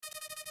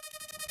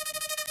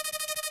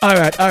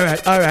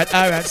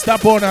Alright.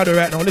 Stop on out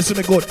right now. Listen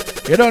me good.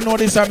 You don't know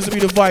this happens to be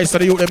the voice of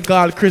the youth them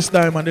called Chris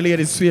Diamond, the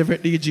lady's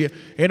favorite DJ.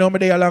 You know me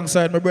there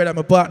alongside my brother,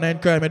 my partner in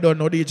crime. I don't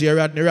know DJ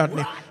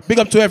Rodney. Big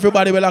up to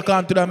everybody will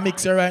come to the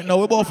mixer right now.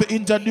 We're about to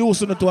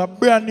introduce you to a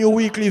brand new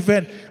weekly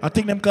event. I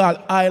think them called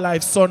High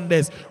Life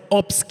Sundays.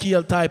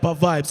 Upscale type of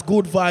vibes,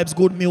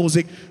 good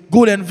music,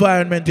 good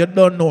environment, you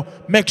don't know.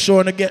 Make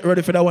sure to get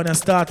ready for that one and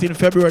start in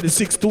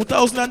February.6th,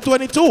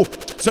 2022.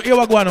 So here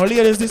we go now.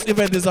 Ladies, this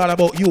event is all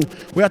about you.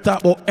 We are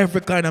talking about every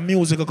kind of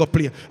music you can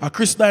play. A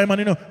Chris Diamond,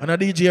 you know, and a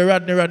DJ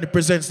Rodney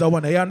presents that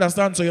one. You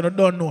understand? So you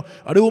don't know.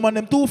 And the woman,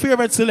 them two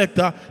favorite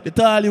selector, the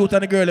tall youth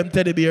and the girl, them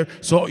teddy bear.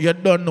 So you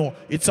don't know.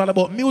 It's all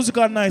about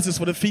musical niceness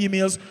for the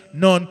females,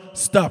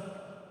 non-stop.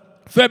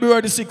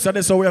 February.6th, and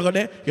that's how we're going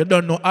to. You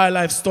don't know, High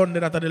Life Sunday,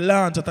 at the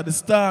launch, at the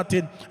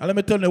starting. And let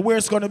me tell you where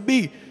it's going to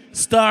be.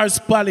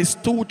 STARZ Palace,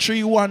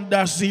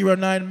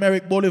 231-09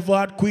 Merrick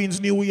Boulevard,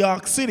 Queens, New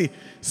York City.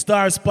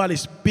 STARZ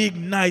Palace, big,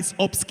 nice,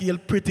 upscale,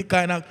 pretty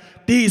kind of,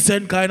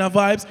 decent kind of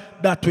vibes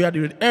that we are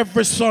doing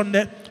every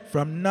Sunday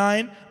from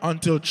 9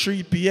 until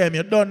 3 p.m.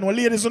 You don't know,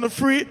 ladies on the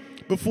free.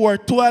 Before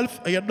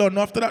 12, and you don't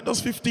know. After that,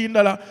 that's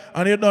 $15,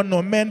 and you don't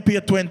know. Men pay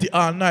 $20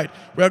 all night.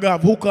 We're going to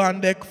have hook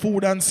on deck,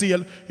 food and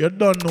sale. You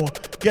don't know.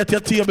 Get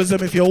your tables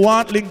them if you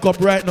want. Link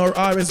up right now,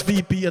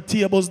 RSVP your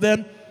tables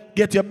then.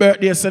 Get your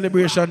birthday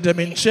celebration them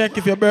in check.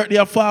 If your birthday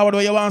are forward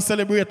or you want to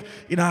celebrate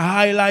in a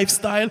high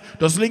lifestyle,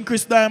 just link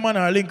Chris Diamond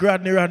or link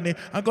Rodney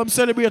and come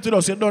celebrate with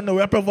us. You don't know,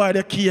 we provide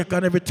a cake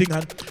and everything,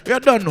 and you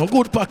don't know,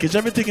 good package,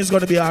 everything is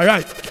going to be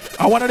alright.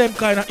 And one of them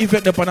kind of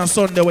event up on a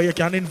Sunday where you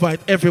can invite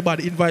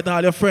everybody, invite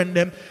all your friends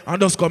them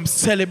and just come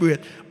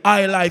celebrate.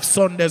 High Life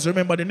Sundays,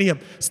 remember the name,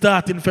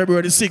 starting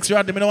February.6th.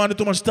 Right? I don't want to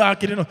do too much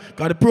talking, you know,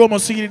 because the promo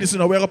CD this, you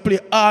know, we're going to play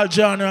all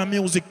genre of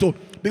music too.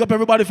 Big up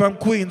everybody from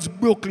Queens,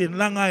 Brooklyn,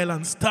 Long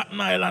Island,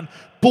 Staten Island,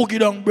 Boogie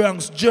Down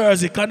Bronx,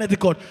 Jersey,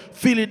 Connecticut,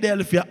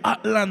 Philadelphia,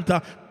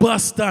 Atlanta,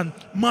 Boston,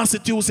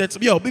 Massachusetts.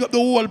 Yo, big up the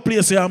whole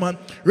place here, man.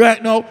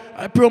 Right now,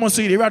 I promo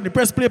CD. Rodney,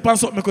 press play on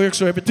something because you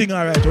sure everything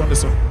all right on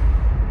this one.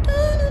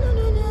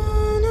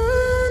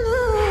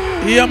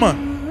 Yeah,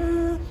 man.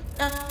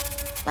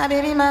 My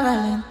baby, my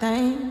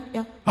Valentine.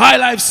 Yeah. High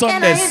Life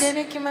Sundays.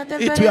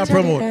 It we are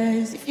promote.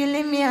 If you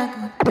leave me, I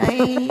could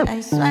die.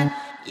 I swear.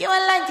 You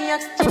are like the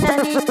oxygen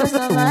I need to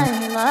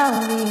survive.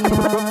 I'll be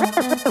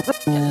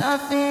honest. Your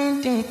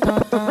loving take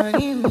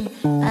totally me.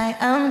 I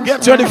am.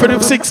 Get ready for the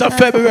 6th of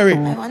February. I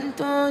want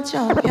to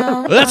chop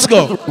your. Let's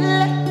go.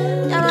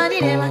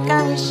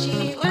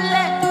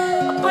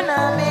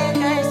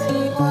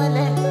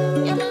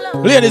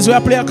 Ladies, we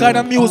are playing a kind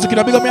of music. You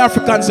know, big up my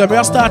Africans. We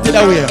are starting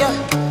that way.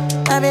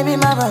 My baby,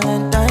 my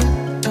Valentine.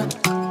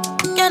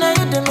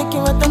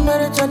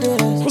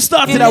 We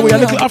started that way, a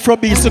little Afro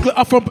beats, a little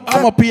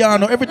Afro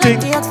piano, everything.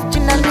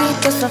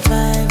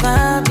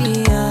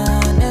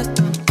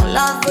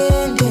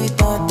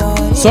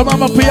 Some of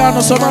my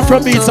piano, some Afro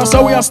beats, that's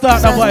how we are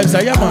starting the vibes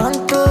there, yeah man.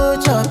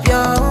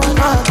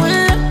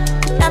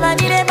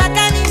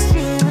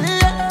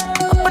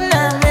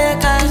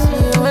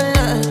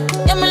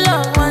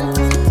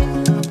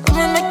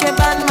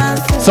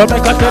 So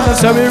make a tell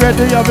us, are we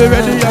ready, are we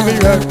ready, are we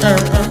ready?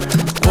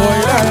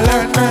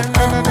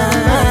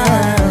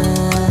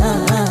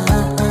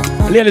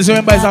 Ladies,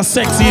 remember it's a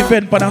sexy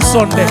event for a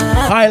Sunday.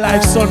 High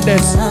Life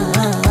Sundays.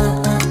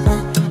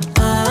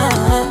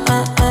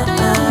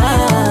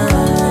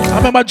 I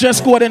remember dress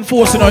code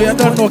enforced, you know, you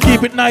don't know,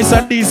 keep it nice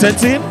and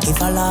decent, in.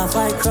 If I laugh,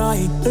 I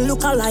cry.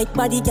 Look alike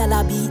body,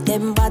 gyal beat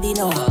them body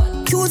now.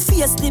 Cute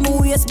face, them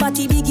waist,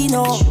 body big, you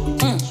know.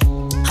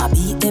 I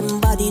beat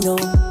them body now.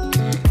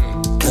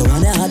 I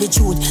wanna have the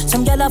truth.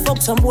 Some gyal fuck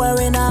some boy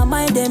when I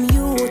mind them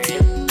youth.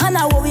 And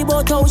I worry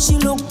about how she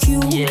look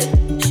cute.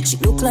 She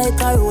look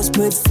like a rose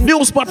bird.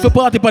 New spot for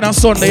party on a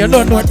Sunday, you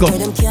don't know it go.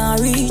 Them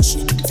can't reach.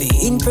 They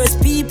impress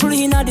people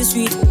in the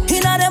street.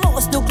 In them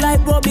house look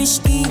like rubbish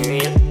tea.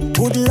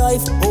 Good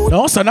life.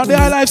 No, so not the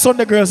High Life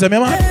Sunday girls,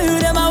 remember? Hey,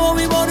 them a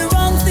worry about the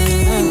wrong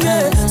thing.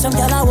 Yeah. Some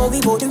gyal a worry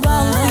about the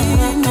wrong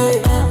thing.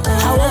 Yeah.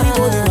 I worry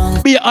about the wrong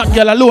thing. Be a hot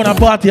girl alone and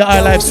party at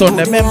High Life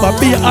Sunday. Remember,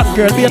 be a hot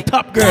girl, be a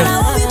top girl.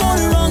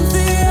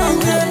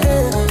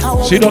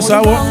 She does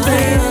her one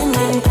thing.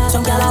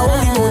 Some gyal a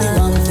worry about the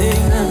wrong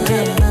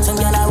thing. Some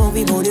gyal a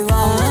worry about the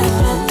wrong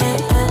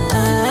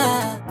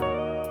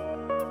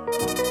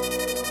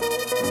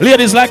thing.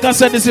 Ladies, like I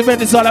said, this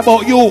event is all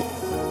about you.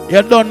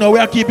 You don't know, we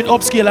are keeping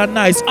upscale and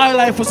nice. High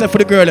Life was for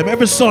the girl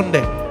every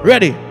Sunday.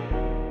 Ready?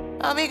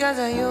 All because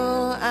of you,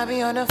 I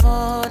be on the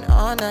phone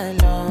all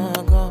night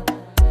long.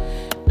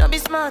 Don't be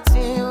smart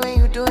when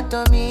you do it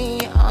to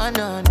me. Oh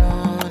no,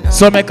 no, no.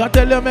 So make I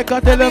tell you, make I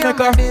tell you, make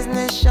I.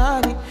 Business,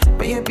 shawty.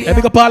 Let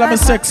me go all of my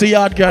sexy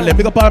yard girl. Let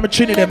me go all of my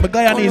Trinity them, my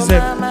Guyanese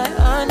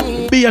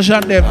them. Be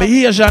Asian them,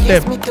 be Asian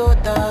them. Kiss me to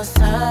the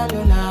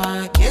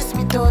cellular, kiss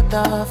me to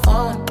the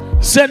phone.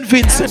 St.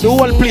 Vincent, the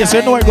whole place,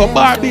 you know it go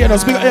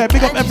Barbados. Big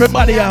up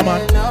everybody here,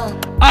 man.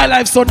 High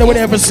Life Sunday with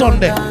every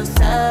Sunday.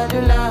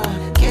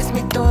 Kiss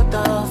me to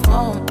the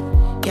phone.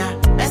 Yeah,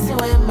 messing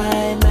with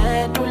my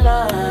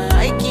medulla.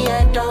 I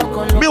can't talk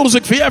alone.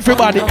 music for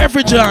everybody,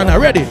 every genre.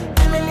 Ready?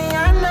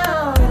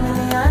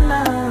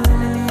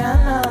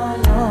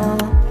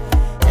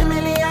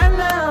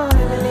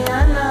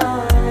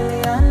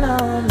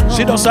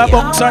 She does her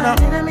box, Anna.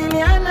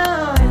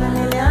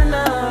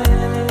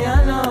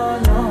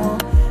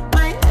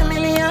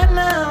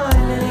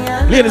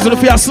 Ladies,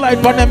 if you have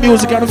slide on the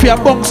music and if you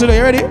have bunks, you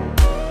ready?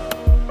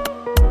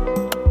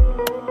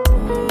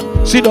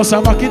 She does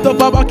her back it up,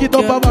 back it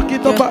up, back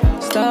it up.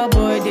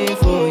 Starboy Day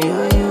for you.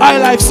 I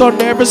Live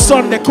Sunday, every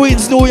Sunday,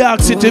 Queens, New York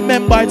City,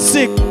 member, it's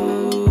sick.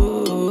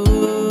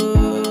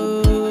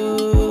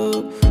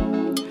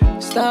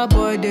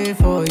 Starboy Day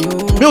for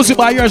you. Music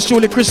by yours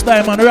truly, Chris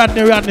Diamond,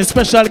 Rodney,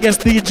 special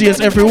guest DJs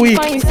every week.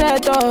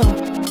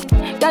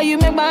 That you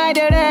make my head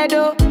red,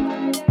 oh.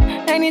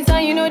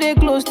 Anytime you know they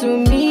close to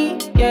me,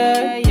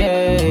 yeah.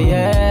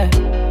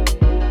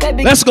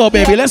 Baby, let's go,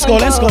 baby, let's go.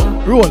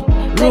 Roll.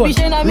 Every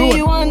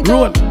day 1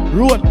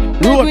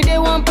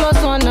 +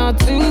 1 or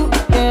 2,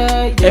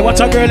 yeah. Hey, watch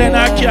a girl in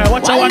her car,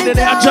 watch her one day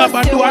they a job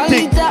and do her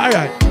thing.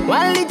 Alright.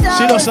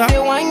 She does her.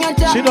 1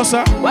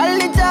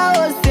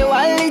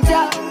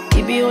 liter,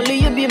 it be only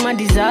you be my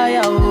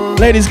desire, oh.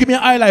 Ladies, give me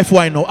an I-Life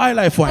wine now.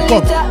 I-Life wine.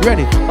 Come.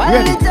 Ready.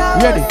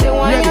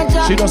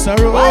 She does her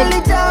roll.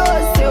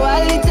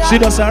 She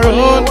does her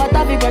roll.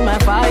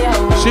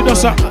 She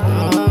does her.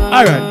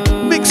 Alright.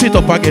 Mix it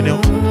up again, yo.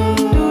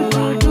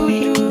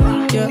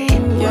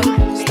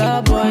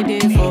 Starboy Day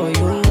for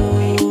you.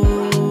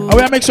 I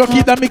will make sure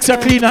keep that mixer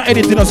clean and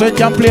editing so you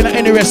can play in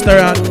any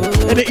restaurant,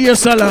 any ear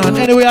salon,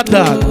 anywhere at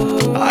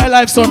all. I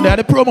Live Sunday,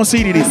 the promo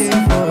CD this.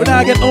 We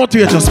now get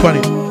outrageous on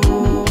it.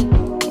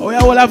 Oh,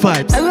 yeah, all our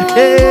vibes.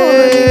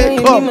 Hey,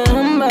 come.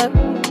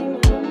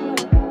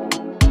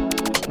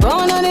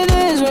 Gone are the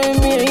days when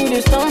me and you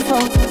just stand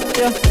for.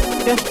 Yeah.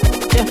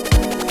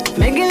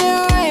 Making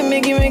it right,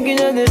 making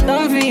just the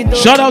stand for it.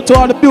 Shout out to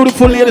all the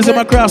beautiful ladies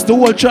across the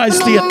whole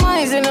tri-state.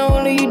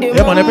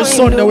 Yeah, man, every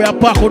Sunday we are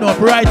packing up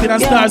right in a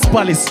STARZ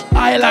Palace.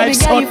 I Live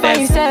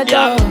Sundays.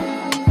 Yeah.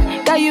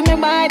 That you make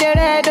my head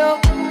red, oh.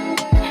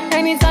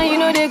 Anytime you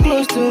know they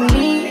close to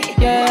me.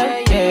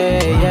 Yeah.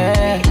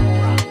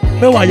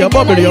 Me want your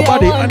bubble, your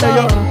body, under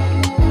your.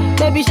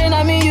 Baby, shine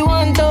at me, you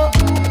want to.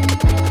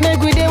 Make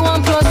we day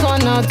 1 +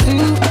 1 or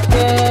 2.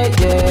 Yeah.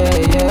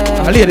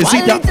 Lady,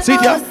 sit down.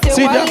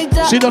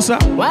 She does her.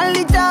 1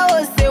 liter,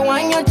 say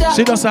 1 yacha.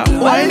 She does her.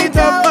 Wind it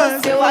up,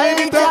 man. Wind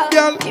it up,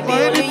 girl.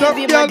 Wind it up,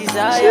 girl.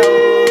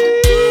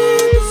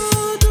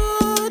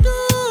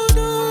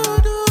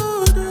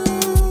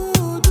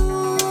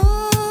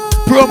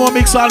 Promo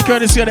mix all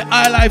courtesy of the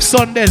I Live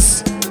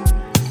Sundays.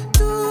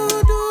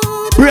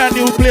 Brand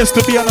new place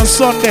to be on a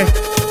Sunday.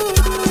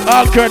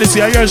 All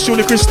courtesy of yours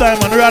truly, Chris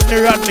Diamond, Rodney,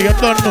 you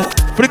don't know.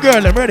 For the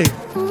girl, I'm ready.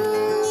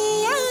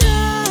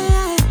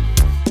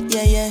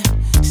 Yeah.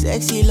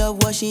 Sexy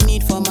love what she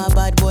need from a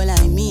bad boy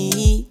like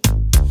me.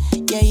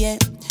 Yeah.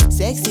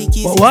 Sexy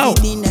kiss is the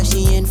thing that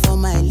she ain't for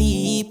my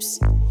lips.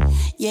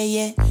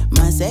 Yeah.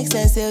 My sex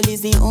herself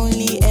is the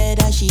only air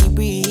that she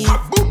breathes.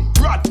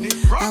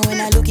 And when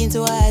I look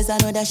into her eyes, I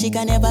know that she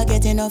can never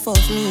get enough of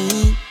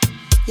me.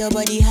 Your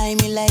body high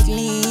me like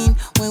lean.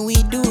 When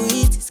we do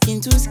it,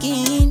 skin to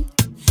skin.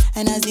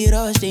 And as the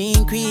rush they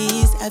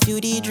increase, I feel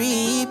the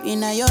drip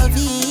in your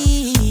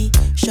V.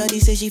 Shorty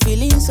say she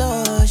feeling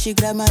so. She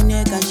grab my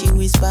neck and she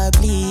whisper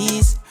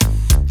please.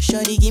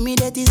 Shorty give me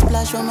that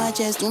splash from my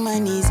chest to my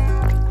knees.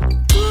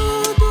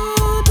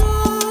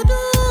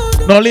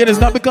 No, ladies,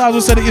 not because we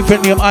said the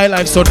event name I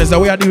Live Sundays that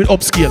we are doing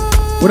upscale.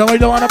 We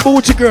don't want a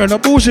bougie girl, no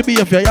bougie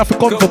behavior. You have to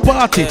come for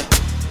party.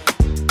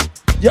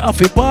 You have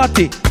to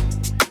party.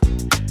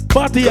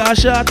 Party, ya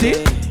shawty.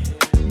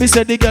 Me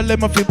say the girl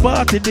them a fi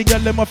party, the girl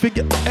them a fi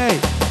get.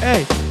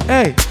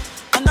 Hey.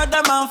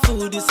 Another man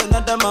food is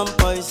another man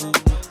poison.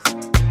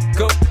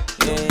 Go,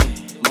 yeah.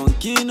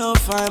 Monkey no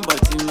fine, but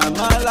in my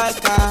mind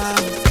like I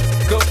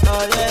go,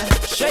 oh yeah.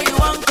 Show you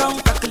one come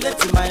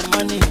calculate my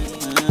money.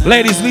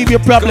 Ladies, leave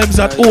your problems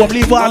at home,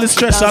 leave all the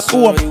stress at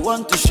home.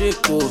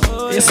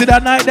 You see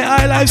that night the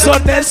I Live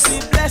Sundays?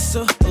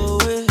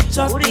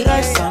 Chop the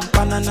rice and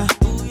banana.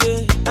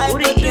 I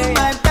will do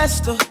my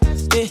best to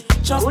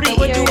chop the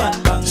way you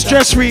want.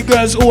 Stress-free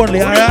girls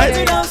only, alright?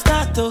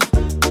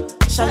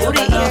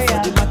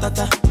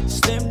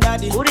 Slim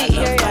daddy, I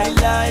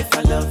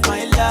love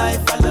my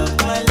life.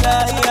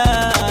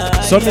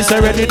 Some say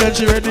ready, then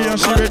she ready, and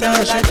she ready,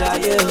 and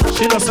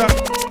she does that.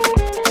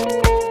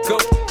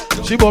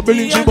 She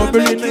bubbling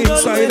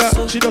inside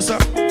her. She does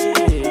that.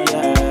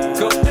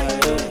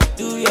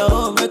 Do your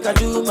own, make I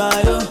do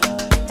my own.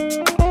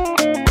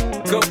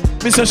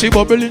 Me say she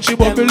bubbling. She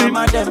bubbling.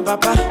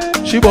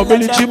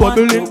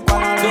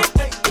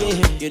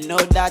 You know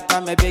that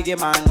I'm a biggie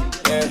man.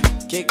 Yeah.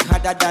 Kick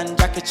harder than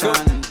Jackie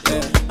Chan.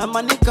 Yeah. My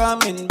money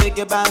coming,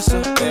 biggie band,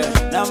 so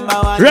number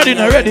one. Ready, be.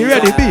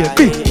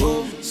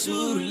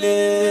 Sule,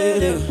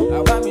 I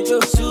want me to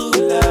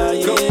Sula,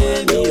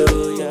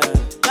 yeah.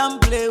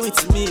 Don't play with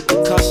me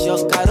because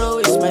your caro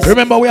is my.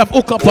 Remember, we have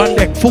hook up on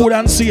deck, food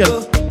and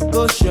sale.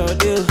 Go show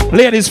deal.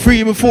 Ladies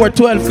free before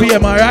 12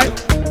 p.m. Alright?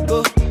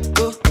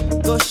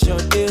 Go show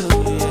deal.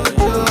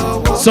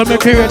 So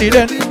make you ready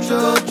then.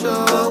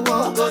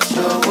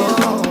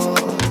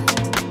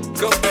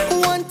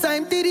 One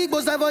time Diddy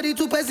goes over the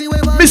 2 person.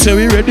 Me say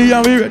we ready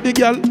and we ready,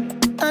 girl.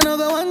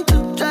 Another one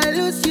to try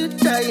lose you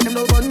time.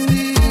 No one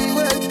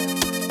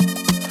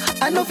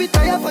I know if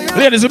tire for you.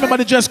 Ladies, remember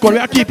the dress code. We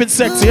are keeping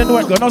sexy. You know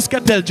what? Gonna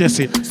tell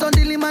Jesse.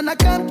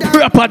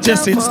 Proper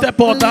Jesse.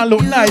 Step out and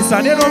look nice.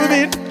 And you know what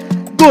I mean?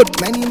 Good.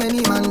 Many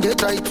man they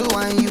try to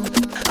whine you.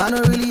 I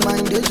don't really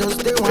mind. They just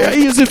they whine. Yeah,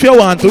 easy if you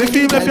want to. If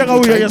you even if you're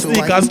gonna wear your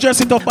sneakers,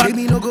 dress it up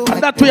and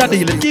that's where you're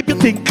dealing. Keep your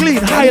thing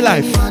clean, high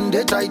life.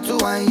 They try to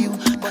whine you.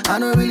 I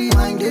don't really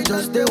mind. They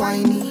just they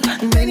whiny.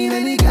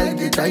 Many guys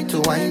they try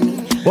to whine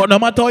me. But no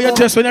matter how you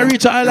dress, when you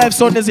reach a high life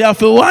Sundays, you have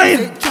to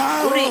whine.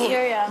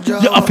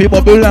 You have to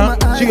bubble down.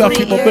 She have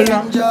to bubble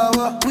down.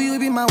 Will you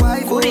be my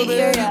wife?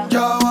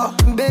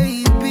 Baby.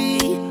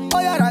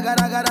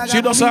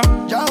 She does that.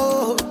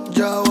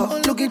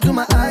 Look into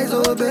my eyes,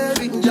 oh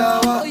baby.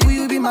 Will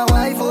you be my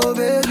wife, oh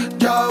baby?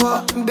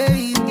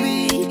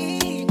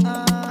 Baby.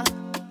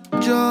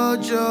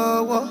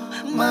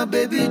 Jojo, my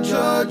baby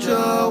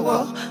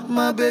Jojo,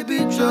 my baby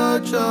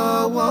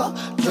Jojo,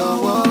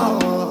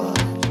 Jojo.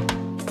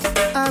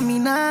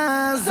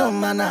 Amina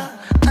Zomana,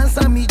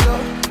 answer me Joe,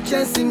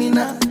 Jesse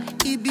Mina.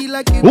 It be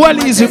like you. Well,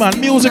 easy man,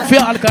 music for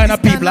all kind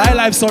of people. High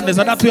life Sundays,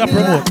 and that's what we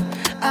promote.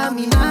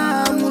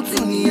 Amina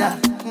Mutunia.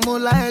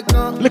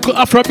 Little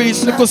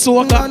Afrobeats, little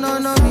soca,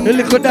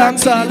 little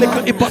dancer,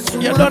 little hip hop.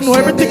 You don't know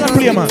everything I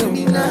play, man.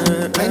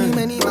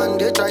 Many man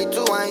they try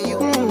to whine you.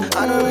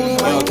 I don't really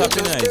mind.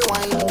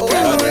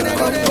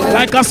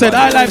 Like I said,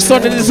 High Life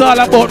Sunday is all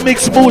about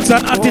mixed moods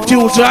and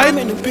attitudes, right? I'm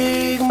in a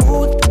big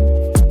mood.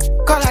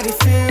 Call I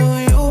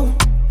feel you.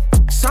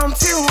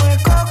 Something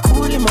wake up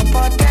cool in my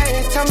body.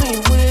 Tell me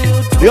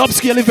will do. The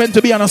upscale event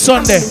to be on a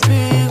Sunday.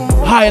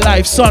 High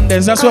Life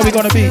Sundays, that's where we're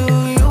gonna be.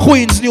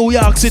 Queens, New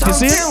York City,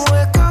 see?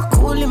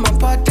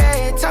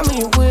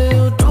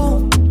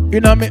 You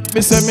know me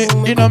say me,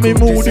 you know me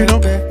mood, you know.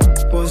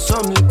 But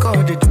some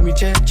liquor they do me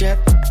jet.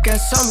 Get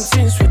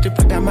something sweet to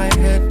put on my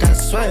head,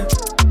 that's why.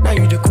 Now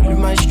you the cool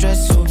my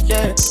stress, so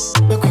yeah.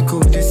 Make we go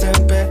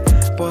December.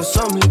 But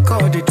some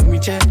liquor they do me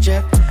jet.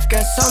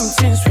 Get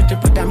something sweet to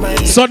put on my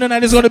head. Sunday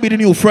night is gonna be the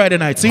new Friday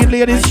night. See,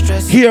 ladies?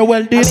 Hair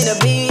well did,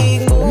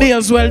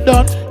 nails well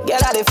done.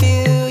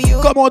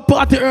 Come out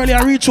party early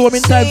and reach home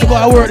in time to go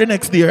to work the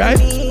next day, right?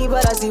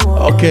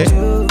 Okay.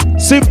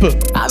 Simple.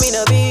 I'm in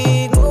a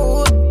big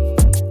mood.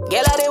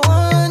 Girl, I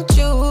want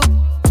you.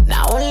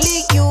 Now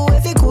only you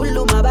if you cool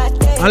do my bad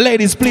day. And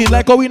ladies, please,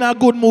 like how we in a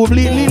good move,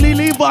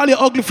 leave all your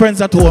ugly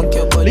friends at home.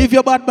 Leave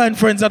your bad mind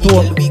friends at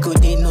home.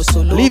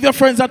 Leave your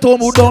friends at home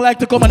who don't like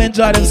to come and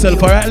enjoy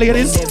themselves, alright,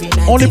 ladies?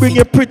 Only bring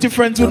your pretty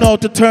friends who know how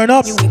to turn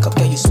up. You wake up,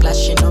 girl, you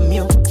splashing on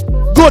me.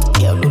 Good.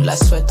 Girl, look like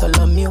sweat all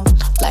on me.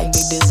 Like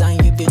the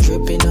design, you be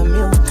dripping on me.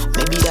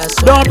 Maybe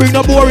that's why. Don't bring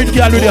no boring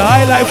girl with your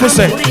high life, we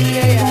say.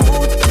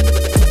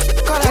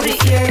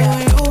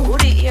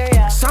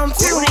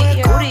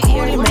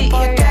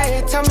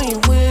 Tell me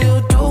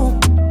will do.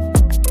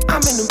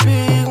 I'm in a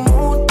big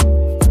mood.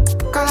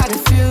 Girl, I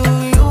feel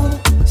you.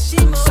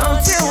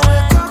 Something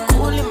wake up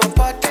cool in my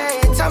body.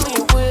 Tell me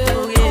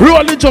will you.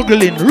 Roll the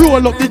juggling,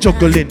 roll up the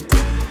juggling.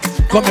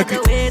 Come here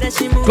quick,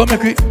 come here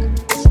quick,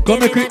 come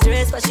here quick,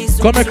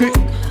 come here quick.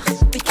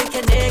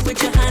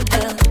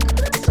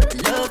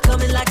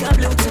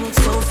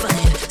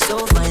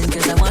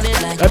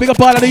 I big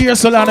up all of the hair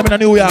salon in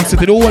New York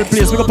City, the whole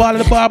place. Big up all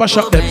of the barber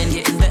shop them.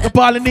 Big up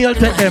all the nail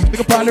tech them. Big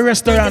up all the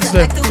restaurants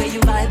them.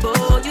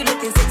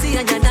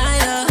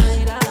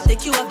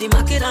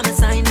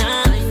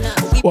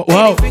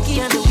 Wow.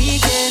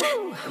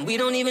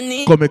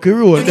 Come make a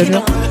roll then,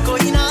 yeah.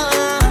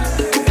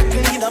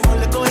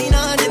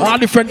 All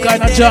different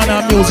kind of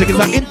genre music. It's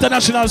an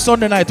international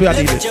Sunday night we are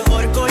doing.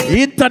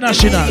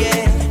 International.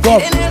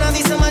 Come.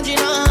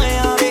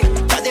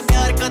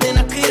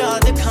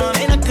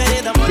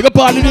 Big up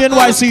all the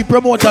NYC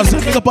promoters,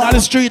 big up all the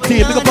street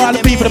team, big up all the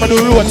people that do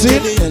roads, see?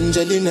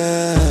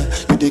 Angelina,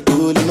 you the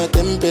cool in my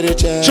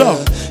temperature. Sure.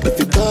 If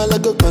you call, I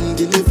go come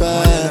deliver.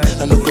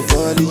 I know go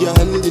fall in your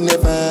hand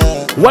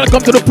never.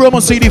 Welcome to the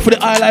promo CD for the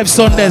High Life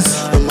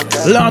Sundays,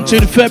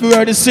 launching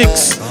February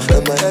 6th.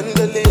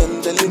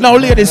 Now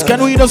ladies,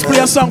 can we just play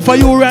a song for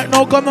you right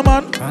now? Come on,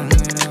 man.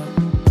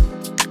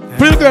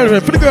 Put the girl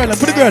in, put the girl in,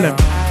 put the girl in.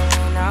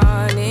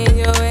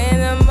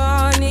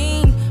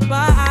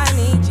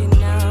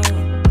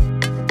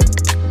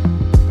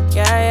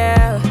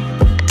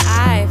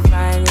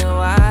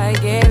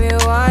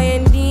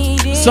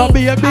 So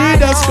be a beat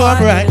that's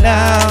come right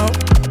now.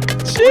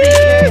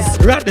 Jeez.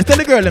 Right, tell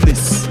the girl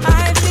this.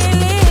 I feel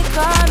it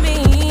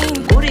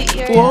coming.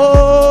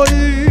 Oh,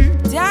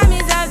 Time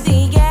is of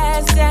the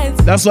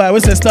essence. that's why we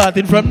say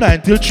starting from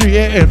 9 till 3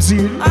 a.m.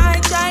 See? I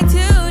try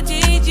to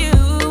teach you,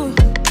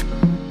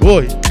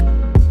 Boy.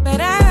 but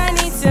I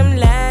need some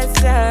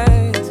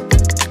lessons.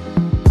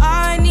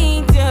 I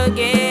need to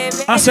give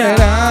it I said,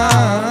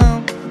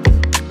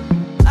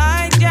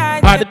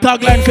 I the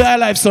tagline for High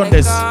Life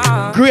Sundays.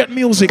 Great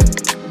music,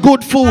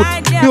 good food,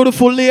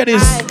 beautiful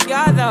ladies. I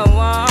got the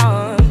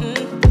one.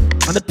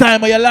 And the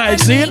time of your life,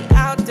 see?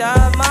 Out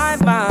of my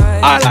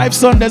mind. Our life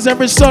Sundays,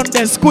 every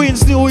Sunday,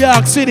 Queens, New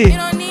York City. You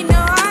don't need no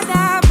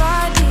other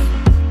body.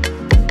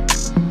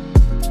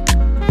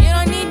 You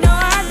don't need no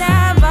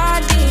other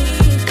body.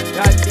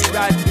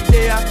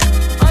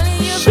 Only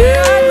you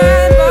feel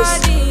my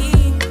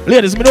body.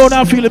 Ladies, me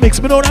don't feel the mix.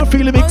 Only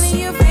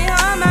you feel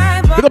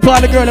my body. Look up all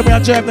the girls that we are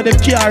driving to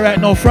the car right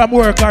now from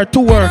work or to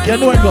work. You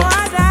know it go.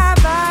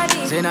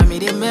 Say now me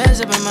they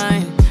mess up your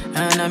mind,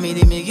 and now me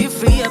they make you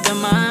free up your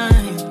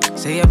mind.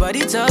 Say your body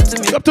talk to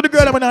me. Look up to the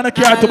girl that we on the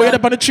car to, but you're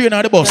up on the train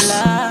or the bus.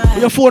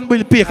 Your phone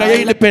will pay because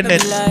you're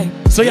independent.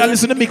 So you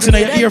listen to mix in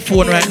your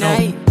earphone right now.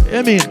 You know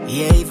I mean?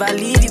 Yeah, if I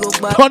leave you go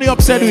back. Turn you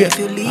upside way.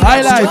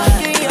 High life.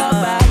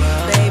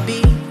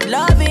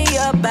 Loving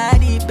your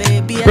body,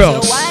 baby.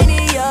 Bros.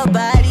 Whining your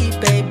body,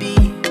 baby.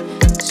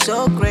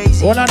 So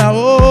crazy. Oh, no, no,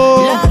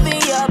 oh.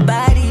 Loving your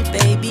body,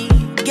 baby.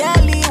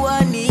 Girl, you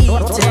want me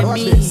to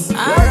me.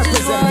 I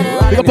just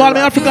wanna. You can call me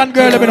African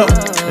girl, let me know.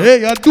 Hey,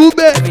 you're too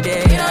bad. You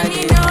don't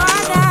need no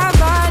other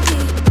body.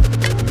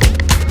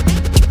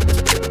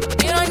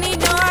 You don't need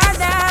no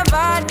other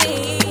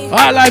body.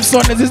 Our life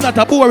Sundays is not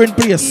a boring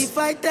place. If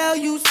I tell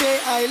you, say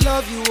I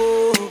love you,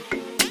 oh.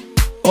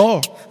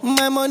 Oh.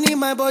 My money,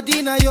 my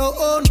body, now your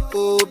own,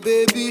 oh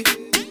baby.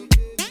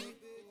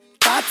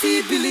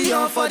 30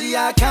 billion for the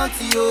account,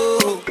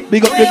 yo.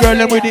 Big up the girl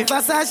them with it.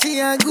 Versace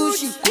and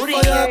Gucci for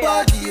your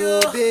body,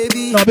 oh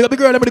baby. No, big up the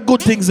girl them with the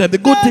good things them. The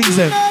good things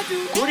them.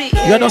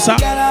 You know sir?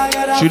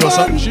 She does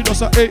sir. She does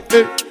sir. Hey,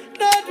 hey.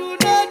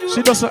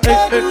 She does sir.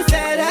 Hey, hey.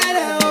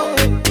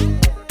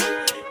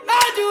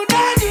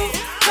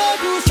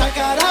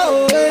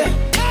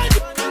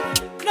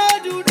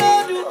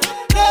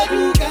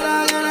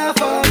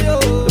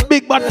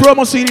 Big bad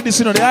promo CD this,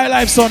 you know, the High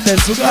Life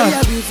Sundays.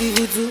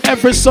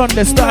 Every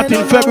Sunday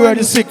starting February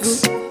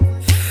 6th.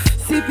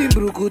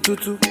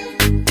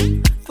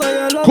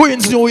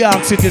 Queens, New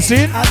York City,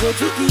 see?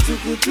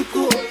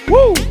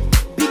 Woo!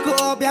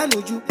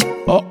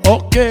 Oh,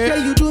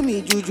 okay. You do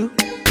me juju,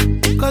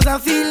 cause I'm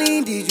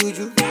feeling the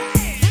juju.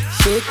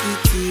 Shake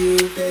it to you.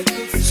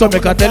 So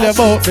make I tell you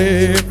about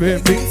baby.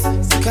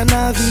 Can I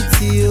have it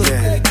to you?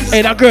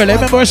 Hey, that girl,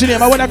 remember what's her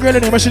name? I want that girl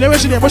name. What's her name?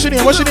 What's her name? What's her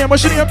name? What's her name?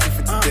 What's her name?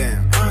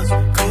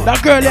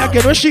 That girl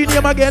again. What's her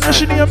name again? What's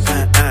her name?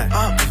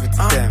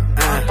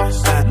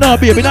 No,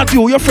 baby, not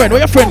you. Your friend.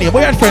 What's your friend name?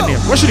 What's your friend name?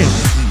 What's your name?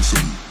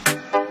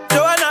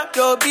 Joanna,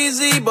 you're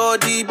busy,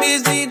 body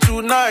busy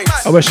tonight.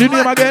 Oh, what's your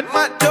name again?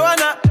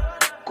 Joanna,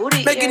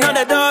 making all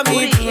the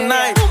dummy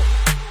tonight.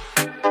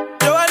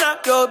 Joanna,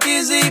 you're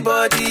busy,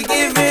 body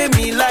giving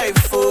me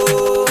life,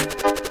 oh.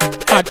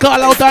 I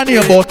call out her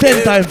name about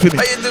 10 times for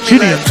me. She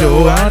named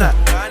Joanna.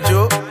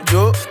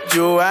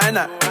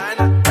 Joanna.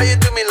 How you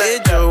do me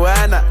like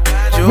Joanna?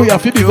 We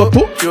have to big up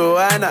too.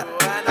 Joanna.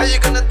 How you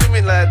gonna do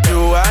me like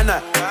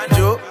Joanna?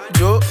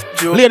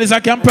 Ladies, I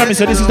can promise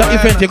you this is the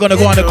event you're gonna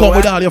go and come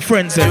with all your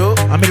friends.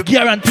 I'm a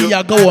guarantee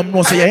you go home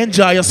now so you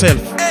enjoy yourself.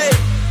 Hey,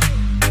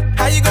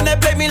 how you gonna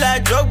play me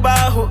like Drogba?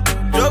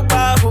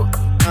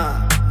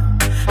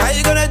 How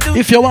you gonna do?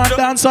 If you want to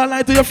dance all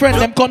night to your friend,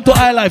 them come to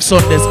High Life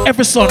Sundays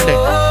every Sunday.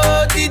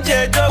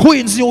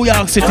 Queens, New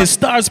York City,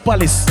 STARZ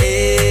Palace.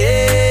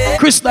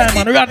 Chris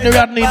Diamond,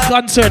 Rodney in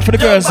concert for the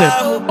girls.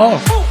 Oh.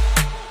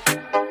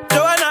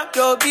 Joanna,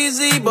 you're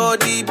busy,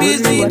 body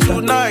busy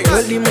tonight.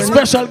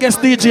 Special guest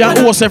DJ and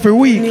host every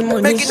week.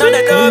 Making all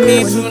the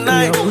dummies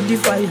tonight.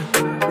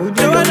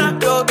 Joanna,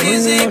 you're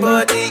busy,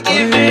 body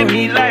giving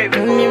me life.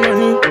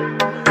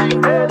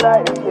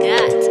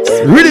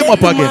 Read him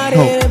up again.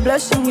 No.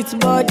 Bless you with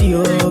body,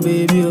 oh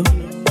baby.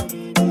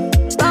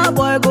 Star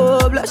boy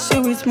go bless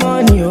you with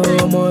money,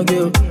 oh my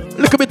girl.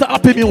 Look a bit of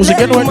happy music,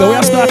 you know when we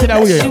are starting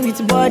that way. Bless you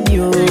with body,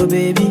 oh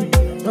baby.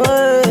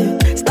 Oh,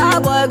 Star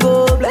boy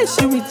go bless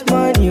you with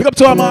money. Pick up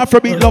to all my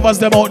Afrobeat lovers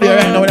them out there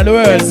right now in the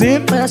world, see?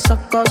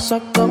 Sucker,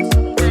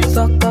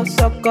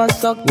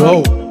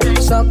 whoa.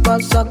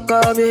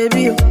 Sucker,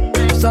 baby.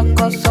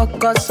 Sucker.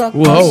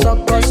 Whoa.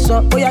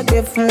 Oh, yeah,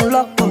 give him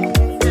lock.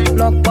 We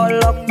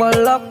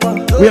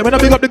are going to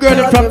pick up the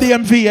girl from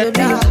DMV yet.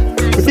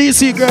 The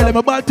DC girl, them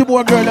a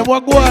Baltimore girl, them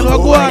what go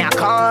on.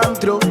 Come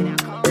through.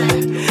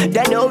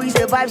 They know we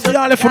survive. So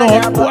y'all left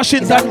now,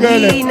 Washington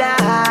girl,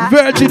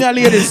 Virginia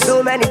ladies.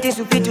 So many things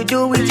we fit to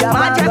do with your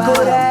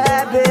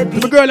baby.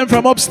 The girl them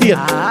from upstate.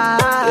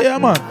 Yeah,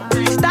 man.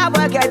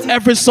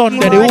 Every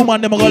Sunday, the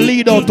woman them are gonna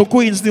lead out to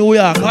Queens, New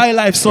York. High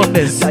Life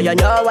Sundays. So you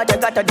know what you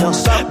gotta do.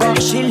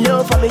 Baby, she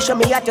love for me, show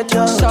me how to do.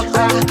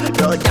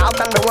 No doubt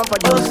I'm the one for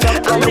those.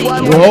 I'm the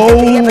one who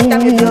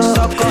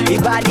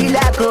give body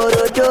like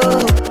Orodo.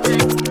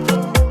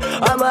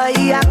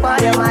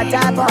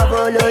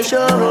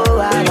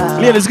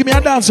 Ladies, give me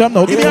a dance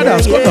now. Give me a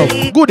dance. Go now.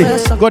 Goody.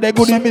 Go there,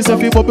 goody. Miss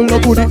if you bubble, no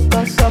goody.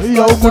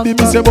 Yo, goody,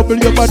 miss a bubble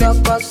your body.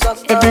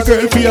 Every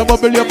girl feel a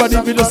bubble your body.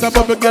 If you just a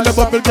bubble, girl a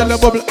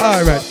bubble.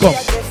 Alright, come.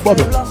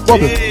 Bubble.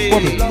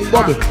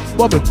 bubble.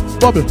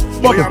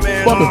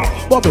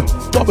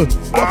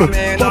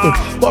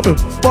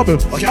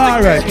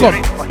 Alright, come.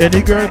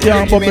 Any girl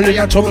can bubble in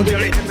a trouble.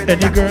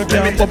 Any girl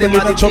can bubble in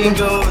a trouble.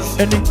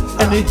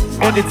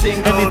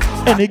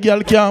 Any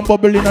girl can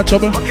bubble in a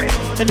trouble.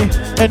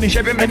 Any,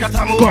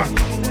 come.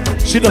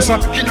 She does a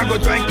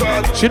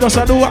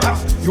do what?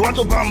 You want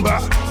to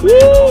bamba? Woo.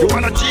 You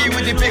want to G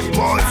with the big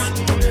boys?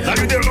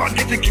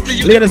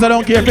 Ladies, I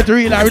don't care if it's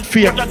real or it's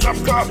fake.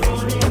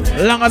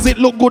 Long as it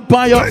look good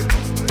for you.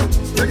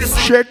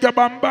 Shake your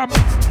bam bam.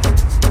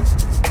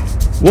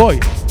 Boy.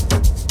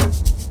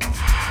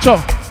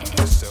 Cho.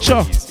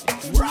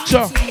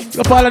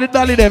 You follow the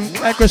dolly them,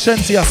 like Christian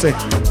I say.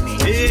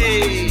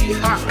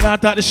 Now I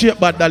thought the shape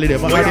bad dolly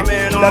them.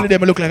 Dolly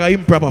them look like an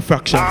improper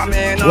fraction.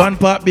 One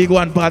part big,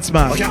 one part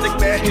small. I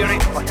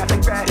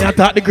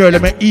thought the girl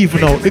them are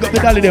even out. Because the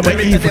dolly them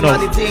are even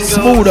out.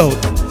 Smooth out.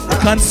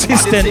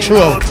 Consistent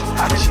throughout.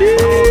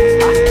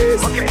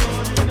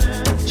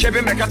 She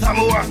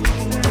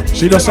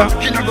does that.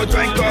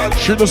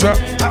 She does that.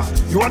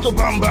 You want to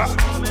bamba?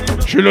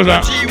 She does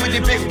that. G with the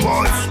big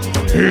boys.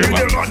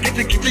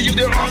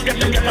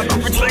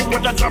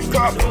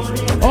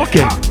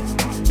 Okay.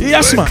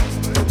 Yes, man.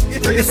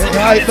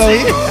 Right,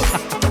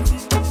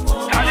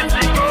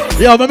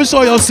 yo, let me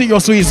show you how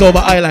serious we is over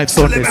I Life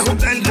Sundays.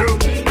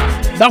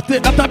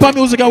 That type of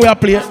music we are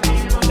playing,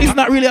 it's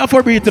not really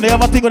Afrobeat. They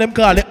have a thing with them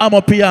call it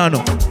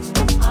Amapiano.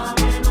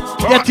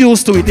 Get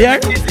used to it, yeah?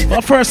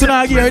 But first in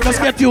our gear,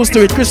 just get used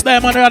to it. Chris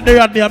Diamond and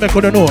Rodney, I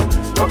couldn't know.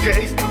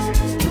 Okay.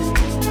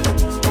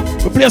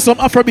 We played some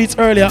Afrobeats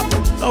earlier.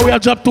 Now we are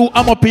dropped to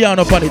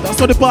Amapiano on it. That's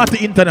for the party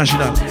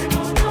international.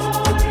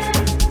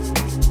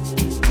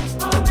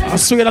 I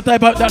swear that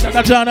type of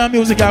that genre of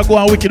music are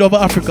going wicked over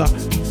Africa.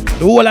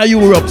 The whole of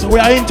Europe. So we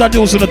are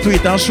introducing the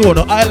tweet and show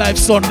no I Life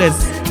Sundays.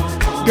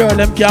 Girl,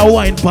 them can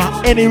wine for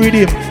any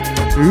rhythm.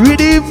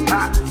 Rhythm,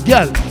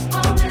 girl.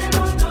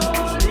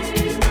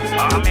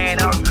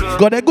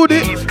 Got a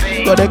goodie,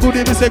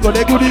 me say, got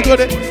a goodie. Got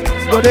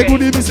a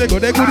goodie, me say,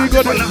 got a goodie.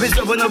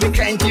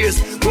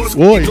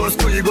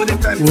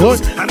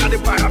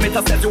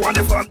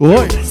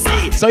 Oi.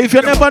 So if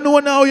you never know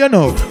now, you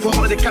know.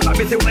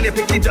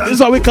 This is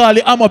what we call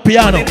it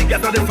Amapiano.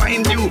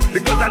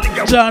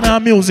 Genre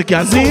music,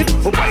 yeah.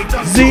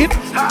 Zine,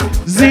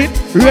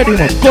 ready,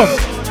 man, come.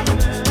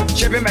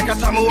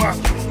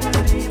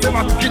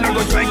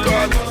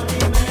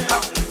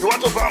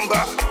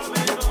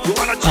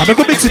 I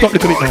could mix it up a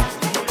little bit now.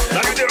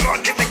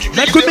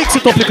 Mix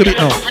it up a little bit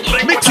now.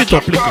 Mix it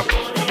up a little.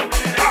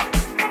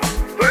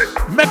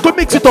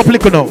 Mix it up a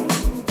little now.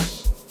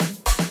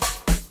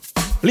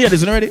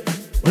 Ladies, you ready?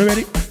 You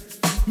ready?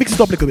 Mix it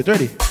up a little bit.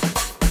 Ready?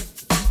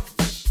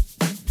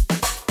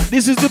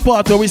 This is the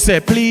part where we say,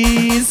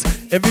 please,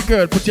 every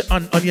girl put your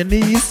hand on your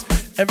knees.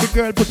 Every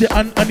girl put your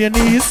hand on your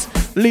knees.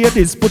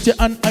 Ladies, put your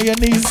hand on your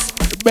knees.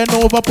 Bend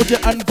over, put your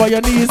hand on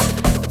your knees.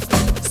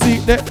 See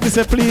that? We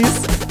say,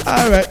 please.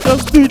 Alright,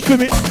 just do it for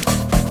me.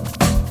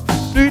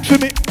 Do it for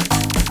me.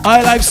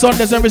 I Live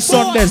Sundays every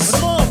Sundays.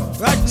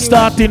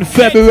 Starting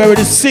February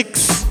the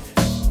 6th.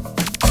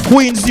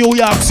 Queens, New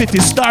York City.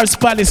 STARZ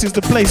Palace is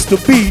the place to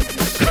be.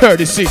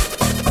 Courtesy.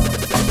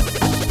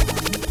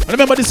 And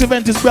remember, this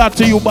event is brought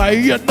to you by,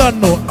 you don't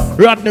know,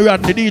 Rodney,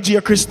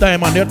 DJ Chris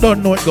Diamond. You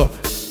don't know it, go.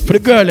 For the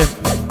girl,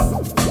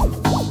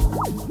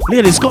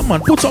 ladies, come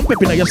on, put some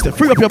pep in your step.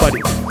 Free up your body.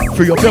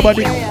 Free up your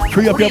body.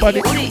 Free up your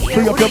body.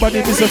 Free up your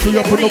body. This is free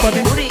up for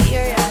nobody.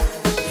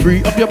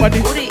 Free up your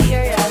body.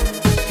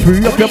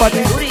 Free up your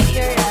body.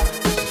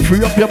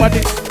 Free up your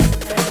body.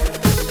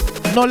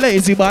 No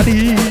lazy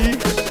body.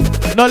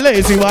 No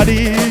lazy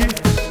body.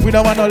 We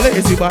don't want no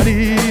lazy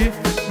body.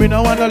 We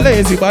don't want no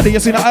lazy body. You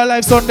see the I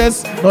Life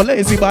Sundays? No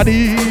lazy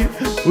body.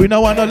 We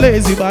don't want no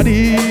lazy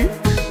body.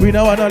 We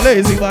don't want no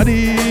lazy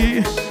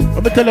body.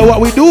 Let me tell you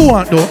what we do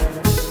want though.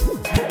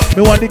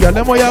 Me want the girl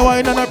them where you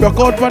wine and I broke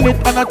out on it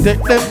and I take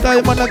them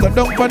time and I go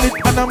down on it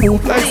and I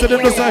move like so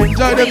them just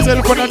enjoy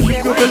themselves and I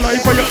live the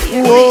life for you.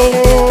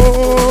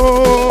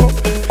 Whoa.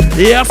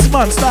 Yes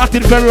man,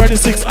 starting February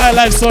 6th, I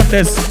Live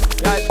Sundays.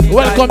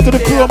 Welcome to the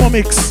promo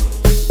mix.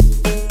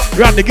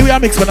 Randy, give me a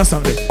mix for the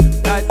Sunday.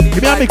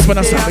 Give me a mix for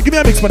the Sunday. Give me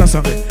a mix for the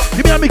Sunday.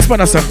 Give me a mix for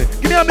the Sunday.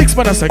 Give me a mix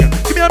for the Sunday.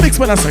 Give me a mix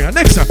for the Sunday.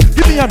 Next time,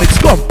 give me a mix.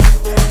 Come.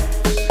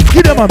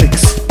 Give them a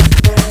mix.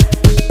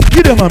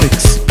 Give them a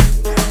mix.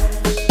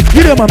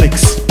 Give them a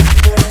mix.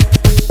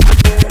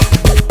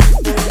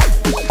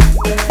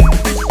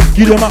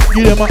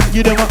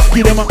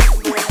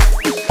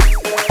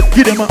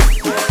 Give them a.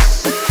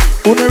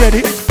 Una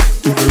ready?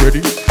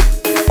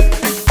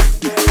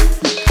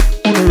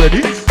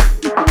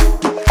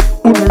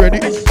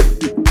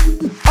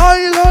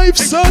 I Live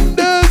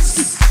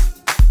Sundays.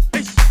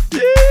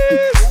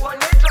 Yes.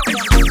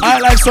 I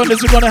Live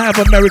Sundays. We're gonna have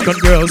American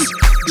girls,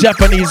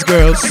 Japanese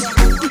girls,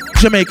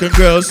 Jamaican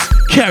girls,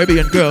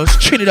 Caribbean girls,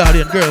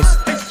 Trinidadian girls.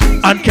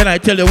 And can I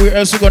tell you where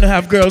else we're gonna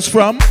have girls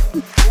from?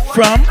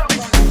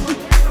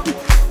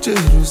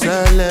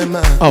 Jerusalem.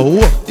 Oh.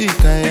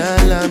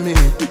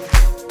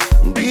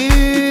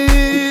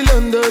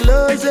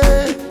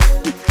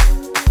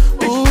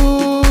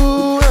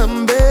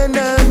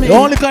 The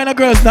only kind of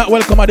girls not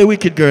welcome are the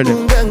wicked girl.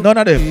 None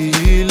of them.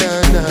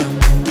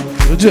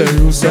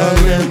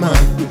 Jerusalem.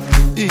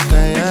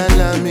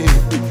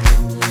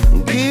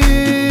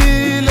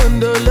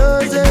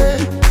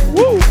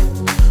 Woo.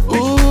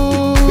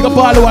 You can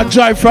all who are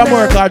drive from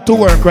work or to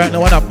work right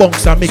now and a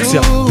bounce and mix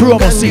ya.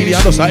 Promo CD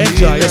and just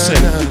enjoy yourself.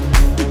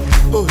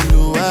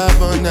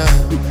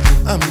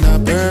 I'm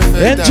not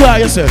perfect. Enjoy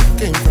yourself.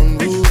 Came from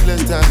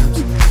ruthless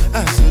times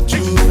as a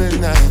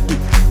juvenile.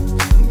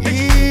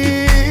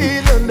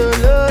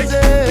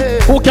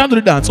 Who can do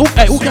the dance? Who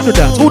can do the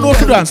dance? Who knows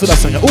to dance to that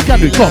song? Who can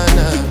do it? Come.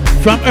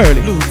 From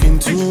early. Look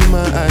into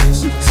my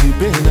eyes,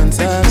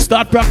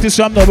 start practice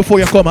from now before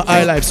you come at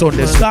High Life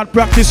Sunday. Start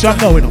practice from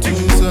now, you know.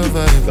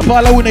 You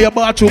probably win in your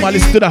bathroom and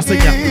listen to that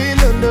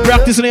song.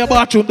 Practice in your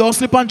bathroom, don't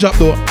slip and drop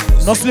though.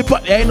 No slip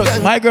on, yeah, no,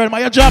 my girl,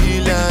 my job.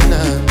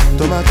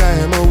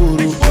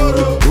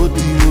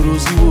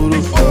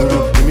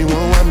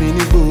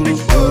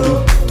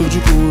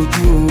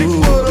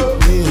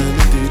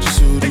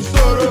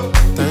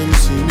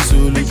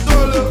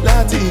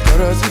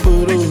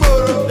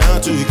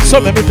 So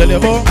let me tell you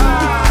about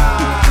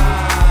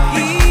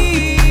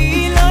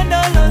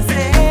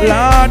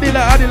Ladi,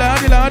 ladi,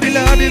 ladi, ladi,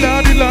 ladi,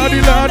 ladi,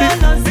 ladi, ladi.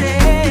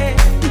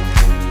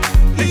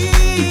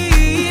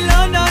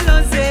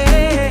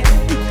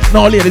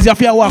 No, ladies, you have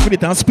to walk with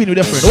it and spin with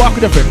your friend. Walk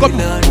with your friend. Come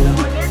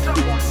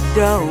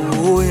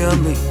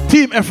on.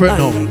 Team effort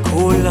now.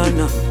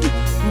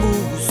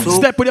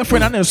 Step with your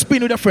friend and then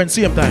spin with your friend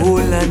same time.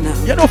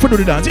 You know if you do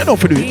the dance. You know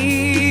if you do it.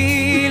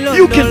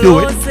 You can do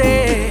it.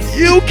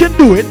 You can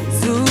do it.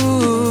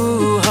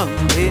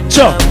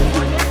 Sure.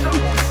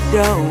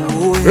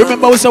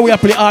 Remember we said we are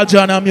playing all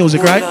genre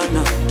music, right?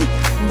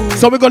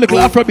 So we got a little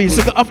Afrobeat,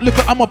 so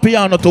little I'm a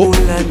piano too.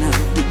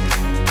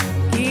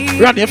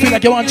 Rodney, you feel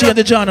like you want to change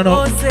the genre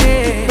now?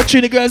 The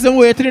Trini girls them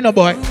waiting in a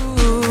boy.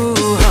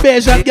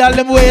 Asian girl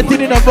them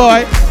waiting in a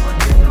boy.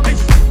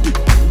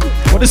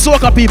 What the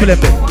soca people them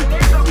there?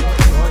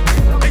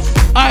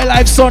 High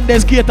Life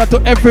Sundays cater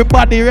to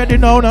everybody. Ready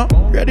now, no?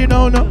 Ready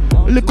now, no?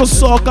 Little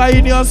soca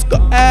in your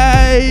sky.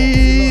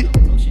 Hey.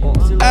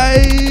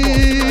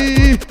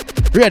 Hey.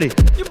 Ready?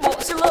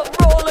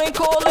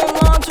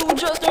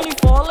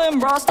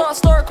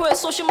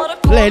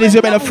 Ladies,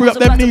 you better free up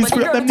them knees,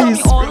 free up them knees,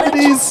 free up them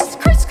knees.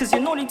 Cause you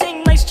know the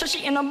thing nice,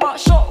 chushy in a bar,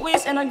 short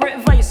waist and a great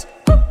vice.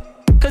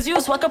 Cause you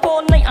swag up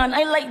all night and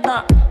I like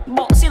that.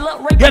 Boxy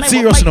look right. Get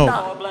serious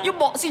now. You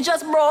boxy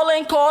just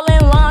brawling, calling,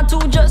 line two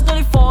just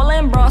dirty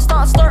falling. Bra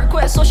start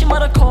quit, so she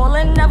mother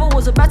calling. Never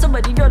was a better,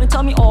 but the girl to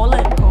tell me all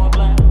in.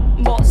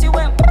 Boxy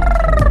went.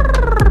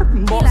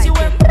 Boxy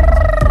went.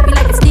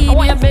 I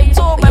want your big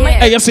toe, baby.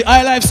 Hey, you see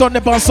High Life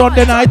Sunday on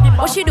Sunday night.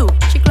 What she do?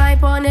 She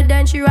climb on it,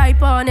 then she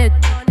ride on it.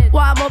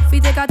 Warm up, fi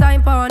take a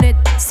time on it.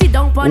 Sit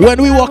down on it.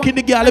 When we walk in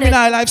the girl, in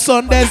High Life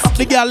Sundays,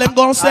 the girl them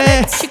gon'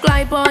 say. She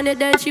climb on it,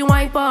 then she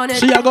wipe on it.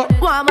 She a go.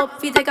 Warm up,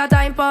 fi take a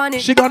time on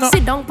it. She gonna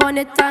sit down on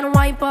it and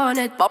wipe on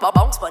it. Papa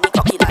bounce on it,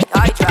 cocky like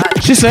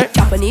hydraulic. She say.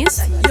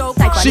 Japanese.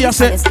 She a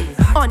say.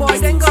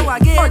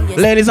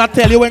 Ladies, I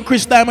tell you when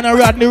Chris Diamond and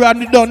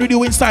Rodney done with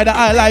you inside the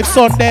High Life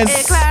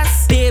Sundays.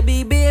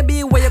 Baby,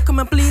 baby, where you come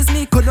and please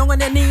me? Go down on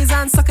your knees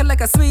and suck it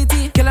like a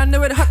sweetie. Girl, I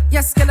know it hot,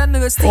 yes, girl, I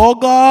know it steamy. Oh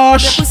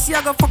gosh,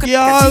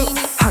 girl.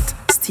 Hot,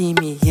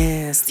 steamy,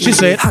 yes. She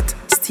said. Hot,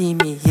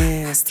 steamy,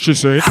 yes. She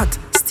said. Hot,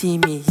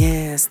 steamy,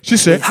 yes. She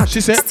said.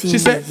 She said. She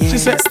said. She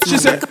said. She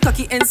said.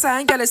 Plucky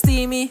inside, girl,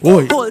 steamy.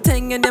 Oi. Whole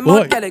thing in the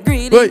mud, girl,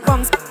 greedy. Oi.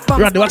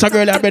 Randy, watch a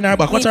girl that bend her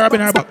back. Watch her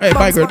bend her back. Hey,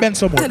 bye girl, bend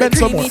some more. Bend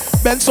some more.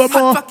 Bend some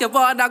more. Fuck your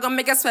water, gonna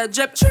make a sweat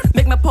drip.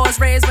 Make my paws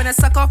raise when I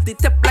suck off the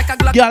tip like a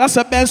glock. Girl, I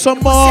said bend some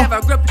more.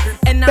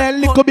 Bend a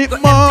little bit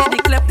more.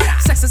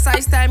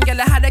 Exercise time,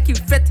 girl, I had to keep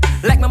fit.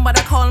 Like my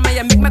mother called me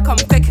and make me come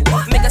quick.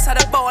 Make us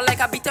had a ball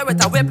like I beat her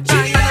with a whip.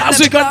 As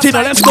we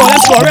continue, let's go,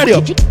 ready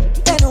up.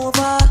 Bend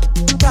over,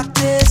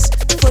 practice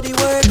for the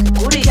work.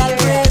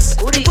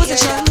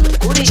 Position.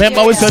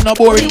 Remember we send no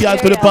boring girl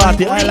to the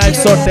party. High Life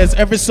Sundays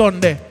every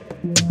Sunday.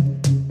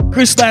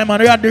 Chris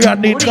Diamond,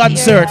 Rodney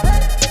concert.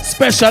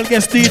 Special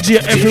guest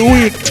DJ every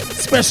week.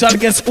 Special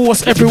guest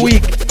host every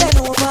week.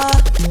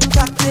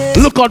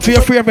 Look out for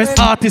your favorite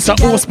artist and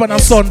host on a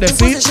Sunday,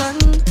 see?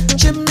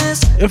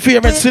 Your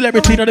favorite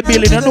celebrity in the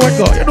building, you know it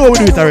go. You know we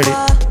do it already.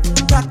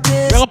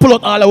 We're gonna pull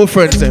out all our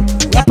friends them.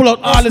 We're gonna pull out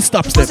all the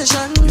stops them.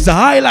 It's a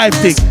high life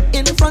thing.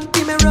 In front of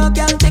the mirror,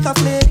 girl, take a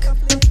flick.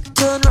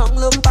 Turn round,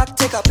 look back,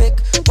 take a pic.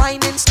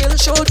 Wine and still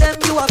show them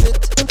you have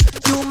it.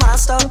 You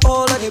master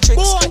all of the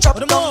tricks. Drop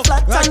down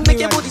flat and make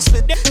your booty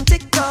split.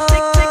 Tick tock,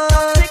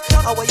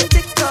 how are you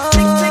tick tock?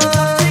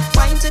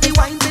 Wine to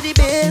the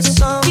bass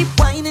song. Keep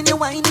whining your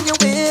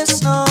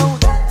waist now.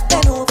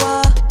 Bend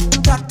over,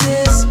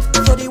 practice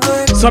for the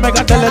work. So I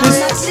gotta tell you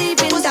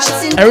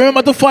this. I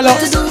remember to follow.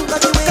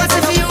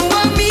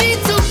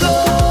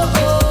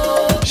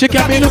 She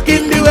can be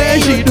looking the way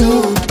she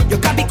do. You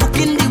can be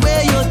cooking the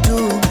way you do.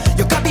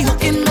 You can be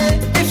hooking me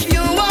if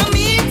you want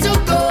me to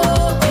go.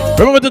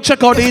 Remember to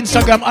check out the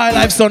Instagram High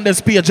Life Sundays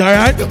page,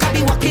 alright?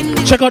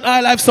 Check out High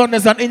Life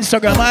Sundays on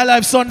Instagram. High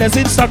Life Sundays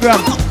Instagram.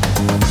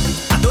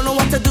 I don't know know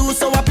what to do,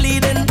 so I'm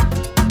pleading.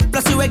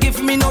 Plus you ain't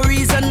give me no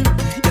reason.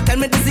 You tell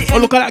me this is the Oh,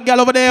 look at that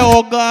girl over there.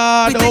 Oh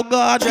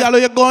God, girl,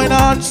 you going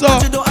on, so?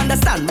 You don't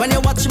understand when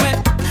you watch me.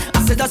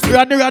 I said that's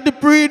Raddy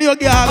pretty,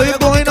 girl, how you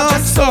going on,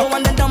 so?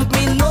 And then dump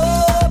me,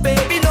 no,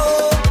 baby,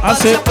 no. I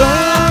said,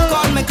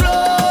 call me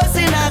close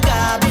in a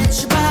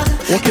garbage bag.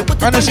 Okay,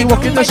 and she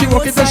walking, does she?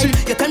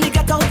 You tell me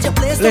get out your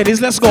place.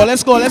 Ladies, let's go. Baby,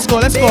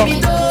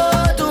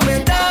 don't do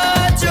me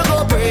that, you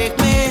go break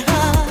my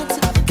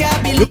heart.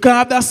 Can't believe you can't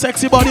have that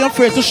sexy body, I'm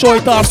afraid to show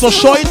it off, so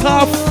show it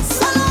off.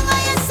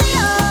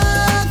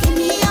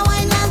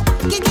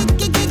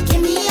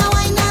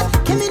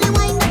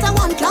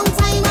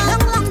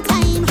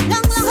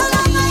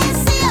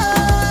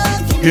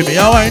 Give me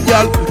a wine,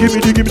 girl. Give me.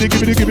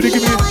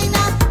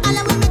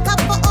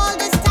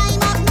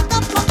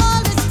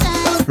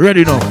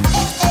 Ready now.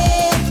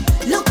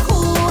 Look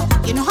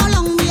who, you know how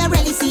long we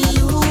already see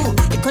you.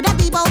 It could have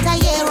been about a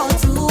year or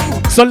two.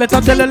 So let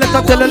her tell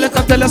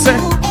her, say.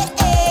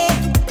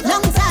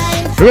 Long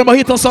time. Remember,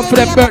 hit us up for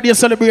them birthday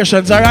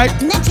celebrations, alright?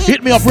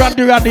 Hit me up,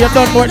 Randy, you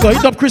done more. Go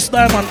hit up Chris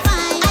Diamond.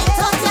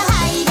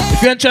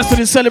 If you're interested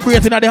in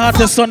celebrating at the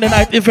hottest Sunday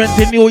night event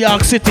in New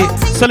York City,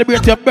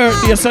 celebrate your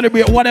birthday,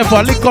 celebrate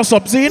whatever, link us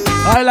up, Zine.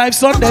 I Live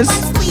Sundays.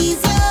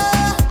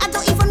 I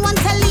don't even want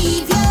to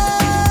leave you.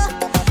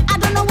 I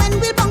don't know when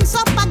we'll bounce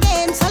up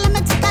again. So let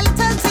me take a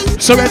little thing.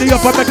 So ready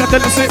up and make a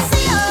tell you, say.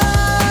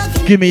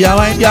 Give me your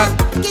wine, girl.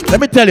 Let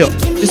me tell you,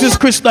 this is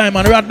Chris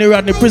Diamond.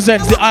 Rodney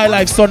presents the I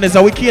Live Sundays,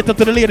 and we cater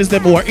to the ladies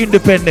them who are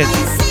independent.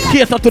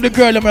 Cater to the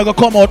girl them who are going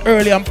to come out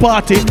early and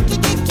party.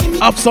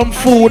 Have some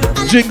food,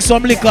 drink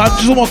some liquor, and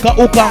smoke a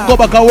hookah and go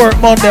back to work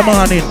Monday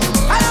morning.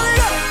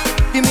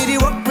 Give me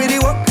the work, with the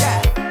work,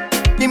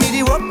 yeah. Give me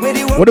the work, with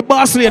the work. What the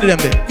boss lady them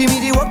there? Give me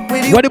the work,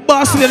 with the What the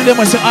boss lady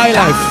them and say I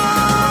Live?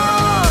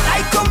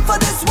 I come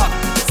for this work,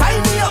 sign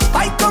me up.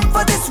 I come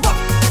for this work,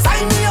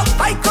 sign me up.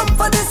 I come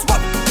for this work,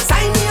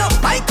 sign me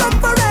up. I come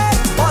for it,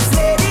 boss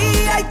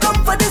lady. I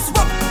come for this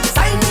work,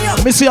 sign me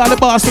up. Let me see all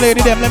the boss lady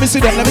them. Let me see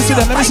them.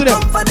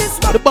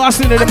 The boss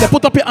lady them.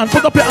 Put up your hand.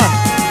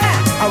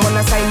 I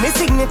wanna sign my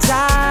signature,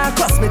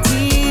 cross my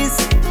T's,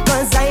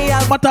 cause I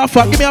have matter of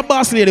fact, give me a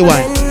boss lady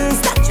wine.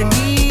 that you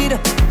need.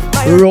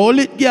 Roll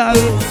it, girl.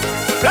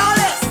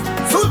 Flawless,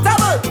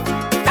 suitable,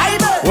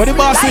 diamond. What the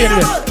boss lady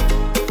them?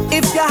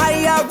 If you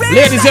hire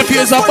ladies, if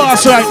you're a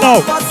boss right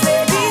now. Boss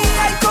lady,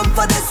 I come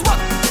for this work.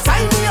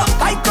 Sign me up,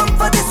 I come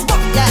for this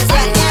work.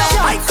 Sign me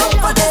up, I come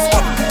for this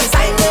work.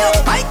 Sign me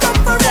up, I come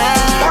for it.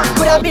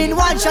 Could have been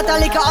one shot of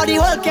liquor or the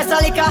whole case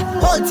of liquor.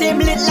 Whole team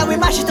lit, like we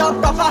mash it up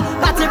proper.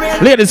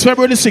 Ladies,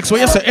 February 6th,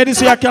 what you say? Eddie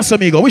say a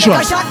Casamigo. Which one?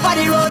 A shot for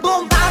the road,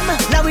 boom bam.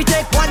 Now we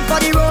take one for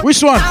the road.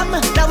 Which one?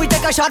 Now we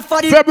take a shot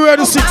for the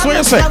February 6th, what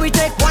you say? Now we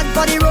take one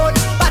for the road.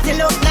 Party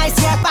look nice,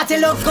 yeah, party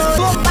look good.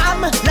 Boom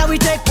bam. Now we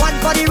take one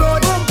for the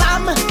road. Boom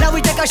bam. Now we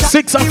take a shot.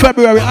 6th of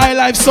February, I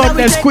Live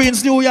Sundays,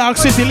 Queens, New York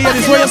City.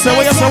 Ladies, what you say?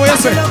 Now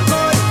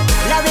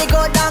we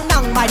go down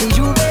by the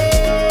Juve.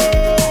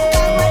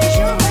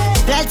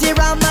 Plenty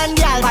rum and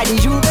gal by the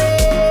Juve.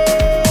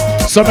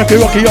 So make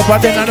you rock you up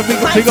and then the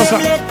figures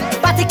up.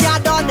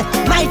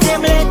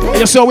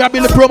 You see, we have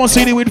been the promo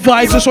CD with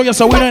vibes to show you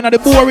so we don't have the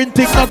boring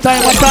thing, no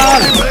time at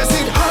all.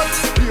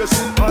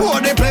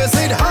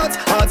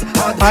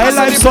 I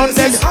Live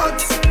Sundays.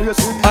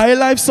 I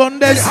Live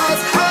Sundays. So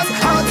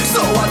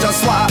I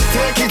just want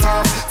take it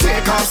off,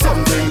 take off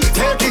something,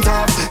 take it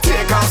off,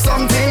 take off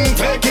something,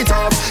 take it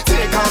off,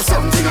 take off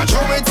something, and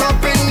throw it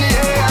up in the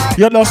air.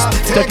 You just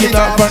take it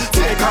off and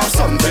take off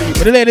something.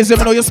 But the ladies,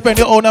 even though you spend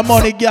your own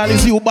money, girl,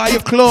 is you buy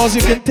your clothes,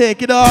 you can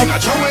take it off.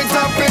 Throw it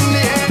up in the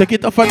air. Take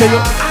it off under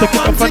you, take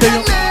it off under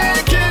you.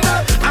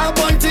 I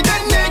want to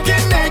get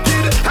naked,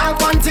 I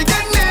want to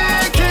get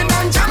naked,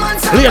 and jam on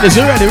some. Ladies,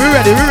 you ready? We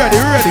ready? I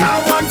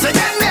want to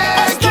get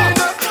naked,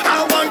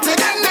 I want to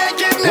get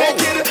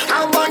naked,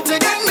 I want to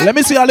get naked. Let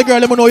me see all the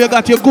girls, let me know you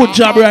got your good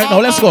job right now.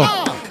 Let's go.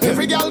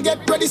 Every girl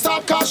get ready,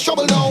 start cause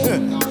trouble now.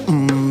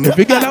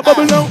 Every girl a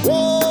bubble now.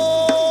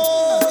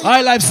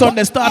 I Live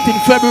Sunday starting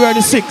February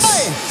 6th.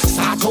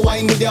 Start to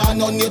wine with your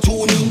hand on your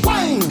tuning.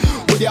 Wine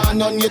with your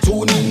hand on your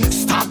tuning.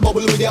 Start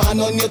bubble with your hand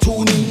on your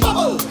tuning.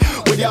 Bubble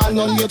with your hand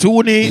on your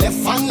tuning.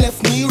 Left hand,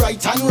 left knee,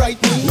 right hand, right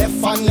knee.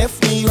 Left hand,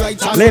 left knee, right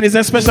hand. Ladies,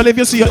 especially if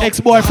you see your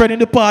ex-boyfriend in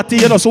the party,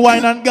 you just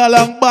wine and girl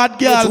and bad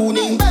girl.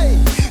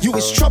 You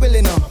is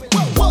troubling her.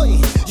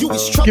 You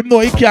is troubling. Him know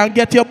he can't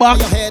get your back.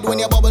 Tell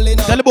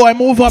the boy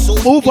move up,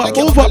 move up,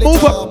 move up,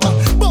 move up.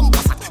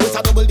 With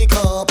a double the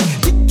cup.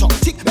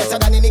 Tick better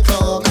than any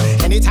club.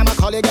 Anytime I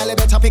call you, girl, you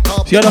better pick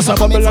up. You just a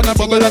bubble and a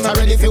bubble and a.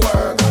 Ready for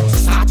work.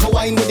 Start to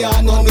wine with your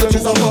hand on your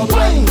tuning.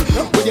 Wine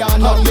with your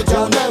hand on your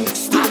tuning.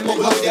 Start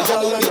bubble with your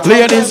hand on your tuning.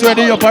 Ladies,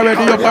 ready up,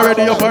 ready up,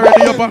 ready up,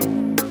 ready up.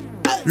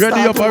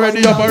 Ready up,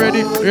 ready up,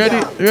 ready, ready,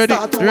 ready,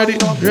 ready,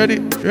 ready,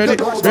 ready,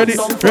 ready,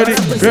 ready,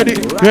 ready,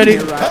 ready.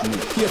 I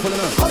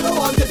don't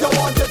want it, you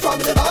want it from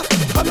the back.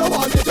 I don't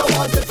want it, you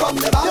want it from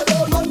the back. You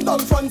don't run down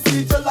front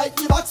seat, you like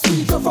the back.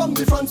 From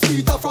the front,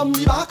 seat or from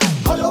the back.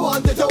 How you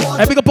want it, you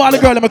want I pick up all the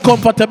girls that are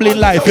comfortable in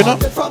life, you know.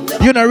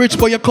 You're not rich,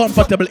 but you're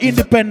comfortable.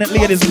 Independent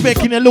ladies,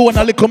 making a loan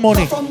a little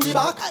money.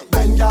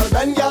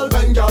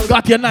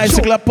 Got your nice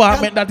little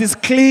apartment that is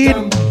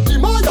clean.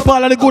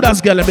 All of the good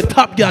ass girl, the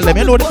top girl,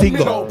 you know the thing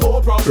go.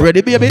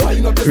 Ready, baby?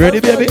 Ready,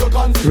 baby?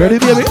 Ready,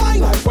 baby?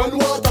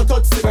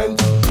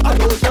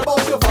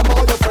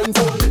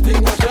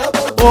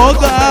 Oh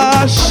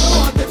gosh.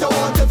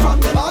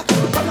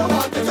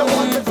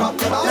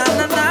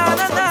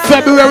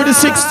 February the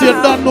 6th, you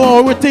don't know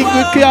everything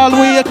we call,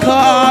 what you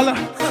call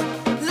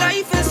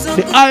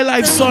the I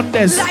Life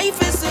Sundays.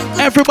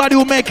 Everybody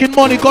who making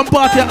money, come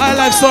party at I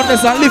Life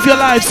Sundays and live your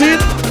life, see?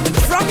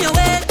 From your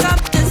wake up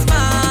this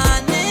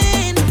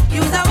morning,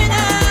 you're the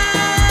winner,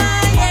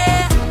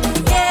 yeah.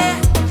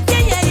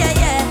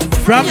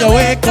 From your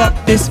wake up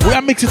this, we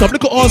are mix it up,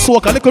 little old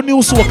soca, little new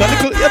soca,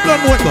 little, you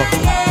don't know it go.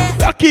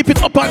 We keep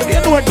it up and you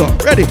know it go.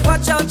 Ready?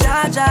 Watch out,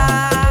 Jaja.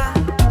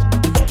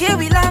 Here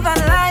we love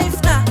and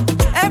life now.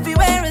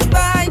 Everywhere is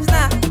vibes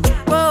now.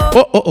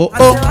 Oh.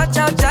 Watch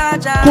out,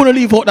 Jaja. Couldn't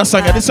leave out that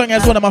song. This song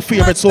is one of my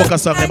favorite soca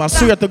songs. I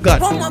swear to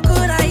God.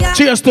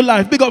 Cheers to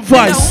life. Big up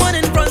Vice.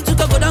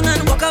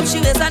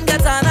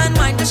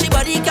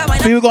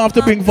 We're gonna have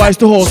to bring Vice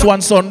to host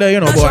one Sunday, you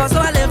know, boy.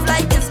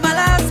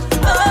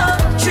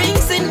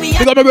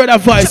 Big up my brother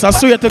Vice. I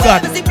swear to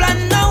God.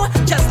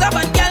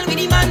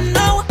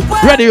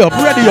 Ready up,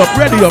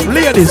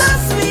 ladies.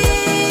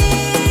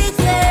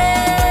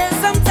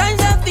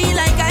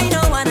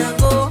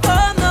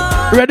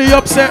 Ready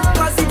up, sir.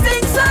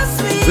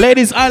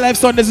 Ladies, I Life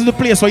Sundays is the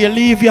place where you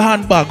leave your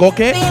handbag,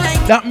 okay?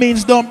 That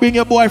means don't bring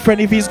your boyfriend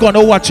if he's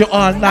gonna watch you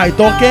all night,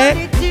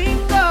 okay?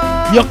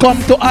 You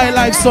come to I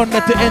Life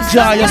Sunday to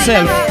enjoy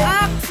yourself.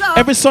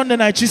 Every Sunday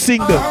night she's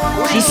single.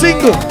 She's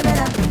single.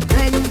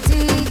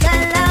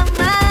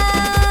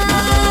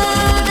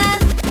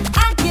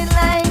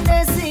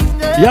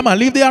 Yeah, man,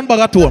 leave the handbag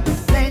at home.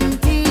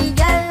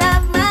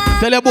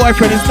 Tell your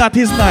boyfriend it's not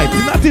his night.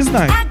 It's not his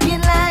night.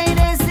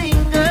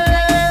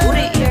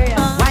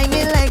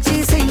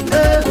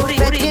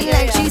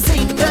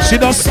 She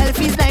does.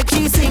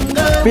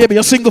 Baby,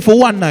 you're single for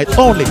one night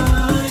only.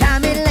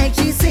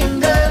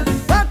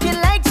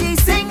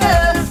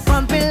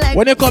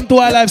 When you come to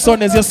I Life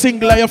Sundays, you're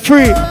single and you're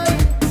free.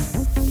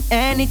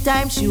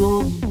 Anytime she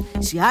home,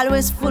 she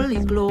always fully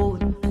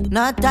clothed.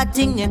 Not that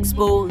thing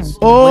exposed.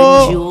 Oh.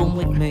 When she home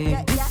with me.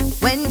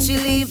 When she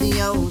leave the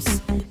house,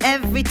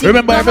 everything.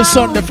 Remember every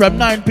Sunday from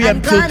 9 p.m.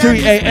 to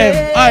 3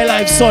 a.m. I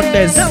Life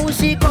Sundays. Now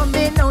she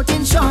coming out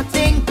in short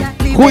thing.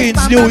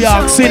 Queens, New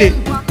York City.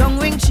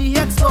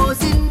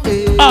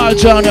 All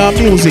genre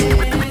music.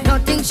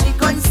 Nothing she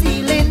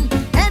concealing.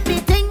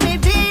 Everything me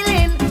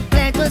feeling.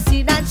 Glad to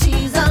see that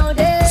she's out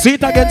there. See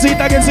it again.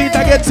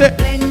 Say.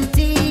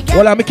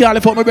 Well, I'm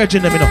calling for my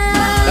brethren, them, you know.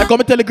 Like, come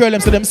tell the girl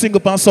them say them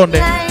single on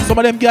Sunday. Some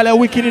of them girls are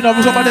wicked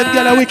enough. Some of them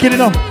girls are wicked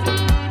enough.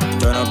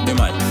 Turn up the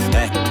man.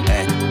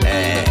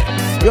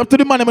 You up to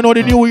the man, you know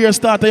the new year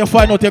start and you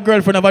find out your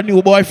girlfriend have a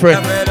new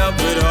boyfriend.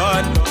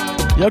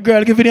 Your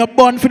girl giving you a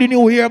bun for the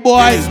new year,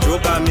 boy.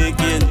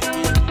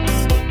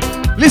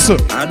 Listen.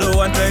 I don't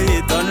want to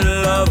hate on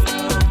love,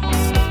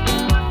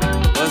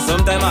 but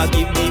sometimes I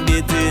keep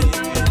debating.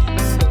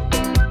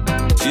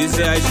 She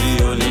say she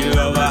only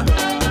lover,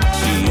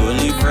 she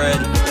only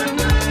friend.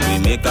 We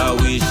make a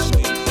wish,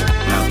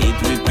 now eat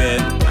with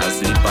pen. I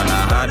sleep and I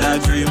had a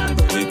dream.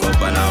 Wake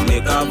up and I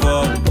make a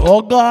vow.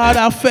 Oh God,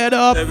 I fed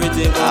up.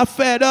 Everything I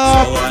fed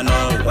up. So I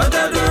know what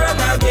I do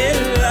wrong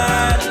again,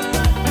 lad.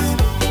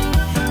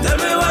 Tell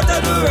me what I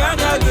do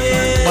wrong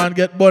again. Man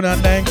get bun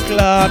and then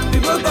clap.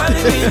 People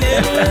calling me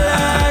name,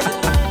 lad.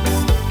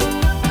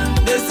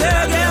 They say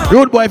again.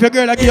 Rude boy, if your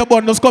girl like your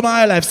bun, just come on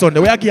I Life Sunday.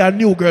 We are give a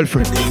new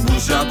girlfriend.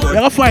 You're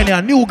gonna find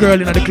a new girl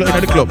in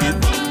the club.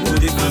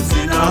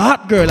 A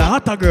hot girl, a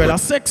hotter girl, a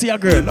sexier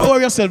girl. Don't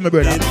worry yourself, my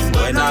brother.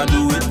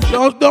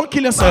 Don't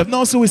kill yourself,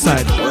 no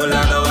suicide.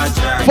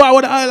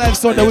 Forward I Life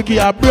Sunday, we give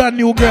you a brand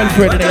new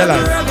girlfriend in your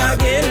life.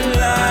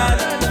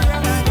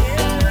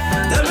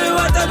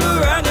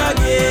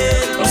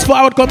 Just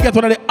forward, come get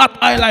one of the hot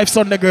I Life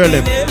Sunday girl.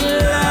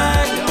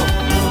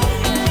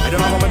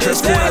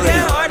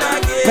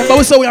 Remember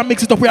we say we are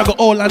mix it up, we are go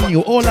all and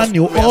new. Ready.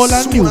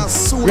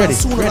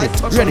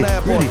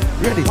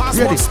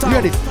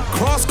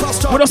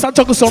 We just have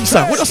to talk some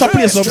song. We just have to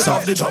play some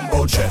song. Straight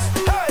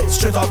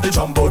off the jumbo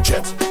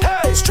jet.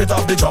 Hey, straight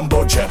off the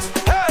jumbo jet.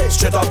 Hey,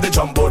 straight off the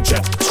jumbo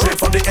jet. Straight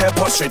from the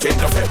airport, straight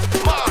into bed.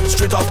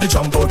 Straight off the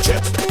jumbo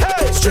jet.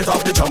 Hey, straight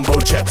off the jumbo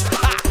jet.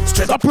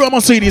 Straight up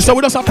promo CD, so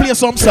we just have to play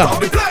some song.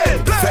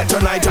 Fed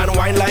tonight and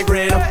wine like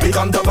rain. We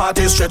come to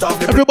party straight off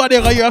the everybody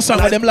gonna hear a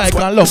song with them like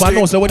and love. I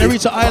know, so when you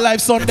reach a I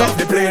Life Sunday,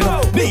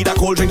 need a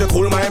cold drink to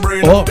cool my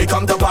brain. We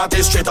come to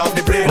party straight off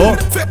the plane.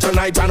 Fed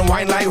tonight and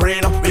wine like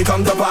rain. We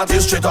come to party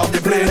straight off the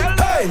plane.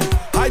 Hey,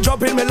 I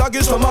drop in my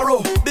luggage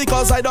tomorrow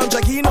because I don't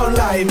check in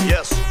online.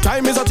 Yes,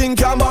 time is a thing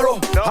can borrow.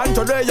 And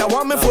today I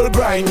want me full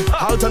grind.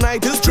 All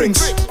tonight is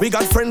drinks. We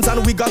got friends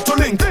and we got to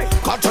link.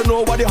 Got to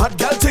know what the hot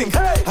girl think.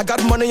 I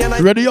got money and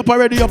I ready up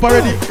already. On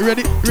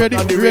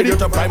the radio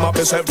to prime up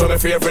myself to my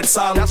favorite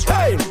song.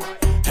 Hey,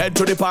 head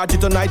to the party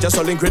tonight just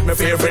to link with my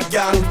favorite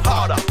gang.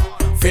 Harder,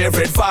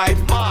 favorite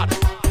vibe, mad,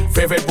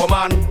 favorite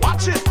woman.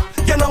 Watch it.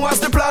 You know what's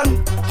the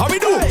plan? How we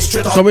do?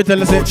 Straight up. So we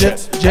tell us jet.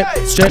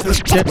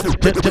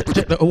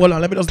 Hold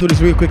on, let me just do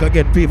this real quick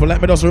again, people. Let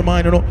me just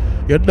remind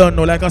you don't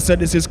know. Like I said,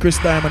 this is Chris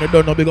Diamond. You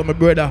don't know. Big up my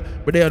brother.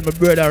 We're there, my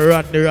brother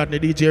Rodney,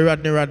 DJ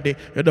Rodney.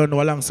 You don't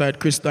know alongside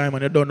Chris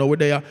Diamond. You don't know. We're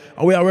there.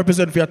 And we are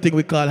representing for a thing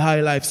we call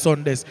High Life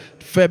Sundays.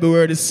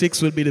 February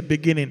 6th will be the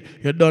beginning.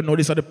 You don't know.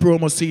 This is the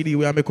promo CD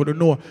we are making to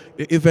know.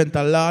 The event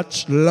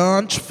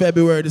launch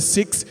February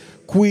 6th.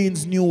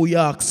 Queens, New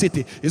York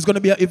City. It's going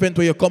to be an event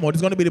where you come out. It's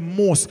going to be the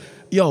most,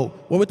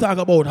 when we talk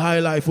about high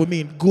life, we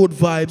mean good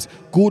vibes,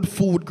 good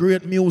food,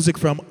 great music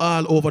from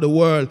all over the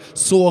world.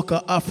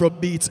 Soca, Afro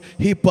beats,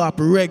 hip hop,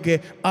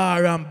 reggae,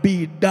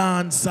 R&B,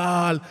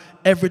 dancehall,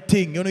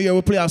 everything.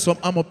 We play some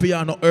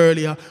Amapiano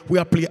earlier.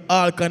 We play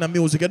all kind of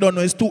music. You don't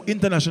know, it's 2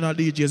 international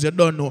DJs. You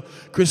don't know,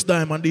 Chris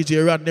Diamond,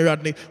 DJ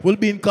Rodney. We'll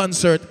be in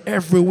concert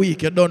every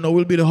week. You don't know,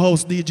 we'll be the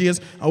host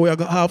DJs, and we are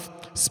going to have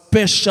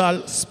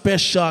special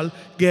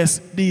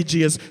guest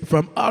DJs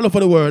from all over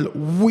the world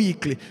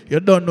weekly. You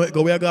don't know it.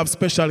 We are going to have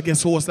special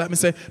guest hosts. Like me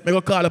say, I'm going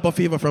to call up a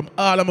favor from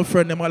all of my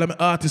friends, all of my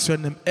artists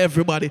friends,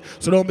 everybody.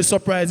 So don't be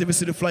surprised if you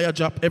see the flyer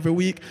drop every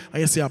week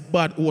and you see a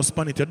bad host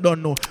on it. You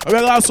don't know. And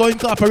we're also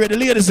incorporate the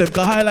ladies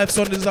because High Life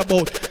Sunday is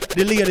about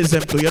the ladies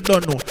too. You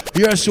don't know.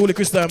 You're surely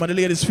Chris Diamond, the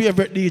ladies'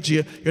 favorite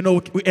DJ.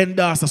 We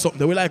endorse or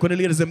something. We like when the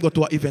ladies go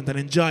to an event and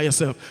enjoy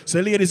yourself. So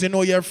ladies,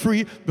 you're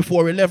free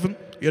before 11.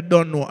 You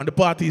don't know. And the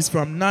party is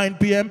from 9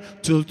 p.m.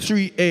 till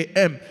 3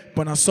 a.m.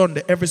 on a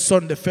Sunday. Every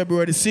Sunday,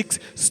 February 6th,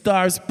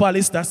 STARZ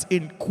Palace, that's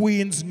in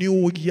Queens,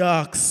 New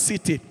York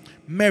City.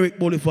 Merrick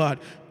Boulevard.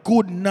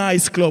 Good,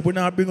 nice club. We're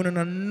not bringing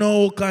in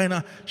no kind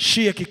of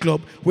shaky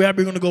club. We are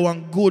bringing to go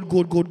on good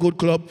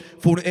club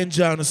for to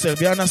enjoy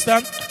yourself. You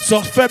understand? So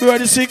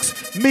February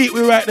 6th, meet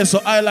we right there. So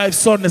I Live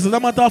Sundays. As a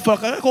matter of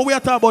fact, we are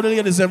talking about the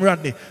ladies and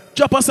Randy.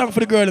 Drop a song for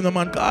the girl in the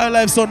man. I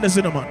Live Sundays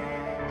in the man.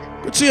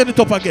 We change it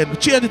up again.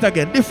 Change it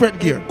again. Different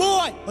gear.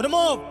 Boy, what the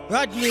move?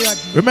 Rodney.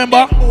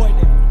 Remember?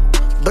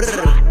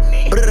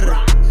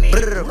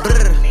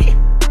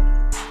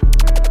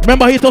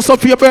 Remember, hit us up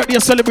for your birthday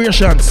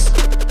celebrations.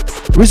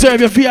 Reserve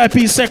your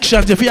VIP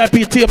sections, your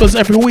VIP tables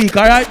every week,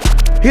 alright?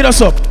 Hit us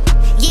up.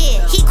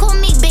 Yeah, he call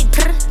me Big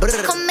Purr.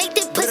 Come make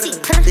this pussy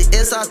purr. The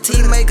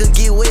SRT maker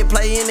get wet,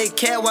 play in that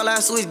cat while I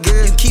switch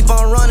gears. You keep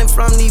on running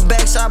from these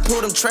backs, I pull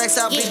them tracks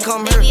out, bitch,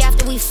 come here. Baby,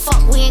 after we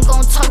fuck, we ain't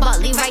gon' talk about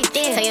leave right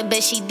there. Tell your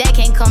bitch she dead,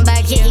 can't come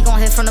back here. He gon'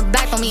 hit from the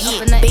back on me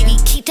up in the baby,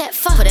 air. Keep that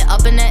fuck, put it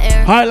up in the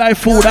air. High life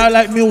food, high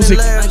life music,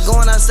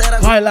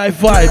 high life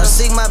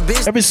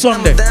vibes. Every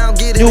Sunday,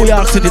 New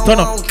York City, turn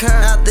up.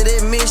 After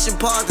that mission,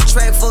 park the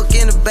track, fuck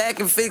in the back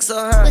and fix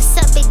her. What's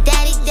up, big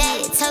daddy?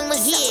 Tell me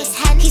what's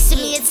up. He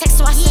sent me a text,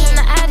 so I sent him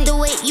the addy. The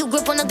way you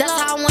grip on the that's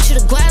how I want you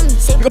to grab me.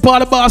 You're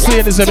part of the boss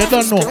ladies, they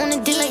don't know.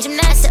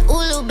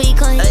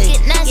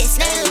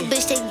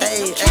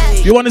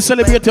 You want to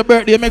celebrate your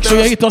birthday, make sure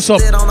you hit us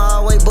up.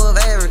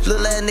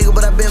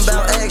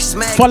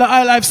 Follow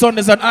I Live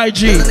Sundays on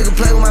IG. Yeah,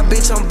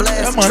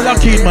 man,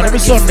 lock in, man, every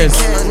Sundays.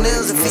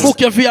 Book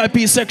your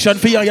VIP section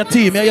for you and your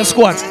team, your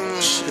squad.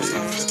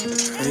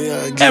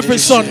 Every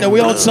Sunday,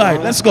 we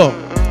outside. Let's go.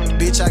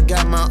 Bitch, I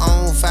got my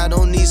own fight,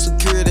 don't need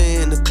security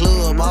in the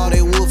club. All they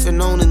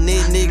woofing on the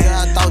net, nigga,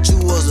 I thought you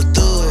was a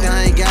thug.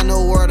 I ain't got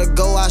nowhere to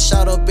go, I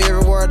shot up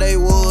everywhere they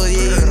was.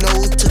 Yeah, you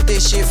know who took that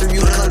shit from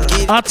you, come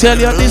get it. I tell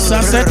you this, I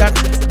said that.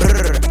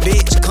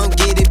 Bitch, come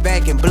get it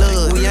back in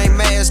blood. We ain't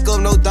mask up,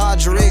 no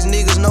Dodger X,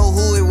 niggas know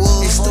who it was.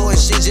 Storing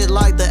shit just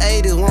like the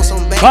 80s, want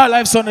some back. Our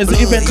Live Sunday is the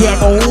event where I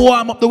go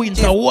warm up the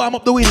winter, warm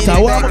up the winter,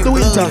 warm up the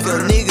winter. If your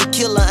nigga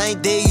killer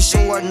ain't dead, you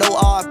should wear no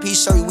RP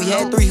shirt. We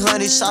had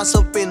 300 shots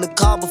up in the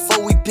car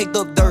before we picked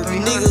up dirt.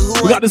 Niggas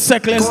who we got the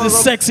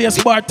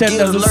sexiest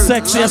bartenders, the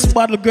sexiest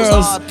bottle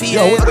girls.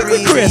 Yo,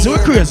 we're crazy,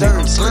 we're crazy.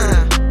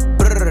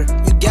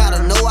 You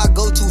gotta know I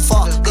go too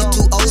far.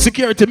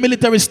 Security,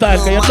 military style,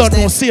 cause you don't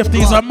know safety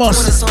is a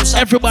must.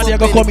 Everybody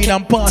gonna come in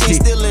and party.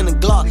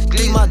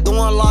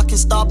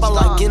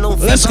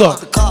 Let's go.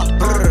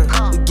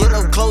 Get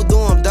up close,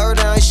 doing dirt,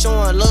 I ain't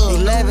showing love.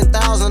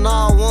 11,000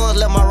 all ones,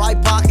 let my right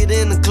pocket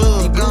in the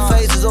club. These blue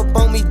faces up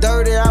on me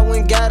dirty, I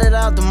went got it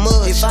out the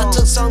mud. If I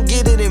took some,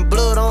 get it in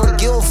blood, I don't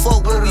give a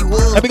fuck where we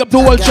was. Let me up to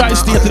all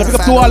Tri-State, let me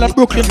up to all the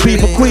Brooklyn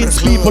people,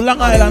 Queens people,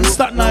 Long Island,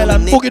 Staten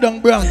Island, Boogie Down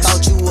Bronx,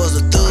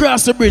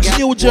 Cross the Bridge,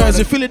 New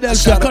Jersey,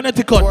 Philadelphia,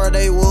 Connecticut, all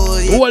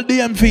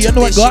DMV, you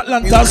know what, go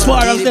Atlanta as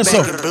far as this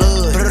up.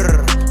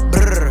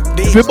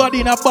 Everybody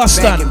in a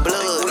Boston,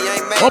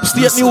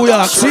 upstate New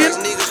York, see?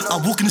 I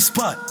walk in the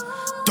spot,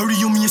 30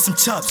 on me and some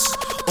chops.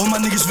 All my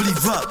niggas really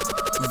rock,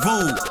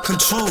 roll,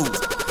 control.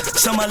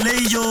 Some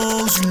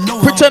Malayos, you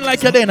know. Pretend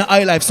like you're there in the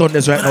I Live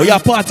Sundays right now. You're a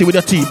party with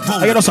your team.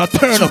 And you just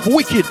turn up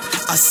wicked.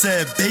 I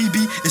said,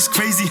 baby, it's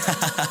crazy.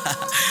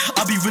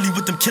 I be really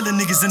with them killing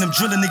niggas and them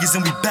drilling niggas,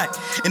 and we back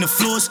in the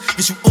floors.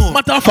 Get you all.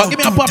 Matter of fact, give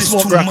me a pop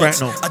smoke rack right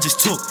now. I just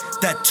took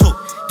that took.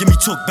 Give me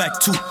talk back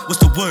too.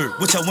 What's the word?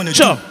 What y'all wanna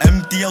do?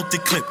 Empty out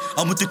the clip.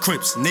 I'm with the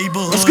Crips.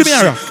 Neighborhood shit.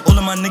 All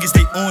of my niggas,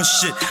 they on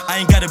shit.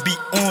 I ain't gotta be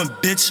on,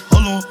 bitch.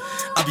 Hold on.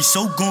 I be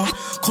so gone.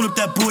 Call up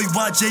that boy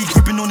YJ,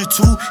 gripping on the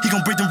tool. He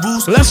gon' break them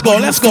rules. Let's go.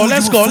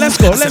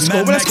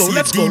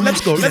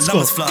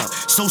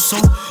 So,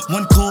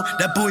 one call,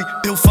 that boy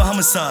built for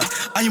homicide.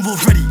 I ain't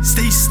ready,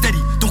 stay steady.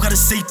 Don't gotta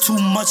say too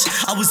much.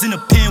 I was in a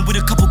pen with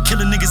a couple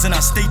killer niggas and I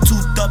stay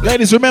toothed up.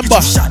 Ladies, remember,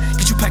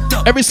 get you packed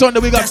up. Every Sunday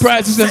we got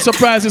prizes and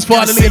surprises for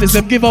all the ladies.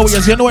 Them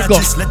giveaways, you know what go.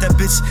 Let that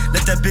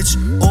bitch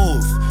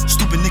off.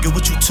 Stupid nigga,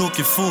 what you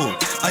talking for?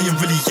 I am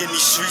really in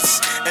these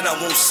streets and I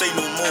won't say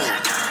no more.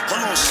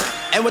 Hold on, shit.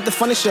 And with the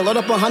funny shit, load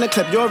up 100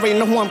 clip. You already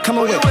know who I'm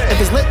coming with. If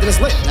it's lit, then it's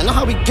lit. I know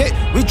how we get.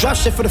 We drop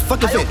shit for the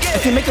fuck of it.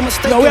 If you make a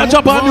mistake, we are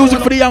dropping our music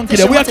for the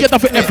Yankee. We are getting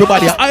for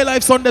everybody. I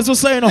Live Sundays, so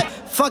say no.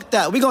 Fuck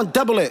that, we gon'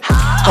 double it.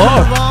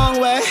 The wrong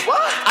way.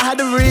 I had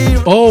to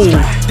read.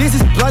 These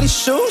is bloody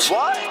shoes.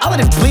 I let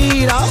it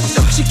bleed out.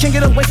 She can't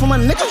get away from my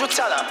nigga.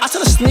 I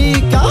tell her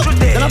sneak out.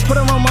 Then I put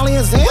her on Molly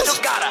and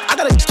Zans. I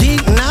got a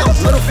geek now.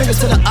 Little fingers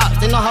to the ops.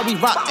 They know how we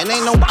rock and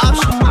ain't no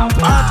option.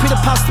 RIP to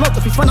Pop Smoke.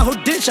 If we find out who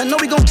ditch, I know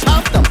we gon'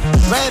 pop them.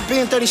 Red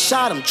being 30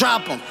 shot him,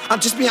 drop him. I'm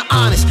just being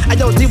honest. I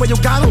yo D where you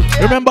got him.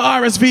 Remember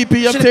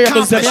RSVP up there, you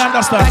understand?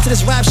 Back to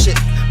this rap shit.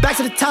 Back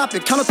to the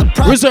topic. Count up the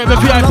price. Reserve the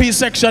VIP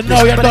section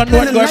now. You done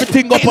what go.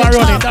 Everything up and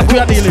running. That's what we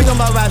are dealing.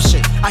 About rap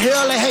shit. I hear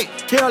all the hate,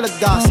 hear all the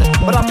gossip,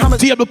 but I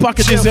promise. Table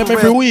packages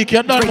every week.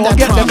 You done know.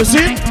 Get them to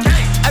see.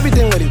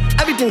 Everything ready,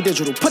 everything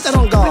digital. Put that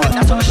on guard.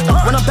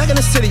 When I'm back in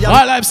the city,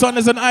 I Live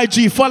Sundays on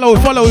IG. Follow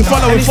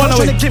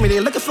it. Give me,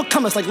 they looking for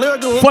comments like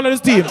lyrical. Follow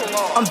this team.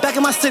 I'm back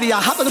in my city. I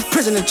hop in the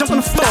prison and jump on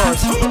the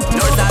floors.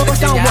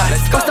 Bust down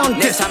what? Bust down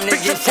this.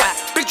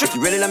 Big trick. If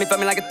you really let me fuck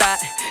me like a thought.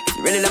 If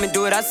you really let me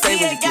do what I say,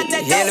 when you get in the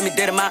head, let me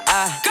dead in my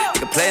eye.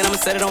 Nigga play it, I'ma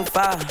set it on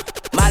fire.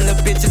 My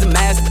little bitch is a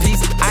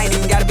masterpiece. I ain't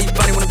even gotta be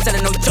funny when I'm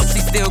telling no jokes. She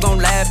still gon'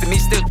 laugh at me.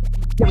 Still.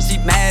 She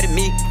mad at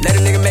me, let a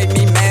nigga make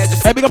me mad.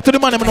 Hey, big up to the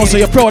man, man. So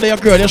you're proud of your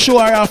girl. You show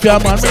her off your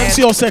man. Let me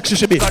see how sexy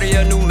she be.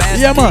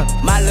 Yeah, man.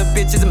 My little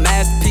bitch is a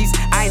masterpiece.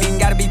 I ain't even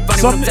gotta be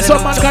funny.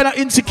 Some man kinda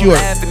insecure.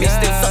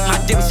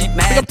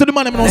 Big up to the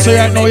man, man. So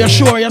right now you're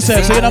sure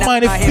yourself. So you don't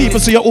mind if people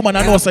see your woman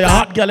and know so you're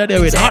hot girl you're there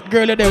with, hot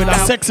girl you're there with, a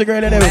sexy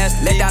girl you're there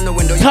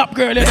with, top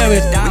girl you're there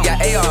with. We got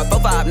AR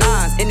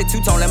 459s in the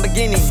two-tone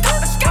Lamborghini.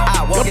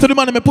 Big up to the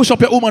man, man. Push up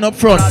your woman up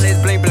front.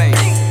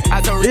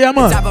 Yeah,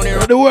 man.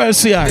 The world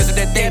see her.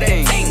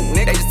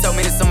 They just told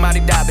me that somebody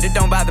died, but it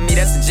don't bother me,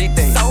 that's the G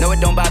thing. No, it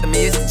don't bother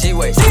me, it's the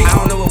G-way. I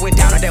don't know what went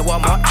down at that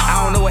Walmart.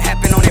 I don't know what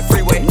happened on that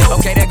freeway.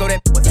 Okay, there go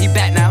that, he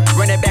back now.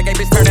 Run that back,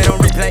 bitch, turn that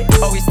on replay.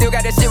 Oh, he still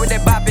got that shit with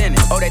that bop in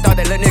it. Oh, they thought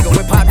that little nigga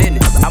went pop in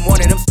it. I'm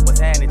one of them. What's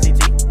happening,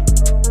 GG?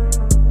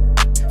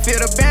 Fill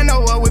the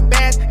bando up with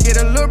bass, get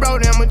a little bro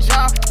them a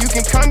job. You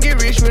can come get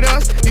rich with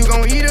us, you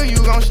gon' eat or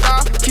you gon'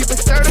 starve. Keep it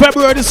certain.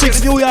 February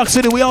 6th, New York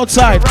City, we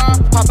outside.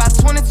 Pop out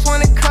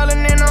 2020 color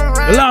and I'm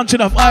right.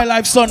 Launching of I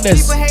Live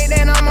Sundays.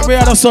 Every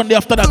other Sunday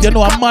after that, you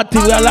know I'm mad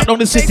thing. We are locked down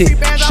the city,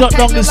 shut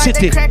down the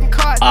city.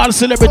 All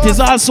celebrities,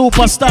 all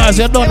superstars,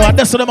 you don't know, and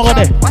that's what I'm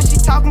gonna do. Why she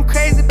talking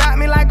crazy about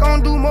me like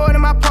gon' do more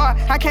than my part?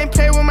 I can't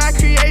play with my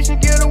creation,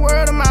 give the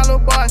word to my little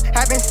boss.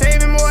 I've been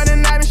saving more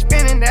than I've been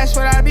spending, that's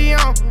what I be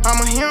on.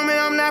 I'm a human,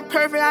 I'm not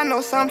perfect, I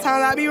know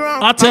sometimes I be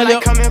wrong. I'll tell you.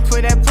 Come and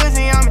put that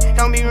pussy on me,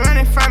 don't be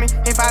running from me.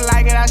 If I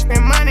like it, I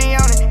spend money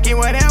on it, get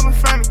whatever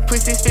from me. Put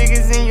 6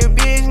 figures in your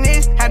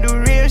business, I do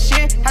real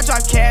shit. I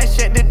drop cash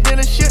at the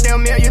dealership, they'll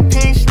mail your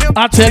pink slip.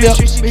 I'll tell you,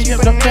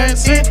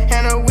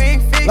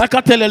 like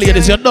I tell you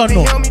ladies, you don't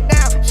know.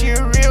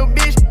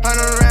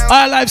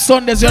 I Live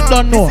Sundays, you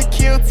don't know.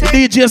 The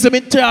DJs are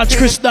in charge,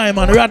 Chris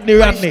Diamond, Rodney.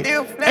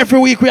 Every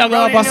week we are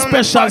going to have a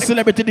special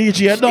celebrity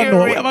DJ, you don't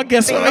know. We have a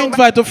guest, we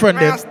invite a friend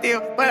them.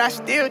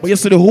 But you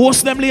see the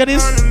host them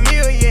ladies?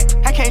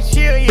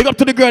 Big up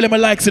to the girl them I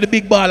like, see the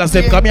big ballers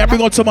them. Come here,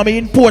 bring out some of my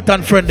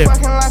important friend them.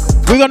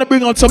 We're going to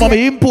bring out some of my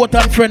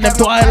important friend them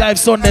to I Live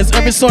Sundays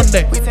every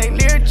Sunday.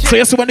 So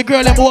you see when the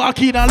girl them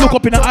walk in and look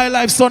up in the I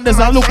Live Sundays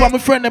and look at my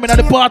friend them in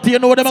the party, you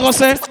know what them going to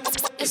say?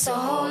 It's a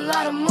whole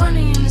lot of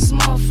money in this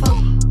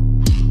motherfucker.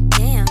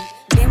 Damn,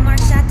 Denmark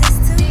shot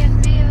this too.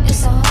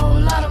 It's a whole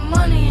lot of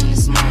money in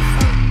this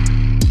motherfucker.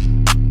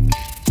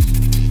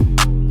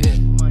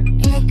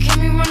 Ain't gon' kill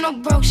me run no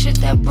broke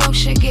shit, that broke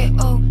shit get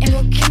old. Ain't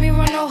gon' kill me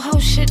run no hoe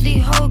shit,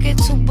 these hoes get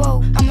too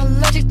bold. I'm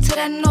allergic to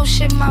that no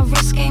shit, my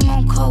wrist game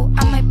on cold.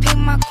 I might pick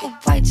my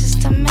coupe white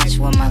just to match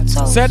with my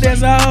toes. Said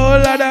there's a whole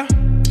lot of.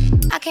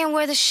 I can't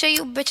wear the shit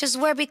you bitches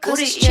wear because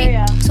it's cheap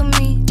to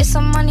me. It's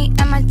some money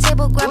at my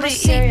table, grab a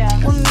seat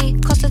with me.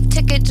 Cost a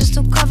ticket just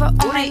to cover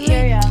all my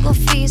legal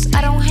fees.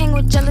 I don't hang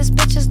with jealous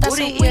bitches, that's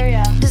a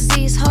weak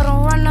disease. Hold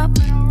on, run up.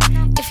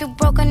 If you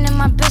broken in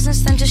my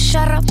business, then just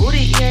shut up.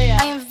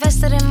 I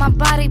invested in my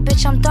body,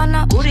 bitch, I'm done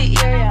up.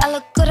 I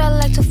look good, I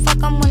like to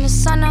fuck, I'm when the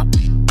sun up.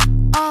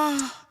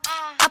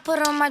 I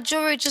put on my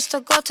jewelry just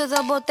to go to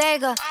the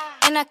bodega.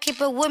 And I keep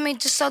it with me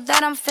just so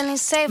that I'm feeling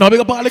safe. No, big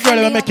up all the girl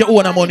that make your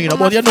own money, no,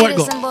 but you know it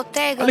go.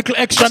 A little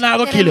extra now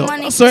go kill you.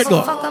 That's how it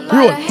go.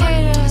 Road.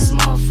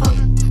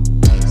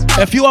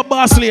 If you a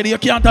boss lady, you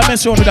can't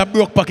mess around with a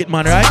broke pocket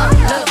man, right?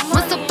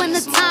 Once upon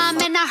a time,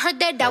 and I heard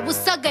that I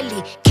was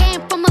ugly.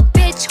 Came from a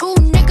bitch who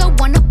nigga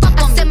wanna fuck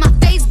on. I said my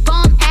face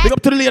bomb. Big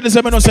up to the ladies,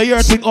 I know say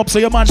your thing up, so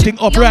your man thing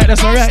up, right?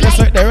 That's right, that's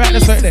right there, right?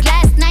 That's right there.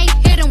 Last night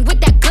hit him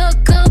with that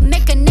good,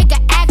 make a nigga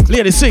act.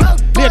 Ladies sing,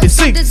 ladies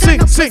sing,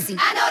 sing, sing.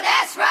 I know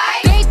that's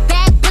right. Big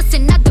bag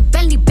bustin' out the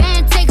belly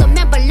band, take a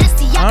man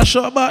Balenciaga. I'm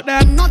sure about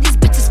that. And all these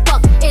bitches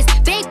fuck is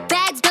big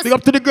bags. Big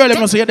up to the girl, I'm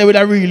gonna say there with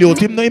a real youth.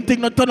 Him think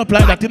not turn up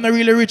like that. Him not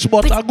really rich,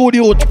 but a good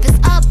youth. If it's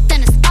up,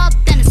 then it's up,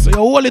 then it's so you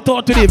hold it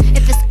out to him.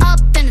 If it's up,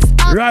 then it's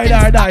up. Ride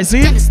or die,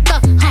 see? Then it's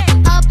stuck.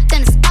 Up,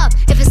 then it's up.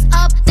 If it's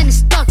up, then it's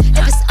stuck.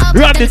 If it's up,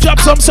 Rodney, drop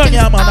some song,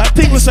 yeah, man. I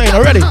think we're saying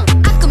already. I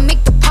can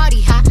make the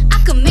party hot.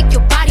 I can make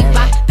your body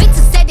rock.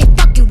 Bitches say they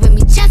fucking with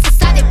me. Chances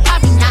are they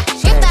probably not.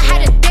 If I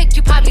had a dick,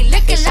 you probably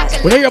lick it like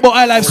a. When you hear about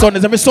iLife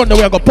Sundays, every Sunday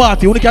we go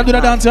party. Who can do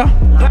that dance, yeah?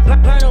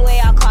 Burn away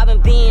our carbon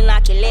beam,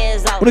 knock your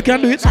legs out. Who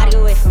can do it? Try to get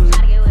away from me.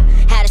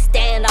 Had to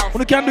stand off.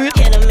 Who can do it?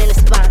 Hit him in the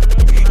spine.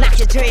 Knock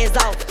your dreads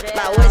off.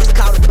 My words is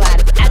called a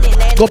body. I didn't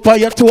land. Go by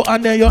your toe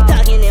and then you.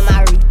 Tugging in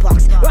my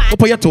Reeboks. Go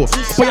by your toe. Go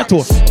by your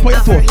toe. Go by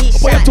your toe. Go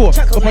by your toe.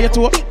 Go by your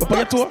toe. Go by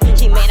your toe.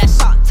 She made a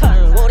short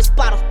turn. Wore this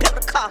bottle. Pep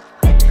the car.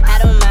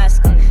 Had a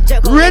mask.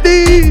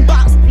 Ready?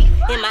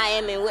 In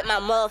Miami with my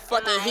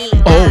motherfucking heat.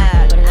 Oh.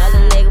 With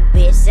another nigga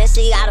bitch. Says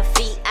she got her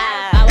feet.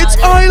 It's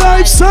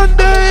iLife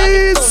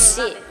Sundays.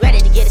 Ready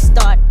to get it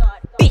started.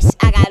 Bitch,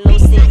 I got no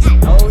sense.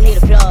 Oh, hit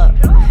the plug.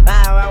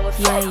 Ride around with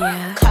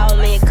yeah. Call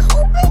me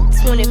Kobe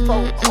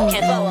 24.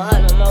 Can't fuck with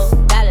her no more.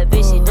 Got a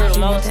bitch, she do the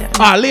most.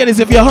 Ah, ladies,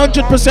 if you're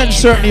 100%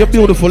 certain you're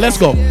beautiful, let's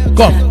go.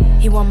 Come.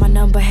 He want my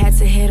number, had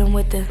to hit him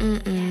with the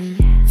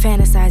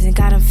fantasizing,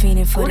 got him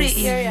feeling for this.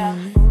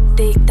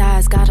 Thick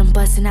thighs, got him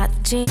busting out the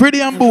jeans. Pretty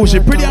and bougie,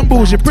 pretty and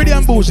bougie, pretty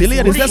and bougie.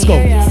 Ladies, let's go.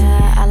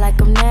 Yeah, I like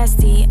them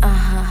nasty,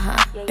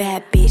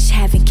 Bad bitch,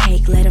 having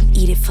cake, let him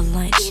eat it for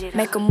lunch.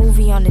 Make a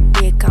movie on the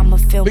dick, I'ma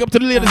film. Big up to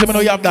the ladies, I know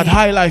you have that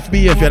high life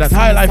behavior, that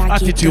high life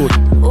attitude.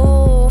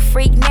 Ooh,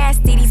 freak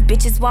nasty, these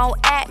bitches won't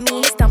at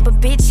me. Stump a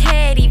bitch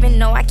head, even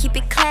though I keep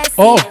it classy.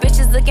 Oh.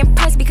 Bitches look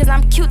impressed because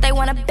I'm cute, they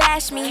wanna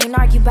bash me. Can't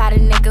argue about a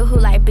nigga who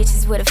like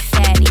bitches with a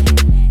fatty.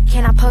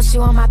 Can I post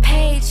you on my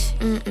page?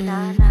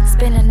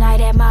 Spend a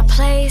night at my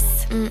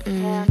place.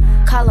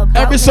 Call a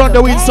every Sunday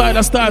we inside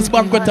the STARZ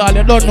Banquet Hall.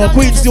 You don't know,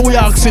 Queens, New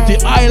York City,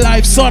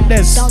 iLife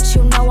Sundays. Don't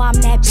you know I'm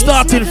that bitch,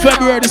 starting nigga?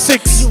 February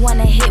 6th. You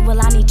wanna hit, well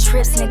I need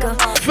trips, nigga.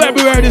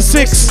 February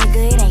 6th.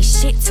 Nigga, it ain't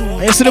shit to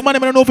me. You see the money, I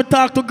don't know if you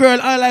talk to girl.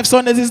 iLife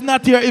Sundays is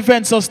not your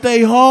event, so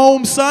stay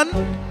home,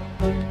 son.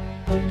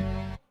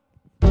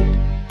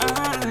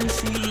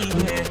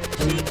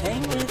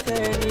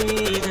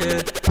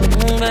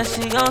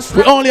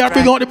 We only are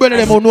bring out the brother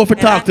them who know if you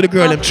talk to the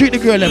girl them. Treat the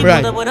girl them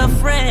right.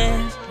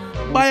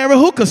 Buy her a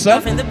hooker,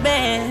 son.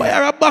 Buy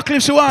her a buckle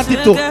if she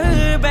wanted to.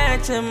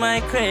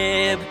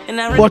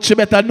 But she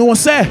better know,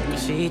 say.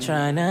 She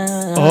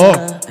tryna.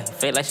 Oh.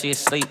 Feel like she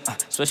asleep,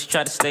 so she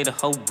tried to stay the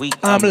whole week.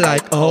 I'm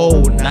like,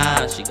 oh,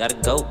 nah, she gotta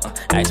go.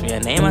 Ask me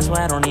her name, I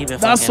swear I don't even.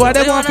 That's why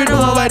they want to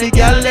know why the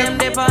girl them.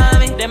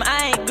 Them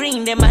I ain't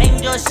green, them I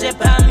ain't just shit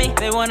on me.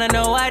 They wanna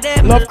know why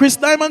they love Chris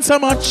Diamond so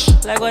much.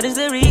 Like what is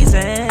the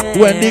reason?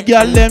 When the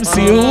girl them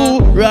see you,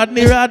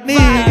 Rodney,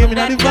 give me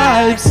the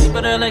vibes. She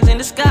put her legs in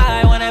the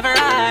sky whenever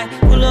I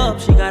pull up.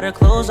 She got her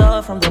clothes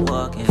off from the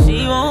walk, and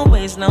she won't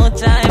waste no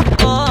time.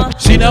 Oh,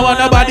 she don't want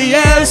nobody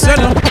else, you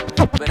know.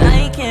 But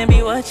I can't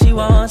be what she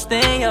wants.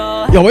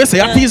 Yo, we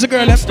say I tease a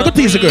girl, you go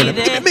tease a girl.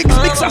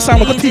 Mix a song,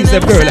 we go tease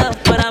them girl.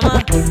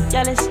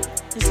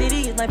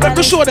 Let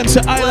me show them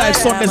say iLife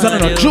Sundays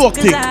and a joke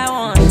thing.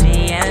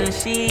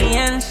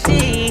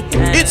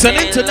 It's an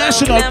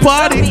international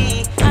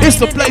party. It's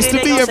the place to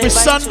be every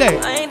Sunday.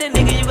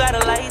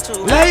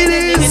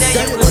 Ladies,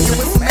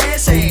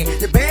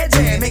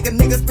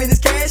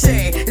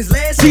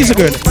 tease a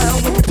girl,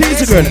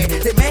 tease a girl,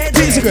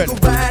 tease a girl.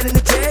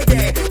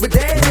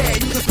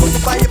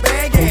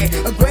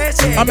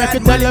 I make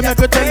it tell you, make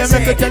it tell you,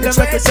 make it tell you,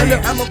 make it tell you.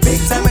 I'm a big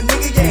time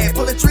nigga, yeah.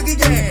 Pull a trigger,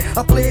 yeah.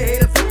 I play a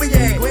hater, flipper,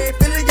 yeah. Go ahead,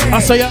 feel it, yeah. I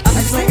say ya. I be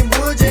slinging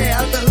wood, yeah.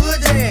 Out the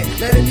hood, yeah.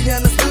 Let it be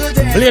understood,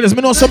 yeah. Ladies,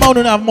 me know some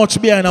don't have much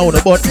behind our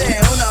owner, but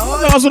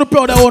because of the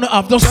proud I want to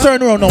have, just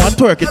turn around now and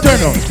twerk it. Turn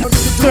around.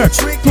 Twerk.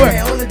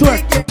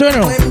 Turn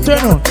around. Turn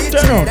around.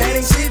 Turn around.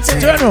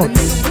 Turn around.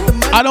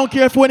 I don't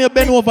care if when you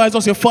bend over, it's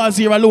just your falls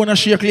here alone and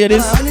shake,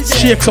 ladies.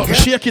 Shake something.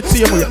 Shake it, see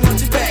you.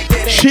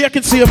 Shake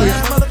it, see you.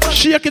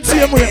 Shake it, see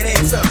you.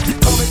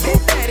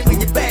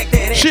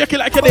 Shake it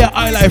like you're there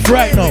iLife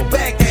right now.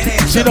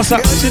 She does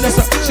that.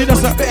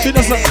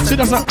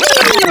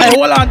 Hey,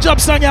 hold on, job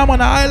song, yeah, man.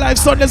 iLife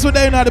Sundays with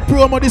them, the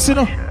promo this, you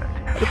know.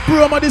 The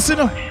promo this, you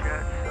know.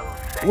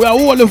 We are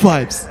all the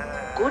vibes.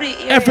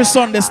 Every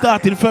Sunday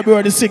starting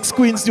February 6th,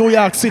 Queens, New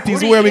York City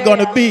is where we're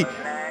gonna be.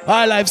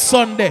 iLife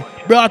Sunday,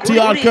 brought to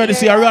you all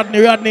courtesy of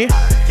Rodney.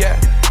 Yeah.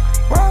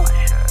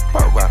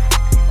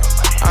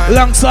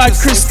 Alongside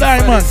Chris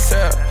Diamond.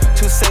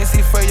 Too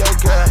sexy for your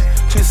girl.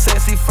 Too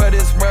sexy for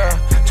this world.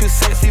 Too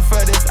sexy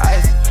for this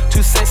ice.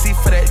 Too sexy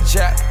for that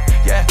jack.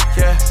 Yeah,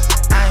 yeah.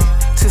 I'm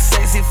too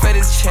sexy for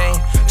this chain.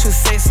 Too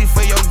sexy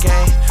for your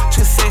game.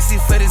 Too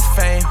sexy for this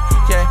fame.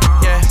 Yeah,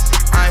 yeah.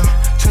 I'm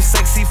too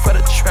sexy for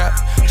the trap.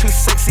 Too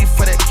sexy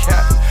for that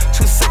cap.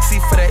 Too sexy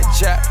for that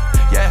jack.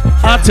 Yeah,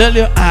 yeah. I tell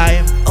you I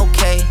am.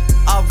 Okay,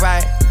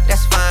 alright,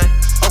 that's fine.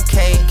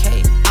 Okay,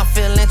 I'm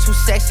feeling too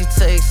sexy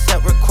to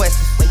accept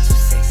requests. Way too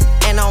sexy.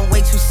 And I'm way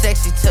too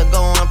sexy to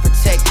go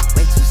unprotected.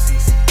 Way too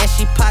sexy. And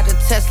she popped a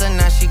Tesla,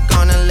 now she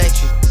gonna let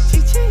you.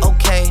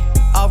 Okay,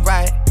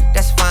 alright,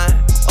 that's fine.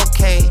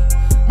 Okay.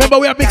 Remember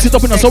we are mixing it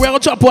up in us, so we are gonna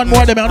chop one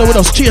more of them and we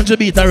just change the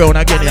beat around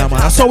again, yeah man.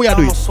 That's how we are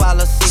doing it.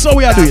 So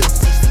we are doing it.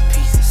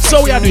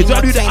 So we are doing it. We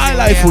are doing the high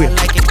life way.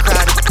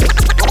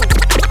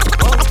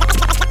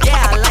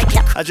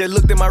 I just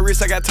looked at my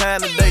wrist, I got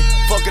time today.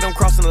 Fuck it, I'm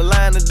crossing the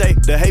line today.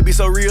 The hate be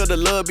so real, the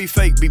love be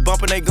fake. Be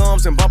bumping they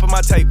gums and bumping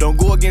my tape. Don't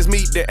go against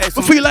me, they ask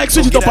me. We feel like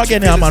switch it up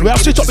again here, man. We have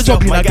to switch up the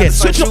juggling again.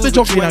 Switch up the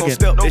juggling again.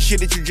 That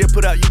shit that you just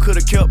put out, you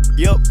could've kept.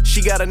 Yup,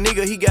 she got a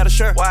nigga, he got a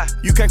shirt. Why?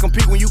 You can't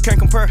compete when you can't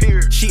compare.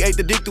 She ate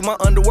the dick through my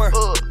underwear.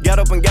 Got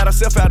up and got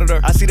herself out of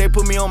there. I see they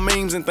put me on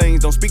memes and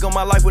things. Don't speak on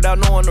my life without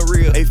knowing the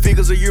real. 8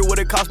 figures a year, what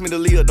it cost me to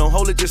live. Don't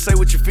hold it, just say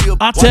what you feel.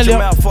 I tell you. Watch your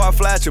mouth before I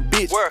fly at your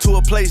bitch. To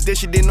a place that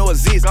she didn't know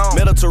exist.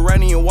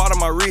 Mediterranean water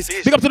my wrist.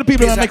 Big up to the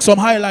people that make some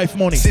high life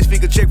money.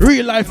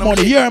 Real life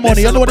money, your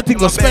money. You know what the thing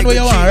go spend where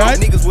you want, right?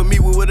 Niggas with me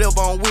with whatever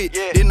I'm with.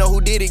 Didn't know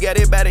who did it, got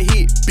everybody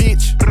hit.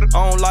 Bitch,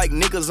 I don't like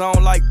niggas, I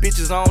don't like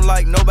bitches, I don't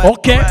like nobody.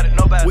 Okay.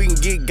 We can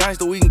get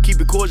gangster, we can keep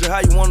it cordial. How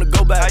you wanna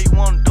go back? How you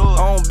wanna do it?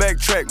 I don't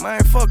backtrack,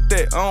 man. Fuck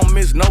that. I don't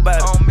miss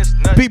nobody. I don't miss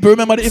nothing. People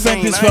remember the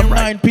event is from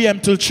 9 p.m.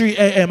 till 3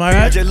 a.m. Alright?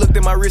 I just looked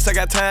at my wrist, I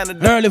got time to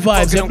do. Early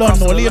vibes, you don't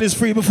know. Ladies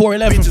free before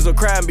 11. Bitches will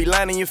cry and be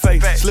lying in your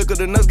face. Slicker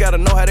than us, gotta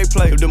know how they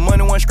play. If the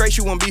money wasn't straight,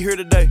 you wouldn't be here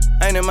today.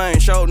 Ain't it man?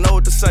 Show know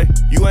what to say.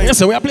 You ain't. Yes,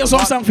 sir. We are playing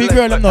some song for your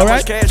girl, no,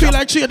 right? Feel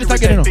like change it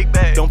again, you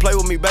know. Don't play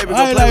with me, baby.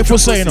 I like for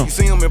saying, no.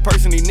 See them in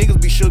person, these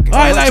niggas be shook.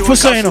 I like for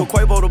saying, no.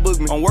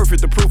 I'm worth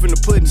it, the proof in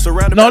the pudding.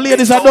 Surrounded. Now,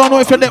 ladies, I don't know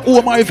if you're there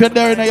home or if you're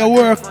there in your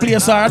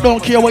workplace, or I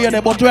don't care where you're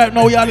there, but right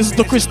now, you are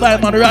listening to Chris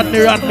Diamond, Rodney.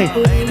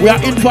 We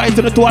are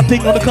invited to a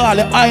thing on the call,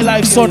 the High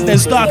Life Sunday,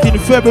 starting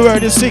February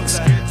 6th.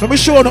 Let me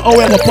show you how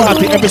we're going to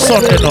party every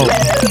Sunday now.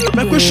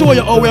 Let me show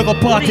you how we're going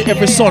to party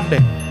every Sunday.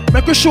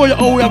 Let me show you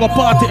how we're going to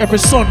party every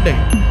Sunday.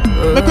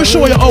 Let me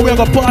show you how we're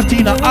going to party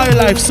in the High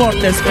Life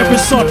Sundays every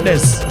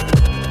Sundays.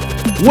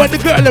 When the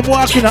girl them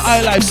walk in the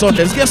High Life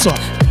Sundays, guess what?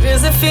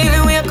 There's a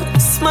feeling where I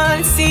could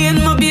smile, seeing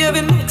my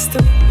baby next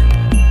to me.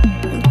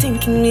 I'm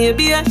thinking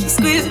maybe I should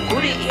squeeze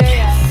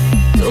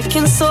it.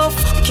 Looking so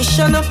fuckish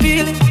and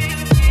appealing.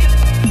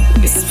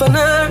 This for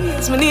now,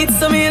 me need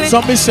some healing.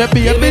 Somebody said,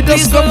 baby,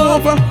 just come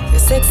over. The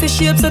sexy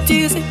shapes are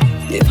teasing.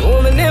 Pick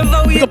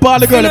up all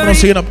the girls that don't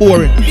say you're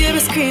boring.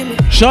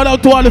 Shout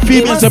out to all the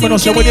females that don't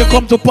say when you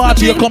come to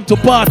party, you come to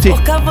party.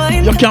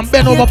 You can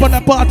bend over upon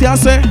the party and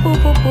say.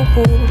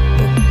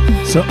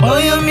 So all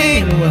you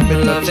mean when me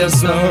love you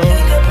so.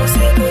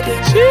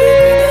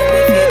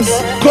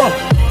 Come.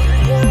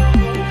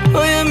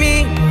 Oh you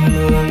mean when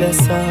me love you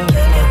so.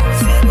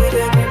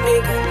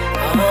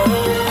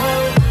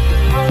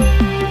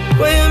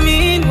 What you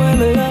mean when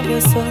me love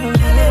you so.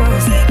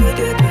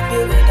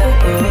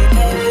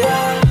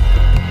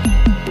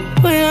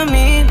 What you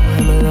mean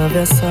when me love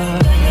you so.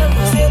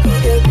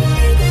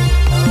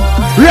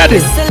 Ready?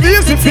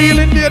 Here's the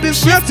feeling, there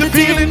this here's the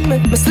feeling.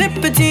 Me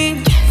slip it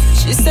in.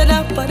 She said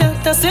I put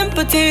out the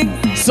sympathy.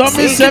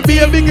 Somebody said,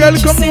 baby girl,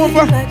 come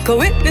over. Like a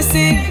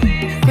witnessing,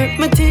 grip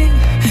my teeth.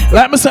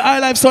 Like me say, High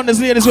Life Sundays,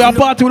 ladies, we are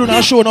party with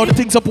our show now, the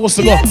things supposed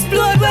to go.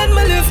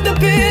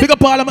 Big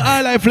up all of my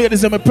High Life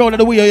ladies, I'm proud of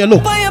the way you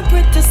look.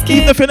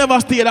 Even if you never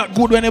stay that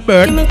good when you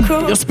burn,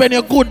 you spend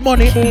your good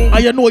money,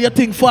 and you know you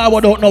think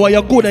forward out now,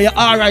 you're good and you're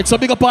alright. So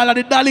big up all of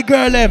the dolly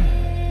girl them.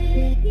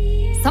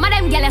 Some of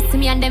them girls see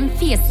me and them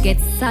face get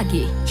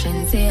saggy.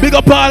 Big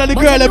up all of the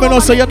girl them, you know,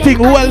 so you think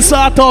well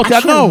sort out,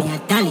 you know.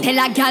 Tell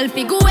a girl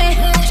fi go away.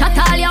 Shut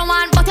all you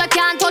want, but you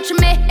can't touch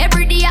me.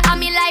 Every day I'm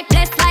me life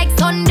blessed like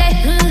Sunday.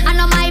 I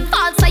know my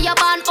fault, so you're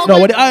born ugly. No,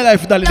 what the High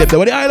Life dolly them,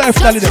 what the High Life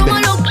dolly them.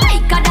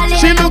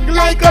 She look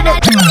like a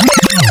dolly.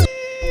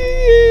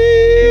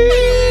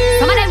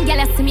 Some of them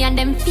girls see me and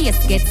them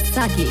face get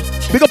saggy.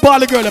 Big up all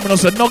the girl them, you know,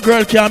 so no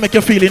girl can make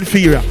you feel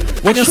inferior.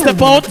 When you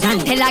step out, tell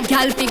a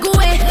girl fi go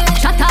away.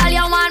 Shut all you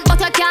want, but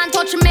you can't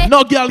touch me.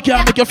 No girl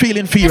can make you feel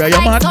inferior,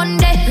 you man.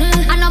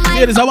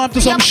 Ladies, I want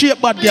to some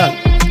shape bad girl.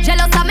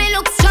 Jealous of me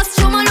looks, just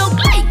you me look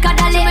like a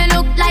dolly. Me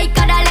look like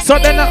a dolly. So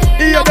then,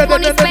 enough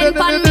money spent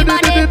on me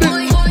body.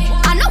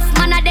 Enough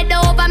man a dead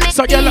over me.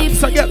 So girl, you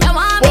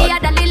want me a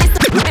dolly.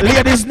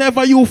 Ladies,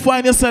 never you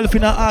find yourself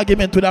in an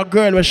argument with a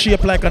girl where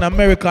shaped like an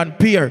American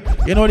pear.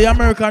 You know the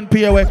American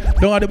pear where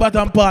down at the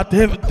bottom part,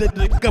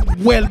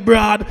 well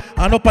broad,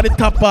 and up at the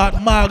top part,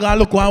 marga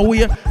look one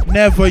way.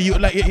 Never you,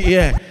 like,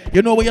 yeah.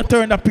 You know when you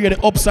turn that pear the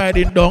upside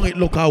in down, it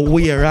look a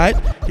way, right?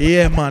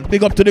 Yeah, man.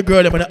 Big up to the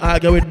girl that when you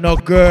argue with no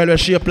girl where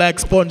shaped like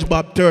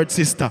SpongeBob third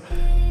sister.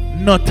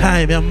 No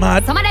time, you're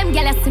mad. Some of them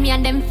girls see me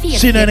and them feel.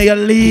 She in your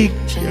league.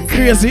 You're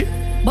crazy.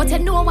 But you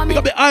know what me. Pick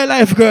up the high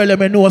life girl, let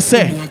me know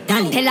say.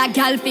 Tell a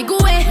girl fi go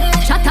away.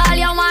 Shut all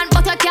you want,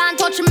 but you can't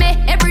touch me.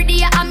 Every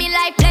day I'm in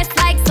life blessed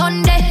like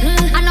Sunday.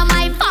 I know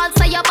my fault,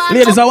 so you're bad.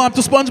 Ladies, I want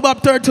to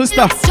SpongeBob third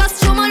twister.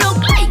 Just you me look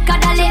like a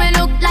dolly. Me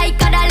look like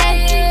a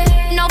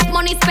dolly. Enough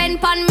money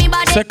spent on me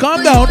body. Say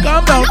calm down,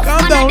 calm down,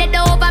 calm down.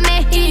 Over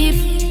me. If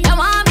you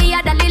want me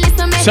a dolly,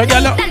 listen me. Say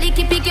girl, dolly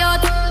keep it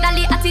cute,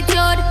 dolly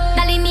attitude,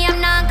 dolly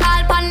name now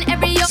call pan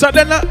every year. So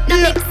then,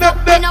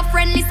 no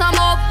friendly some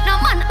up.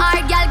 No man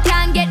or girl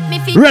can get me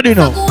fit. Ready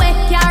now. So go away,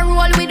 can't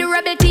roll with the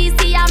rebel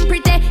TC and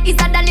pretty. Is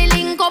a dolly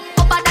link up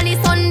a dolly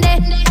Sunday.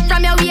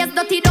 From your waist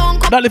dirty don't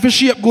come. Dolly for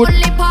shape good.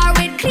 Only par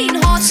with clean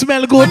house.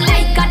 Smell good.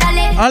 Like a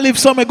dolly. And live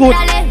somewhere good.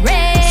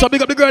 So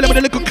big up the girl with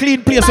a little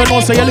clean place. I know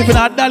say you live in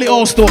a dolly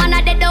house too.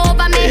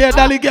 Yeah,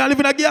 dolly girl live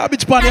in a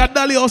garbage pan. You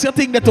dolly house, you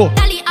think that too.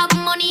 Dolly have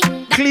money.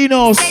 Clean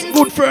house,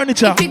 good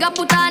furniture.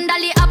 Put on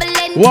dolly have a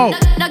lens. Wow.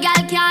 No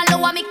girl can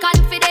lower me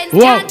confidence.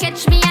 Wow. Can't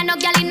catch me and no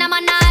girl in a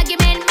man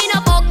argument. Me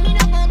no book.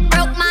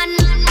 Broke man.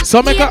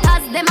 So make up.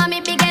 Them are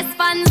my biggest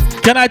fans.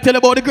 Can I tell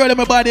about the girl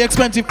that buy the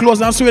expensive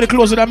clothes and swear the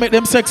clothes that make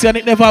them sexy and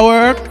it never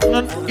work?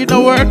 It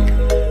don't work.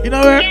 It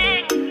don't work.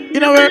 It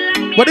don't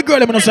work. But the girl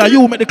that say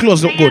you make the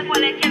clothes look good.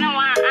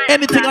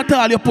 Anything at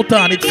all you put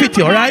on, it fit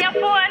you, right?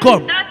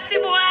 Come.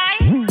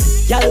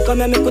 Y'all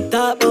come and make a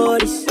talk about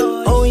this.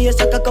 Oh, you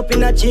suck a cup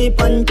in a cheap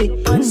panty.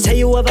 Say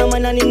you have a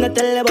man and him not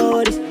tell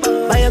about this.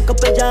 Buy a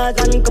couple jars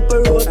and a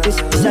couple rotis.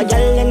 It's a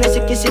gal and a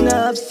sick in a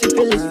half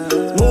syphilis.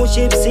 Smooth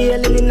ship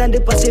sailing in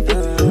the Pacific.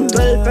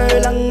 12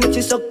 furlong which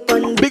is suck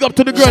on. Big up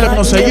to the girl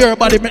that say your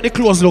body make the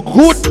clothes look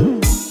good.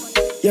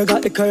 You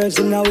got the curves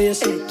in the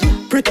waist.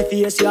 Pretty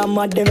face, you're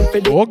mad them for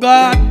the. Oh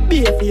God.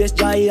 Be a face,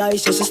 dry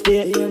eyes, just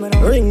stay.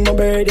 Ring my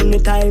bird in the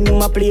time,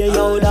 my play.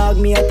 Yo, dog,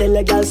 me, I tell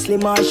a girl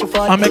slim or she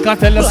fat. I make her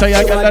tell her say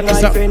I got that.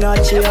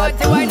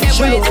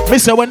 Me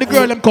say when the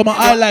girl them come on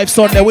High Life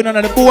Sunday, we don't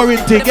have the boring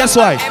thing. Guess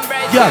why?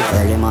 Girl.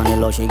 Early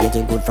morning love, she get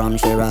it good from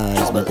she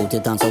rise. But put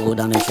it on so good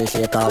and make she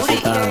shake off she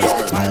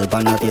ties. Smile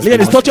upon her face.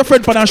 Ladies, touch your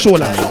friend on her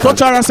shoulder. Touch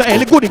her and say,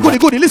 hey, goody, goody,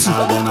 goody, listen.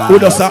 Who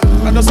does that?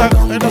 And does that?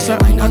 And does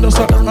that? And does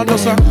that? And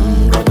does that?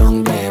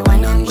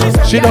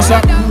 She does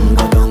that.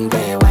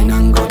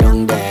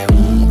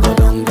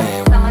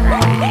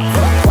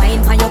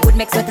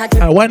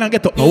 Wine and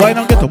get up, wine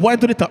and get up, wine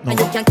to the top now.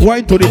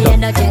 Wine to the top,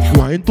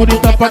 wine to the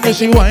top, and then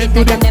she wine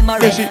to the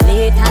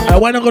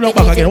top. Wine and go down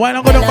back again, wine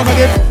and go down back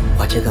again.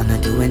 What you gonna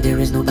do when there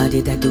is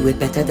nobody that do it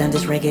better than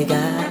this reggae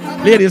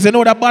guy? Ladies, you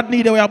know that bad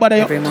knee the way you bother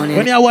you.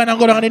 When you wine and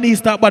go down on the knees,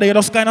 start bother you,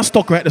 just kind of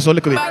stuck right there, so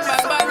look at it.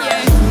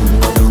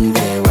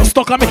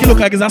 Stuck and make it look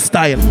like it's a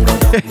style.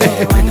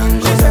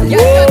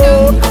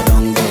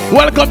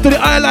 Welcome to the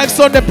High Life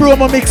Sunday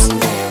promo mix.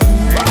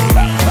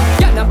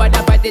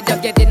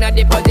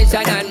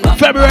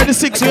 February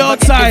 6th, we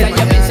outside.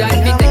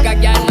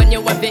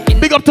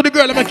 Big up to the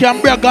girl that make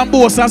you brag and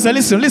boast and say,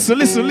 listen.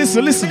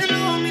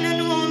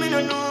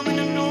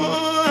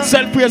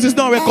 Self-praise is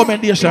no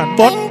recommendation,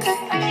 but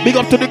big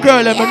up to the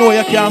girl that know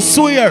you can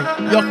swear.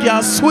 You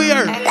can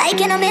swear. Like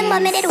you remember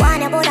me did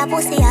one about a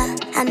pussy, yeah.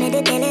 I made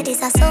it tell you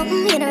this is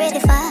something you know ready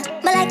for.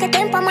 But like a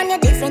temper man, you're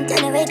different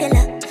than a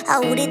regular. I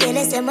would tell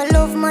you say my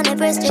love money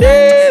first. Look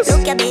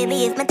ya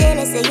baby, if my tell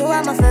you say you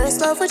are my first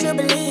love, would you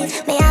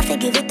believe? May I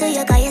forgive it to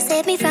you, cause you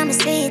saved me from the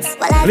streets.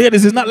 Well,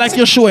 ladies, it's not like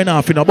you're showing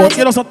off, you know, but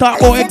you don't talk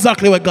about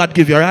exactly what God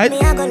give you, right? Me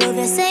I go love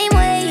you same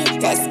way.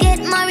 Let's get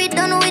married,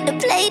 done with the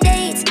play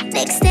dates.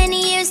 Next 10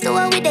 years to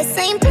her with the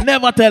same play.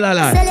 Never tell a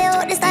lie. Sell you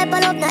out this type of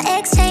love, no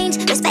exchange.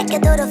 Respect you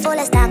to the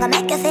fullest, not gonna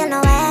make you feel no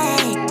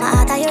way. My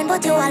heart I yearn,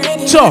 but you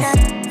already know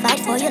that. Fight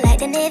for you like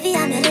the Navy,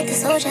 I'm your little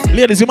soldier.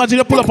 Ladies, imagine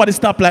you pull up at the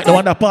stoplight, the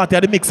one that party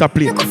at the mixer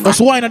play.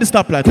 Just wine at the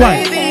stoplight,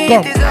 wine.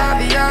 Come.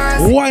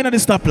 Wine at the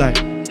stoplight.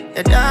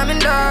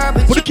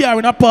 Put the car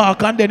in a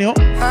park and then you.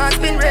 Heart's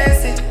been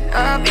racing,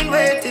 I've been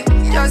waiting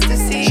just to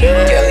see you.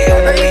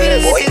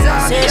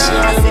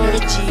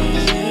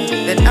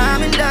 That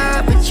I'm in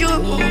love with you,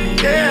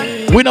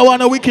 girl. We don't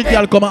want a wicked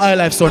girl come on High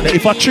Life Sunday.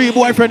 If a 3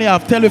 boyfriend you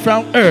have, tell me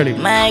from early.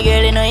 My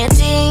girl, you know you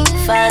think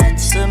fat,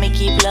 so me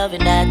keep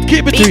loving that.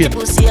 Keep it Beat real. the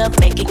pussy up,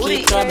 make it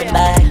keep coming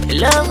back.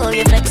 Love how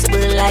you flexible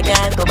like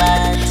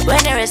alcohol.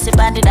 When you rest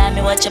upon the dime,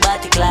 me watch your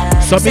body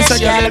clap. So me say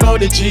you know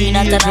the G,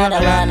 not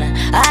another one.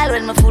 All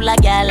when me fool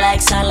like girl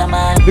like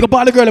Solomon. Because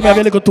all the girl have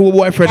a little 2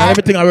 boyfriend and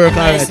everything I work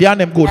alright. You and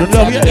them good. Don't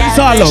love you. It's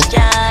all love.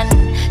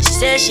 She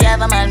says she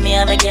have a man, me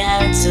have a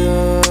girl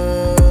too.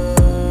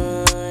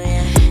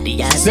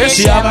 Say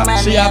she have a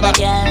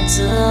girl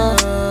too.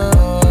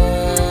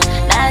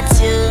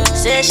 That's you.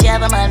 Say she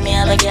have a man, me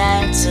have a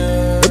girl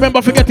too.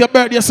 Remember, forget your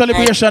birthday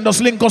celebration.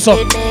 Just link us up.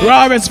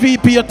 Raw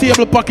SVP, your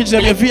table package,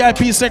 them, your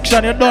VIP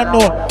section. You don't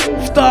know.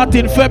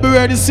 Starting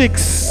February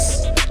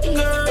 6th.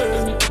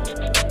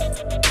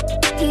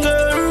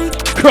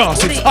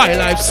 Cross, it's High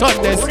Life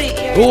Sundays.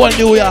 Who in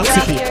New York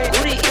City?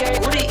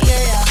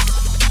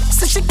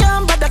 So she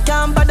can't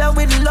bother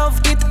with love,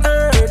 it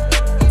hurt.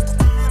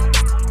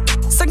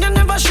 Second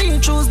never she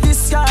choose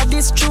this guy,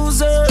 this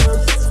choose her.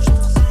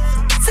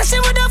 Say she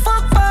woulda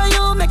fuck by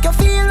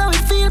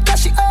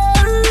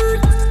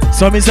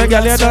So me say,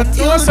 girl, you don't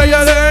know, so you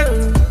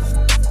learn.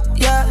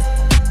 Yeah.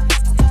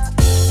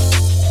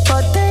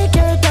 But take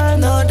your time,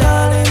 no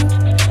darling.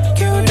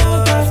 You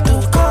don't have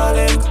to call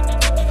him.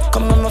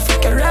 Come on, my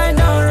fucker, right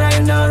now,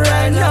 right now,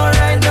 right now,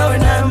 right now,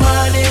 in the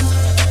morning.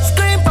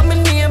 Scream for my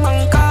name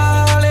and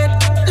call it.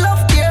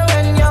 Love you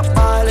when you're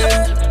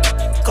falling.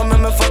 Come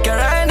on, my fucker,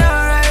 right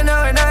now, right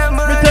now, in the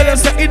morning. Me tell you,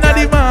 say, in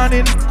the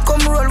morning.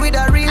 Come roll with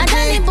a real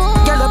G.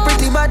 Girl, a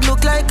pretty bad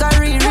look like a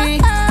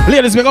Riri.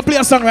 Ladies, we're gonna play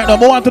a song right now.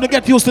 But I want you to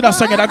get used to that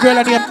song. That girl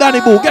named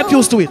Danny Boo. Get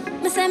used to it.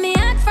 Me say me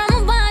act from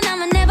a barn,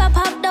 I'ma never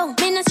pop down.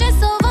 Me no stress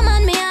over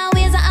man, me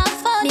always a have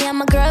fun. Me and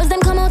my girls, them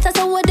come out,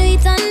 so what do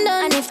it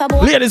undone. And if I boy,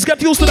 ladies,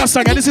 get used to that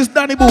song. And this is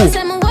Danny Boo. Me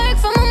say me work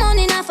for my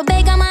money, not for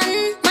beg a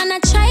man. Man, I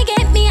try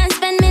get me and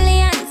spend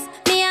millions.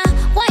 Me a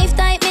wife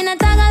type, me no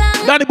tag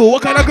along. Danny Boo,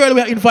 what kind of girl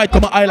we invite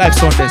come on I Life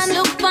Sundays?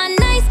 Look for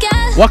nice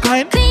girl. What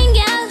kind? Clean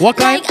girl. What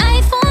kind?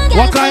 Like iPhone girl.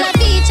 What kind?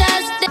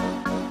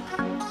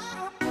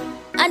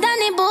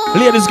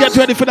 Ladies, get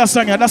ready for that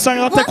song. That song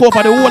will take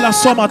over the whole of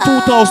summer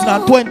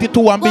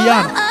 2022 and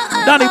beyond.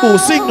 Danny Boo,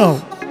 sing now.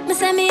 Me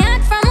say me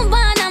act from a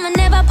barn, I'ma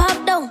never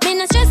pop down. Me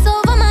no stress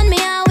over man, me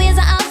always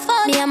a have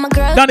fun. Me and my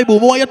girl. Danny Boo,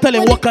 why you tell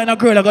him what kind of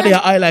girl I got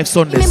there I Life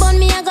Sundays?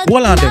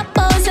 Hold on there.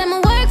 Say me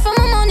work for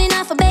my money,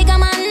 not for beg a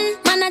man.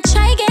 Man, I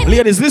try get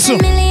ladies,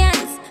 listen.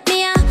 millions.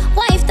 Me a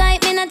wife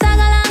type, me no tag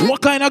along. What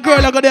kind of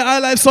girl I got there I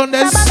Life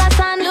Sundays?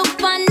 Look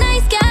for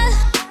nice girl,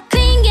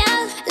 clean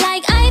girl,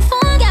 like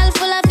iPhone girl,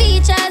 full of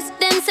features.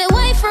 Them say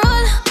wife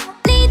roll,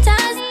 neat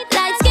as,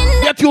 light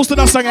skin. Get used to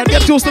that singer,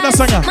 get used to that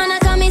singer. Man, I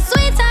call me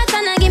sweetheart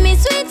and I give me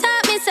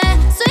sweetheart. Me say,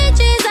 sweet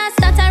Jesus,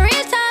 that's a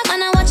real talk.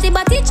 Man, I watch the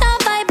body chop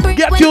vibrate.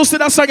 Get used to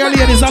that singer,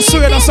 ladies. I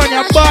swear that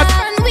singer bad.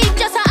 Week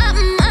just a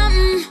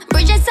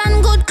Bridges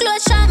and good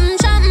clothes, shopping.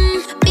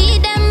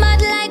 Beat them bad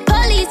like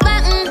police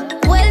batin'.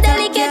 Well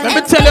delicate. Let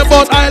me tell you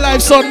about I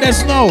Life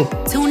Sundays now.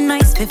 Too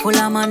nice, people,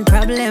 I'm on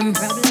problem.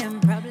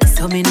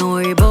 So me no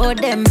worry about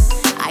them.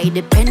 I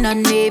depend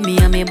on me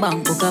and me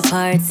bank book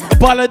apart.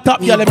 Ball on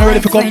top, y'all, let me ready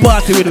for come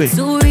party with me.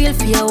 Too real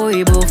for your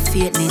worry about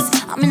fakeness.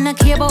 I'm not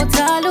care about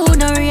all who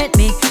don't rate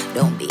me.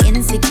 Don't be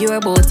insecure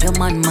about your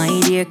man, my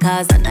dear,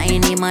 cause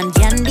any man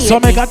can date. So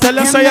make I tell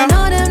you, say ya.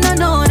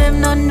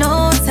 Them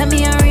no. Tell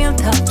me a real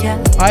top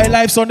girl. I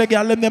Life Sunday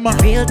girl, let them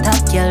real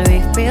top girl,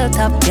 real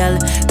top girl,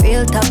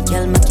 real top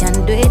girl. Me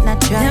can do it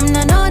natural. Them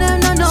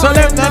no. So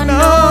them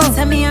no.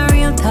 Tell me a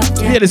real top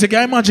girl. Ladies, you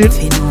can imagine.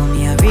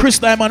 Chris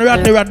Diamond,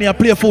 Rodney, I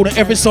play food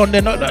every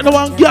Sunday. No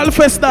one girl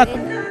fest that.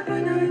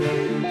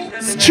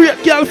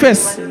 Straight girl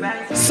fest.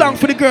 Song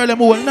for the girl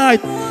them all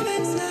night.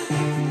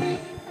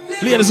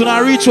 Ladies, when I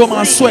reach home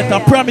and sweat, I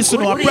promise you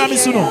know.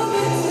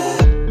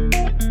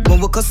 When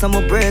we cuss and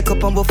we break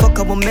up and we fuck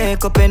and we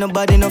make up, ain't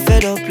nobody no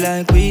fed up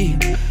like we.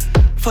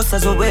 First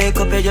as we wake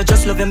up, you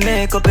just love your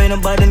makeup, ain't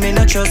nobody me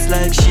not trust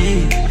like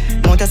she.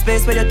 Want a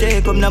space where you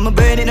take up, now my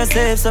brain in a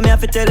safe, so me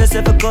have to tell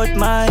yourself I cut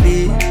my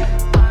lead.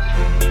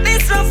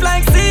 This rough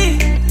like sea,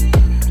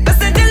 I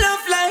said the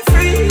love like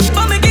free.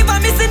 For me give a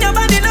miss in your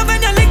body, love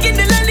and you're licking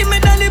the lolly, me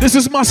dolly. This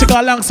is Massacre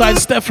alongside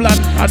Stefan.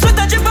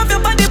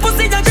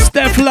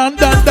 Stefan,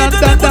 dan.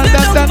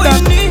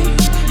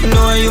 You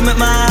know you make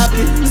my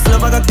happy. This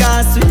love I got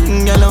cast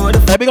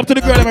with. Hey, big up to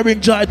the girl that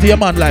bring joy to your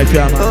man life,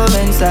 yeah,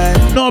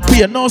 man. No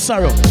pain, no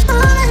sorrow.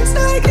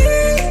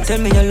 Tell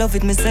me you love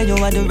it, me say you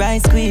are the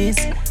right squeeze.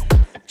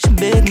 She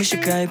beg me, she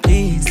cry,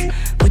 please.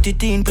 Put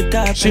it in, put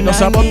up. She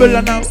knows I'm a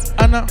bella now,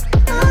 Anna.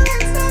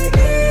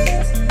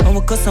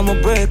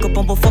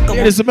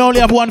 Ladies, I only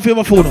have one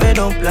favor for you.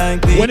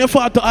 When you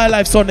fall to I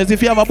Life Sundays,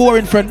 if you have a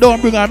boring friend,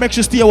 don't bring her, make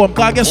sure stay home,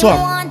 cause guess what?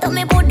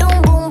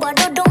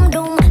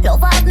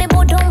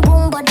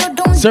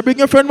 So bring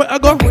your friend where I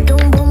go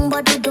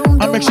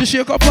and make sure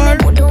shake up her.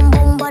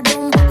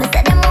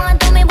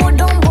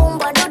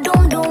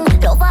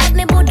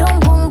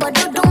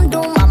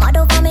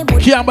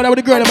 Can't bother with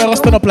the girl that will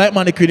stand up like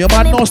mannequin. Your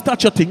man, no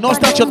start your thing.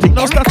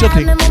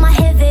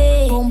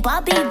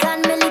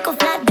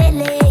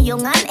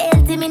 Young and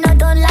healthy, me not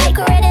done like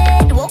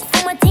Reddit. Walk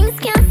for my things,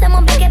 can't say my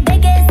beg,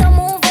 so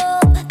move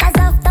up. Cause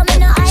after me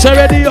no so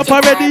ready, up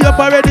already.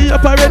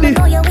 I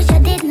know you wish I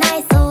did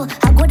nice, so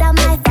I good at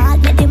my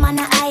fault, make the man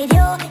a hide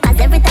you. Cause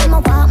every time I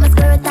walk, my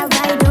skirt I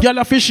ride you. Y'all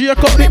a fish here,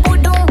 come me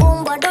boom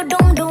boom,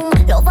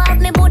 love off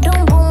me boom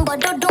boom,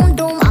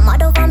 I'm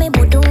out of me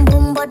boom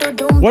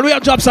boom. When we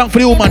have job song for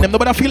the woman, them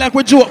nobody feel like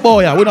we joke,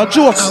 boy. We not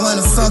joke. I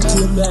wanna fuck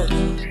you,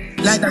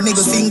 like that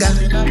nigga finger.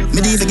 Me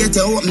even get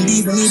you open,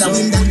 even need a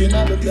window.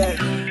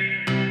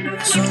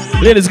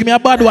 Ladies, give me a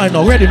bad wine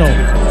now. Ready now?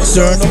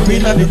 Turn up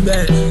in the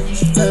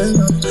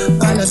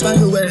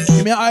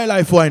give me a high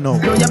life wine now.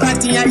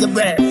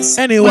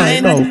 Anyway,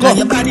 no, come.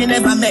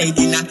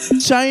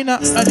 China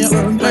and your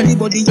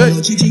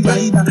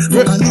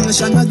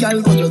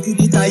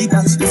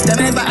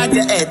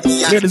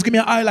ladies, give me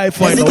a high life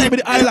wine now. Give me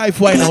the high life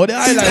wine now. The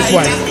high life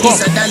wine. Come.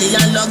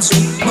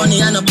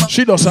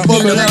 She does a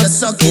bubble.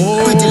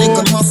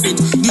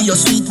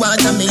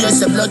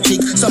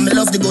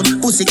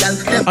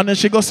 And then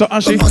she goes so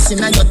and she.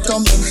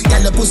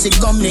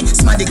 money.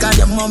 Smarty call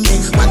your mommy.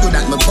 What do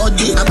that my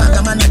body? I bag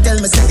a man and tell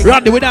me say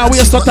Randy, we now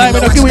waste no time. We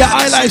don't give you a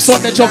high life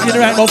Sunday joking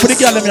right now for the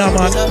girl,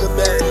 man.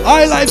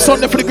 High life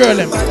Sunday for the girl,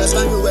 man.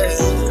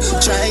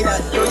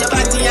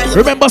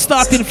 Remember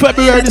starting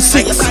February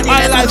 6th,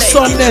 high life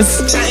Sundays.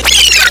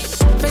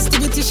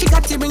 Festivity, she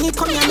got to bring it,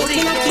 come here, make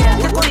me like it.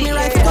 Take up me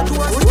right, got to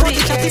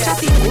us, chatty,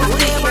 chatty.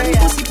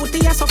 Pussy, put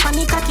the ass up on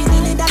the cocky,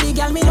 dilly, daddy,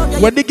 girl, me love you.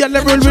 When the girl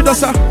level with us,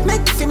 sir.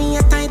 Make for me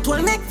a tight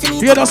one, make for me.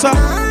 Hear us, sir.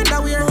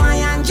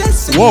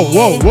 Whoa,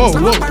 whoa, whoa,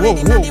 whoa, whoa,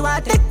 whoa.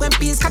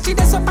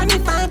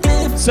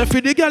 So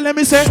for the girl, let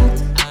me say.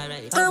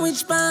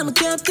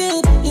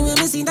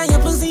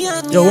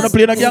 Yo, wanna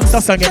play a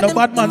gangster song, no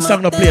bad man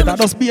song, no play. That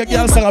just be a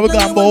girl song, and we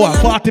gonna go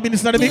 40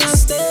 minutes in the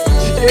mix.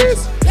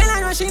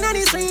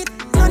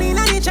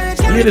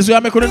 Ladies, we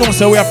are making know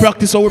so we are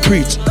practice how we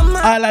preach.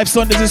 High Life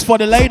Sundays is for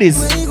the ladies,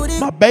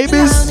 my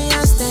babies.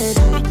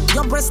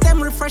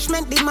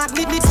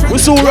 We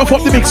so rough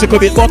up the mix a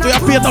bit, but we are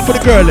paid up for the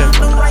girl.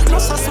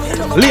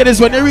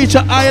 Ladies, when you reach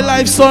a High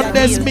Life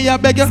Sundays, me I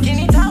beg you.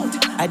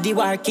 I do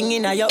working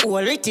in your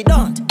old Ritty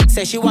don't.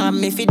 Say she want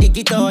me fi dig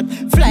it out.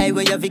 Fly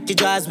where your Vicky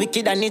draws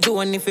wicked and it's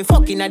one. If you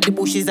fucking at the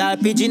bushes all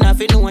pigeon off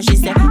you know what she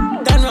said.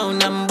 Turn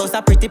round and bust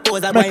a pretty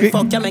pose. I boy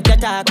fuck you make you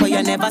talk but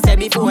you never said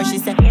before she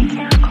said.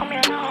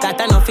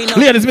 That enough enough.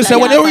 Ladies, me say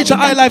when you reach a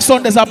High Life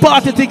Sundays a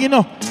party thing, you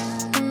know.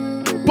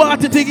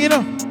 Party thing, you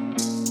know.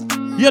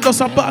 You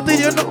just a party,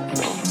 you know.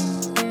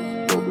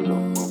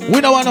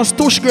 We don't want no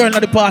stush girl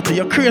at the party.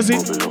 You're crazy.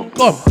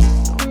 Come.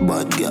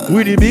 Bad girl.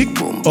 We the big.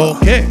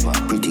 Okay.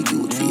 Pretty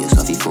cute face,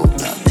 have you fuck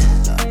that.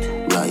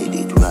 Ride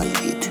it.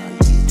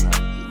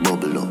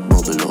 Bubble up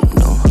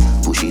now.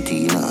 Push it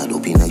in hard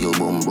up in your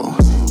bumbo.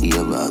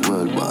 Here a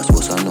world boss,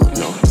 what's a nut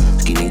now?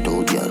 Skin it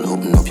out, girl,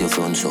 open up your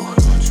front so.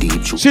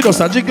 Deep shoot. She does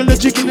a jiggle.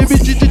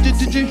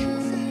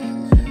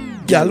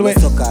 Girl, wait.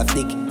 Suck off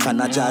dick,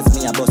 can I jazz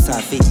me a bust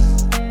off it.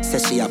 Say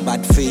she a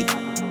bad freak.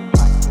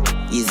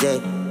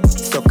 Easy,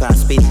 suck off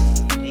spin.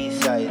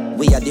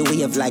 We are the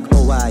wave like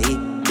Hawaii.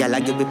 Girl, I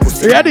give me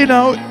pussy. Ready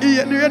now.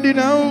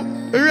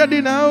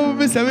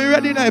 We say we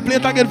ready now. Play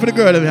it again for the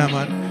girl,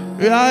 man.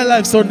 We are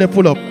Live Sunday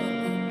pull up.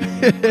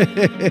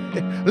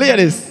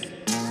 Ladies.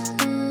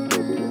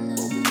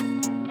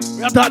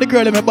 We are talking the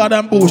girl bad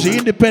and bougie,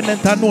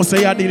 independent and know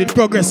say you deal with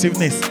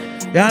progressiveness.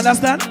 You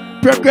understand?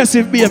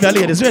 Progressive behavior,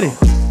 ladies. Ready?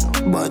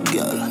 Bad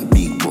girl,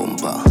 big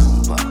bumper.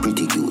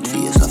 Pretty cute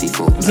face, have you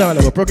fuck. Is that all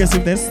about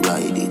progressiveness?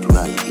 Ride it.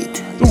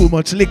 Too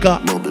much liquor.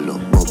 Bubble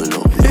up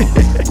now.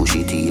 Push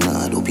it in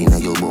hard up in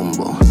your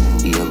bumbo.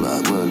 Here a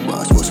world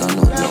boss, what's a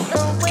nut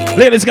now?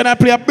 Ladies, can I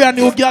play a brand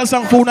new girl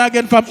song for you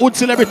again from Hood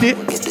Celebrity?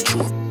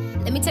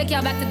 Let me take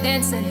y'all back to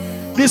dancing.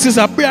 This is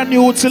a brand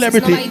new Hood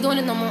Celebrity. Nobody doing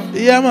it no more.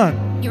 Yeah, man.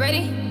 You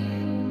ready?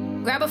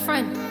 Grab a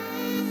friend.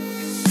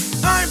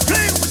 I'm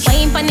playing.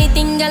 Wine pon the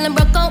thing, girl, and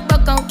broke out.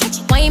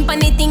 Wine pon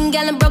the thing,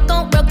 girl, and broke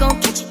out.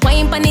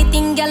 Wine pon the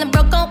thing, girl, and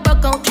broke out.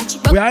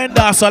 We are in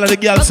dance all of the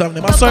girl song.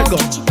 I saw it go.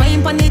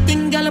 Wine pon the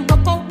thing, girl, and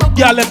broke out.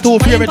 Girl, them two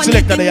favorite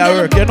selector they are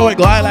work. You know it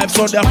go High Life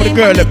Sunday for the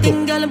girl them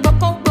too.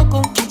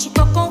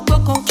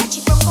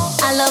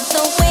 I love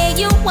the way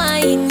you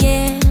whine,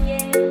 yeah.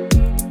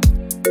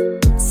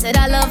 Said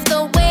I love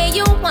the way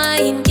you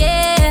whine,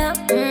 yeah.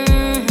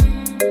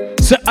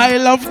 Say I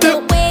love the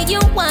way you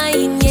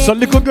whine, yeah. So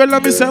little girl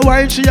let me say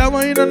wine, she a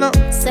whine or not.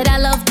 Said I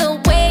love the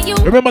way you.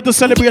 Remember to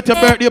celebrate your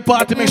birthday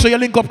party. Make sure you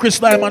link up Chris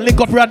Diamond, link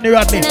up Rodney. In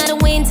the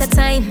winter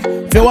time.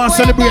 If you want to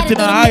celebrate in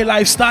a high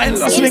lifestyle,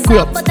 just link you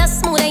up. But that's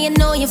smooth and you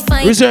know you're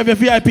fine. Reserve your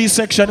VIP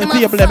section, the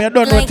table. You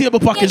don't know table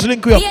package,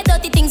 link you up. Me a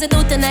dirty things to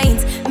do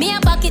tonight. Me a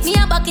buck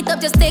it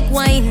up, just take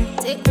wine.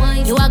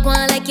 You are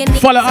going like you need.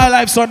 Follow High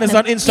Life Sundays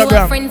on Instagram. You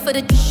a friend for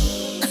the.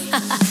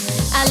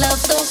 I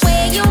love the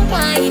way you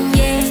whine,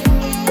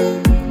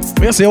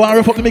 yeah. You say you want to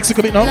rough up the mix a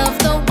bit now? Love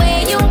the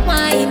way you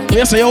whine.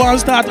 You say you want to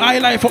start High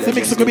Life up the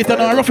mix a bit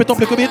and rough it up a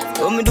little bit?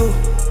 What me do?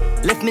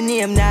 Left me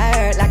name now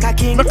hurt like a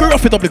king. Make her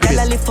rough it up a little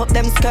bit. Lift up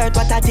them skirt,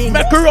 what I think.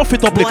 Make her rough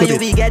it up a little bit.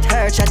 We get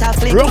hurt, shut a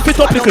fling. Rough it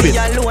up a little bit.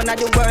 Alone at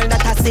the world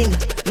that I sing.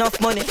 Enough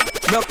money,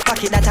 broke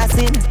pocket that I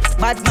sin.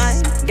 Bad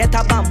man, get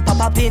a bump, pop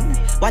a pin.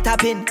 What a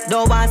pin,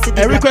 don't want to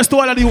see. I request to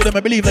all of you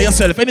them believe in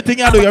yourself. Anything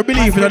you do, you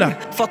believe in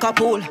that. Fuck a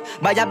pool,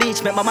 by a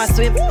beach, make mama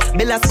swim.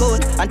 Build a school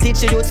and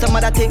teach you some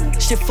other thing.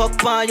 She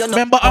fuck man, you know.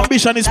 Remember,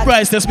 ambition is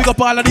priceless. Big up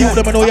all of you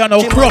them know you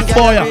know rough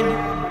for you.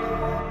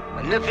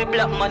 And every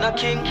black man a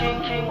king.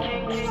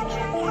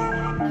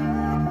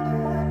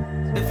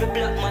 Every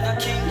black man a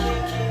king.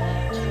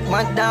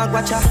 Mad dog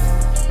watch a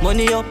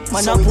money up,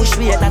 man a push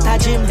weight at a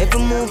gym. Every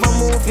move a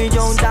move, you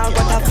young dog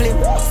got a flip.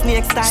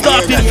 Snake style.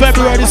 Starting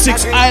February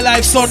 6th, High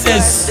Life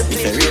Sundays.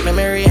 If you rate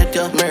me, rate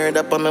you. Murder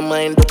up on my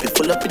mind, up you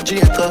full up with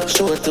Jacob.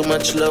 Show too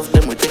much love,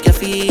 then we take your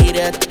feed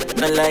at.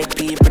 Not like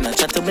people, not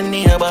chat to my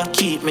neighbor.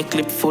 Keep me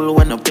clip full,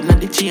 one up in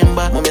the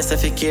chamber. Mommy say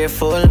be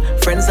careful,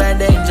 friends are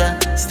danger.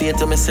 Stay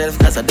to myself,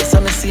 cause I do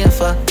something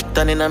safer.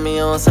 Turning on me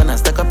house and I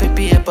stack up a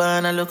paper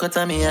and I look at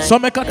me eye. So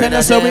make a tell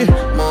us me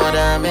more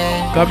than me.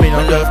 Come in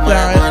on the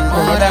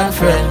plan, more than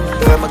friend.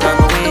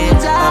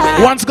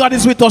 Once God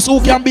is with us, who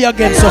can be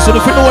against us? So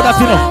if you know that,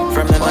 you know.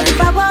 From the night.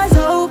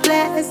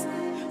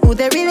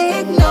 they really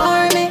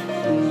ignore me?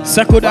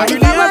 Second, what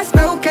if I was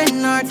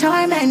broken or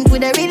torment?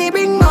 Would they really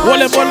bring more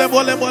stress?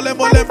 What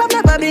if I've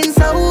never been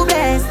so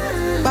blessed?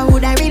 What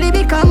would I really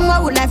become?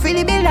 What would life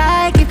really be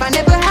like if I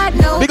never had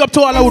no? Big up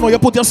to all who know you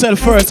put yourself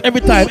first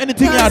every time.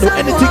 Anything you do,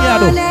 anything you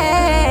do.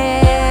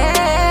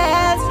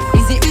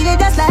 Is it really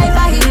just like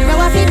a hero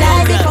if he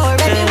died before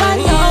everyone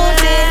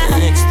knows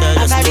it?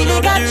 Have I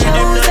really got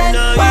chosen?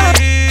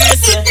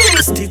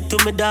 Stick to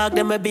me dog,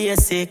 them a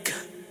basic.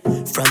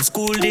 From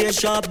school day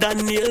shop, that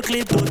nail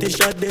clip, 30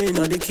 shot day in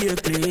the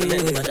cake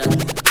play.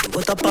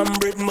 Put up on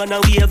Britain, man,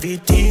 we have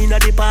it in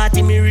at the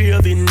party, me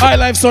raving. I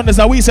Live Sundays,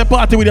 and we say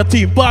party with your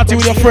team, party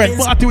with your friend,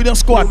 party with your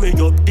squad.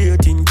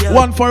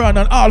 One for one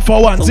and all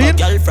for one, see?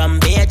 From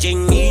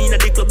Beijing, in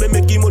the club,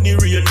 make money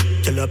real.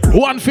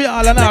 One for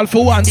all and all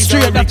for one,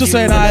 straight back to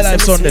saying I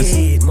Live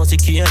Sundays.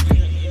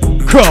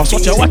 Cross,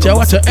 watch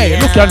ya, hey,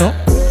 look ya no.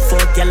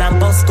 Fuck y'all and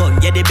bus gun,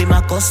 yeah they be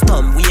my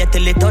custom. Wait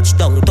till it touch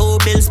down, 2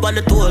 bills on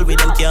the toll, we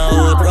don't care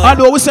how bro. I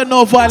know we said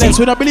no violence,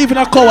 we don't believe in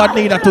a coward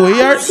neither to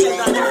hear.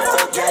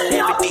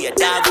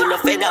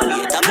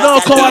 No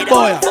coward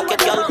boy.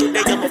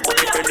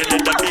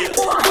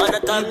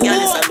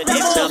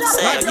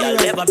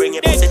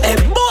 Hey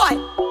boy,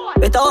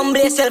 better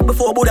humble yourself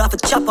before Buddha for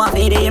chop off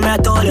any day, I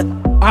told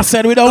you. I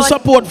said we don't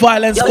support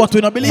violence, but we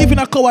don't believe in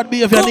a coward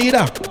behavior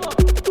neither.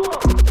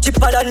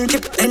 Chipper than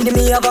chip,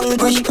 enemy of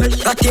anguish.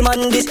 Got him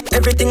on this,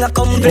 everything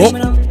accomplished.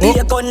 Be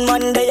a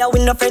gunman, they are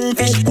win a friend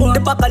fish.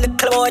 The back of the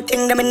claw,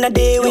 thing them in a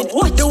day with.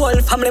 The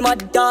whole family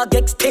mad dog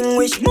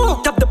extinguished.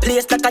 Top the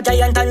place like a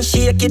giant and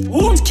shake it.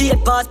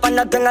 Skate past pan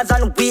the gangers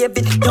and wave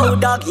it. Yo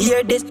dog,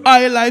 hear this.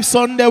 I Live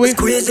Sunday we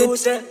squeeze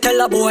it.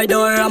 Tell a boy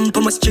don't ramp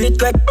on my street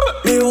quick.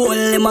 Me hold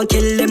him and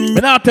kill him.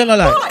 Me not tell a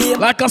lie.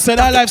 Like I said,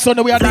 I Live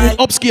Sunday we are doing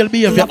upscale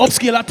behavior,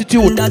 upscale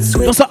attitude.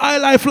 Just a I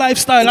Life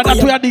lifestyle, and that's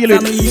what we are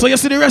dealing with. So you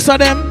see the rest of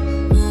them?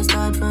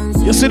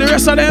 You see the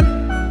rest of them?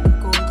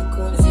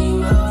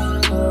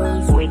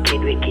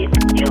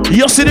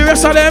 You see the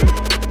rest of them?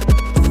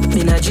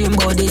 Me a dream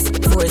about this.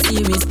 4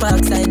 series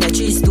parkside, a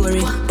 3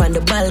 story. On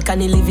the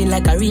balcony living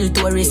like a real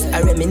tourist.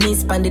 I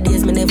reminisce on the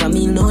days me never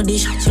mean no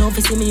dish. Now if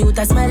you see me youth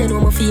a smiling, how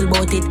me feel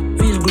about it.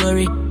 Real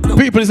glory.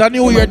 People, it's a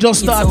new year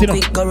just starting. So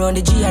quick, go round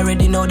the G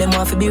already know them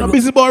want to be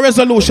busy about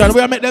resolution.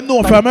 We make them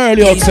know from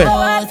early outside.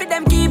 All for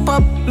them keep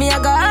up. Me a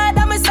go hard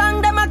and my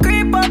song them a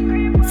creep up.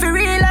 For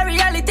real a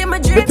reality my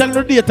dream. We tell you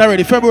the date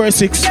already, February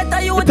 6th.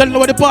 We tell you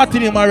what the party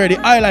name already,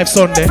 I Live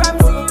Sunday.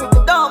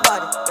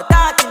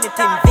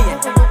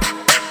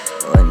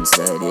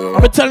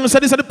 I'm telling you, so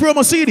this is the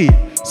promo CD.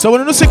 So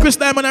when you see Chris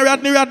Diamond and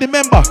Radney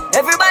member.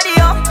 Everybody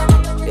up.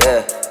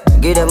 Yeah,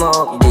 give them a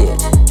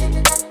update.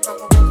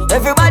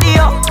 Everybody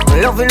up.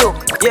 Love you look.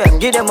 Yeah,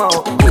 give them a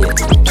update.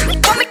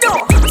 Come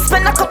down.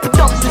 Spend a couple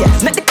dumps here.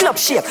 Make the club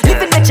shake.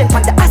 Living legend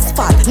on the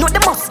asphalt. No the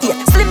must here.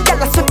 Slim gal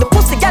swim the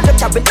pussy gal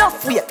carry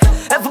enough weight.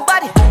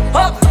 Everybody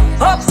up.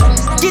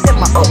 Give them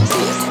a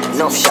update.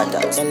 Enough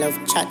shutters. They love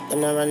chat,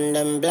 them no run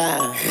them black.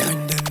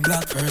 Run them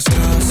black first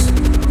class.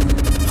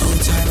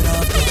 Outside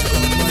without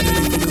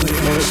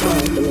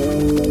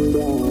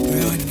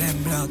run them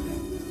black.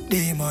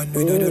 Demon,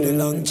 we don't do the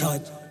long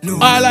chat. No.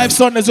 I Live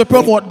Sundays we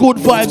promote good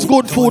vibes,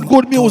 good food,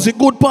 good music,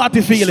 good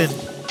party feeling.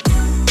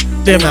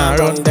 Them now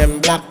run them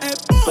black.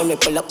 When we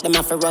pull up, them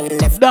have to run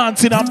left.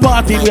 Dancing and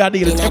partying we are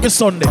dealing every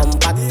Sunday.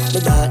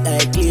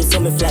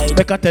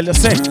 Becca tell you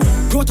say.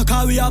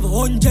 Protocol we have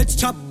 100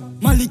 chop.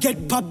 Molly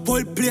get pop,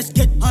 whole place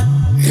get hot.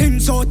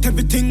 Hands out,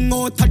 everything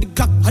out of the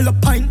clock. All a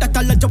pint that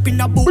all a jump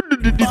in a boat.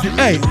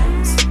 Hey.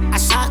 A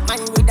shot man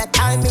with a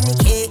time in the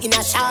K in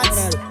a shot.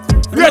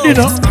 Ready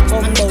now?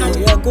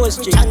 Your ghost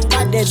street.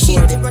 Dead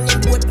shit. You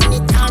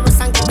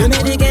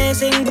made the game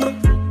sing.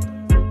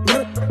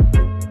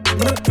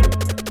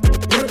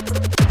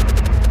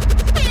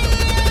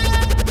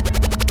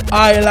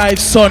 I Live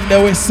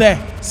Sunday we say.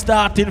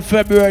 Starting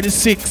February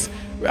 6th.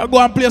 We are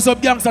going to play some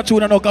gangster tune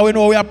now because we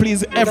know we are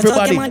pleasing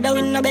everybody. But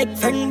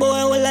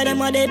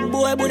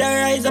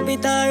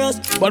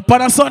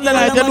on a Sunday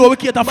night, you know we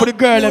cater for the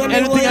girl.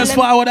 Anything else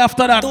forward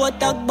after that.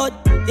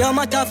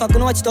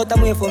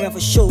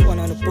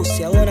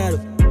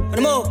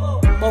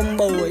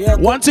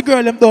 Once the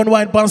girl them done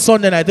wine on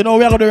Sunday night, you know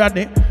we are going to do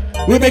Rodney.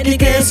 We make the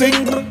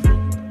casing.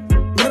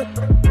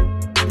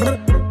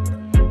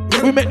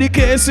 We make the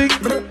casing.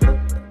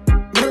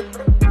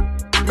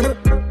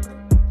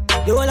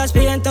 You all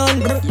spray and turn.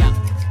 You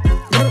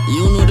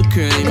know the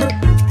crime.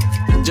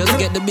 Just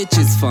get the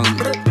bitches from.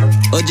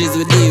 OGs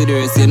with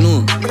deodorants, you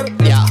know.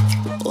 Yeah.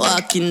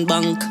 Walking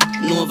bank,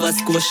 Nova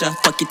Scotia.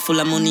 Pocket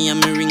full of money and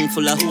my ring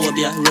full of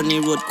hobia.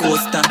 Running road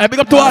coaster. I big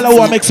up to all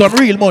who make some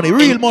real money.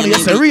 Real money,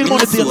 yes, real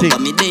money to your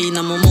thing. Me day in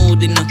my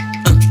mood in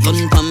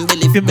gun pan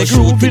belly for my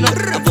shoot in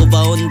above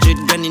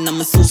 100 grand in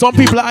my suit. Some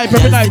people are hype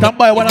every night and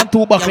buy 1 and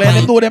 2 buckle and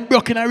they know them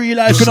broke in a real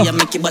life, you know.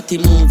 Make your body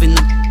moving.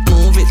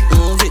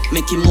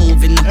 Make it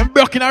moving. I'm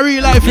broke in a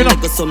real life, you know.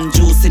 Got some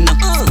juice in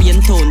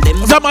being toned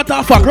them. As a matter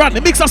of fact,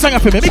 Randy, mix a singer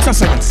for me, mix a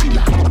singer.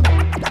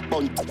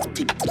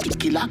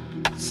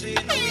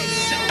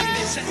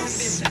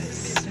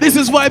 This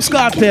is Vibes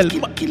Cartel.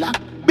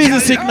 busy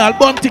signal,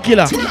 bounty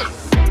killer.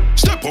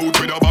 Step out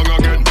with a bang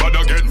again, bad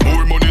again.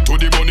 More money to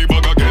the money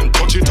bag again.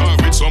 Touch it on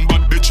with some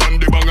bad bitch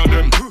and the bang of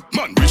them.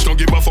 Man, bitch don't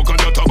give a fuck and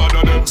that a bad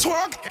of them.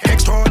 Swag,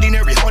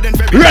 extraordinary, hard and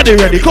very.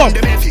 Ready, come.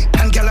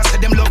 And gala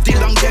said them love the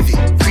longevity.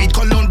 Creed,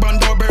 Cologne,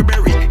 Brand, or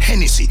Burberry.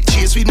 Hennessy,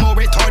 chase with more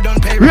retard than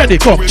Perry. Ready,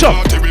 come,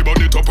 chop.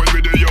 Everybody top when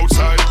we the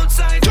outside.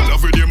 Gala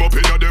with them up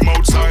in them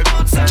outside.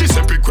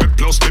 Giuseppe Crep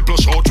plus the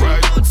plus short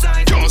ride.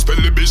 Can't spell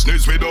the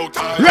business without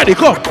time. Ready,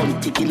 come.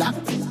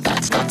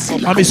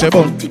 I miss you,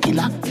 bun.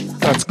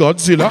 That's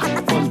Godzilla.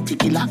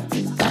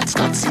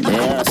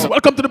 Yeah.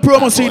 Welcome to the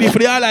promo CD for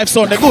the High Life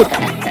Sunday. Good.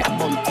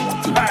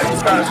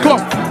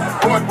 Come.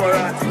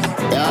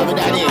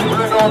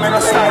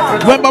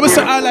 Remember we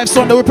say High Life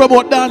Sunday, we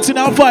promote dancing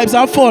and vibes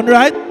and fun,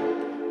 right?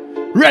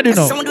 Ready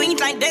now. Some doing it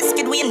like this,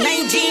 kid, we in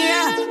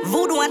Nigeria.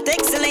 Voodoo and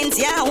excellence,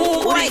 yeah,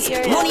 boys.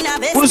 Money na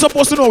best. Who's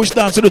supposed to know which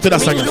dance to do to that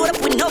song?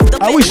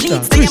 I wish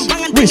dance,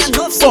 wish,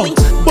 bong.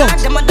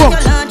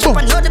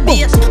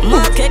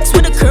 Mark X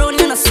with a crown,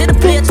 you know, see the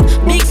plates.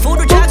 Big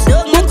food, jack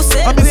dog, Uncle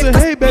say. I'm say,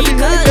 hey baby,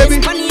 hey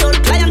baby.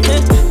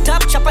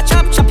 Top chopper,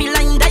 choppy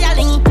line,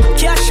 dialing.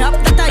 Cash up,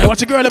 that Hey,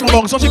 watch your girl in my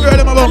bones, watch your girl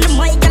in my bones.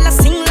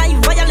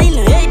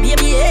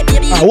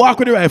 Walk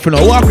with the rifle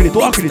now, walk with it,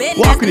 walk with it,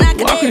 walk with it,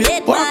 walk with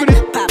it, walk with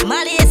it. Pop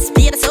Molly,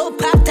 speed, so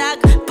pop tag.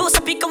 Post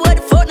a pick a word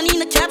for the in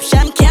the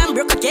caption. Can't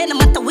broke again, no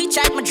matter which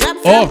I my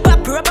drop.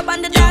 Pop rubber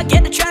band the dog,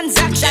 get the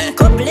transaction.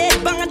 Couple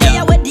it, bang a day,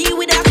 I would deal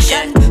with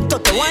action.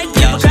 Toto wine,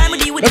 crime,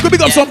 deal with. We could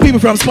pick up some people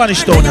from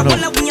Spanish Town, you know.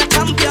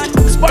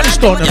 Spanish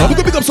Town, you know. We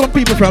could pick up some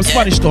people from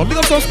Spanish Town. Pick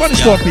up some Spanish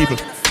Town people.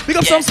 Pick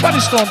up some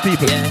Spanish Town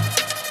people.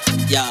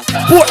 Yeah,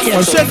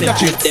 Portmore, send that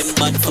shit. Them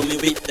bad for me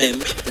with them.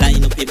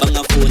 Line up a bang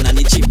a phone and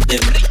it chip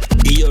them.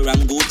 Dior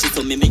and Gucci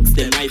so me mix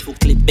them. Rifle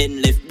clip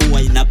Ben left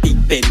boy in a big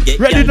pen. Get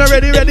ready, no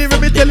ready, let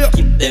me tell you.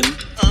 Keep them.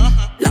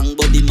 Long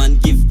body man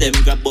give them.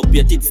 Grab up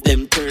your tits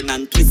them. Turn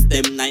and twist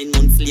them. 9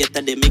 months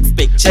later them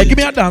expect. Hey, give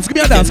me a dance, give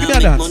me a dance, give me a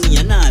dance. Money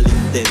and all of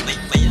them.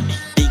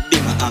 Big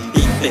bimmer and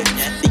big Ben.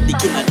 The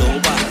killer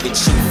don't walk with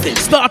shit.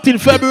 Starting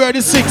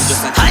February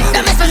 6th.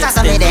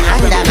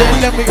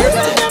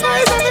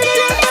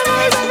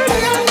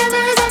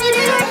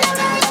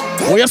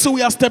 Oh, yes, so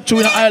we are step 2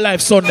 in a High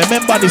Life Sunday.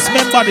 Remember this,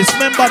 remember this,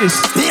 remember this.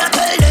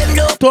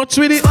 Touch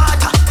with it.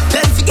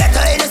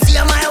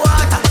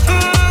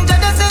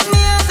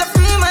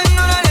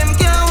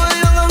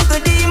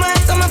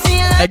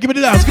 Hey, give me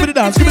the dance, give me the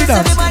dance, give me the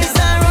dance.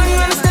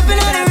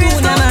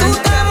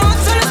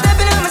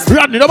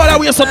 Rodney, nobody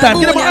waste some time.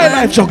 Give them a High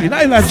Life juggling,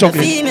 High Life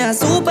juggling.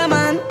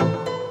 Superman.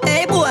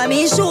 Hey, boy, I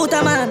mean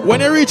shooter, man.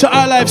 When you reach a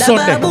High Life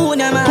Sunday,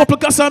 couple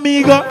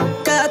Casamigo.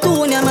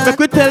 Make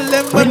we tell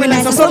them when we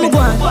nice and sunny.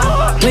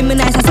 When me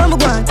nice and sun,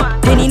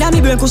 penny na me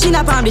brain, cushion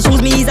up on me,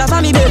 shoes me ease off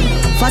on me bed.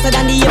 Faster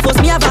than the Air Force,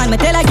 me a van. Me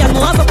tell a girl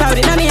more for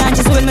crowded na me hand,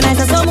 just when me nice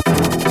and sun.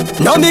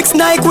 No mix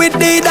Nike with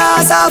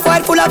Adidas, half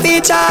white full of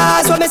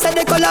features. When me say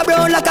the color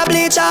brown like a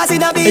bleachers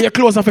in a beat. Hey, your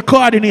clothes have a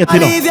coordinate, you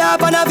know. I leave you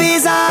up on a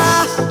visa.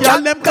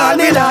 Y'all them call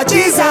me Lord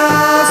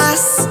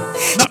Jesus.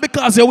 Not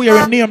because you're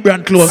wearing name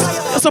brand clothes.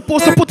 You're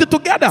supposed to put it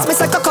together. Me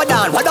say cock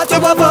down, what that you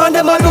want on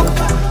them a look.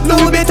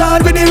 Louis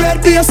Vuitton with the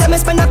red beer. Say me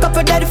spend a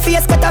couple dead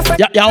face, get a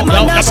friend.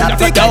 Man shop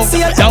we get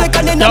seal,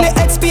 African in me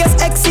XPS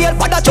XL.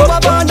 What that you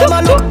want on them a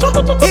look.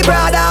 He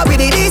brother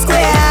with the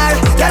D-square.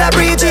 Girl a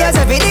breathe cheers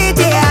every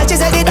detail. She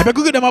said it. I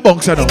go give them a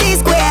box, you know. Give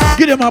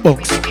them a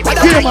box.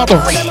 Give them a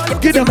box.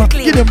 Give them a.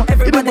 Give them a.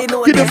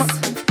 Give them a.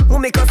 Who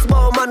make a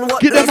small man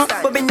watch this?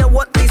 But me know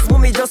what this. Who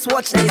me just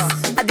watch this?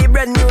 I did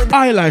brand new.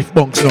 High Life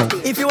box now.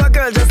 If you a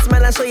girl, just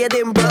smile and show your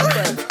dimple.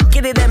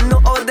 Give them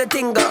know all the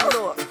thing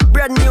go.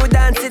 Brand new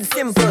dance, it's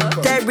simple.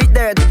 Terry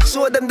dirt,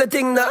 show them the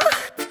thing now.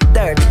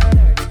 Dirt,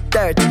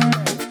 dirt,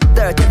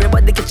 dirt.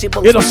 Everybody catch your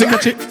bunks. You don't sing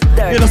catch it.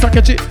 You don't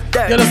catch it.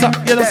 You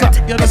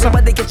don't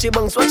Everybody catch your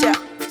bunks. Watch ya.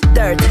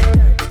 Dirt,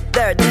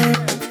 dirt,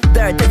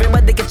 dirt.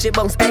 Everybody catch your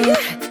bunks. Hey,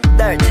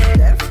 dirt,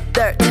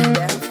 dirt,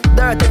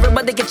 dirt.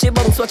 Everybody catch your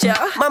bunks. Watch ya.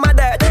 Mama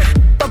dirt,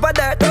 Papa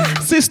dirt,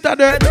 Sister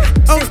dirt,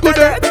 Uncle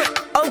dirt,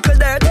 Uncle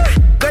dirt,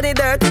 Granny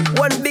dirt.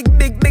 One big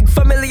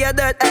family of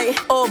dirt. Hey,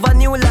 over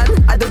New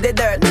Land, I do the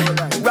dirt.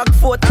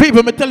 Rockford.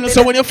 People, me telling you,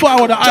 so when you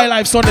forward the High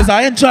Life Sundays,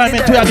 I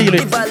enjoyment we are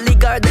dealing. Valley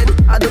Garden,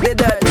 I do the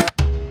dirt.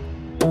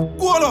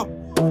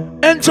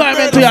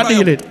 Enjoyment we are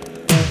dealing.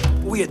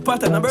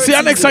 See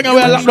you next time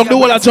we are locked down the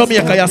whole of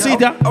Jamaica, you see it?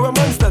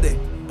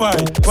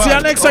 See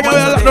you next time we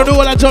are locked down the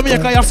whole of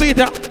Jamaica, you see it?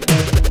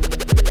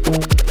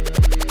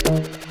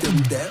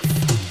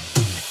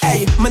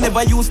 Hey, me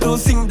never used to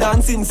sing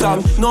dancing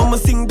song. No, me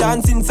sing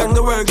dancing song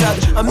the word God.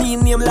 I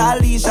mean name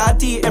Lali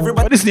Shati.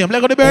 Everybody. What is name?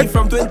 Lego the Bird?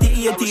 From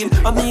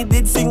 2018. I me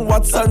did sing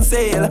What's on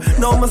Sale.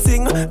 Now me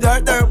sing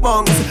Dirt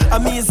Bongs. I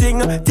me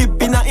sing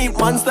Tip in a Imp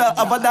Monster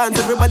of a dance.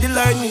 Everybody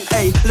learning.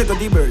 Hey, Lego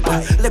the Bird.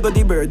 Lego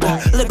the Bird.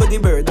 Lego the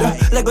Bird.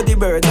 Lego the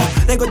Bird.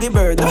 Lego the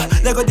Bird.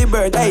 Lego the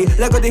Bird. Hey,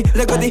 Lego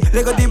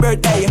the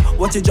Bird. Hey,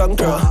 watch a junk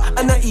girl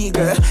and a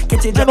eagle.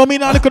 Catch a junk. You know me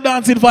not little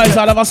dancing vibes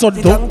all of a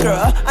sudden too.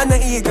 And a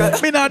eagle.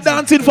 Me not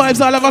dancing vibes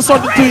all of a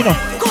sudden too, you know.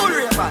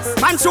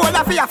 Man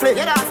shoulder for your flick.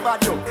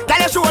 Tell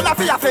your shoulder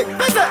for your flick.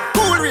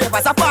 Cool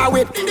ravers a far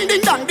with. Ding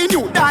ding dong, the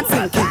new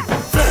dancing king.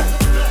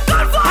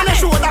 Man a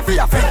shoulder for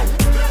your flick.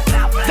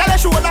 Tell your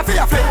shoulder for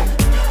your flick.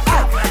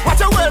 Watch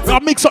your words. I'll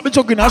mix up the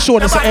chugging and show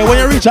this. Hey, when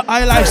you reach a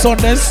high life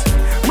Sundays.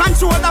 Man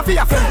shoulder for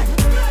your flick.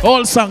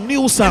 Old song,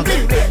 new song,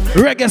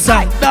 reggae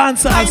song,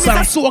 dancehall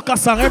song, soca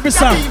song, every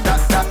song.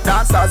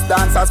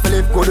 Dancers,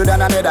 Philip gooder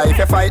than another. If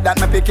you fight that,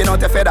 me picking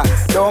out a feather.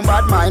 Don't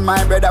bad mind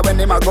my brother when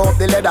they ma go up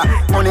the ladder.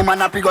 Money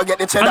man up, you go get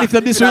the cheddar. And if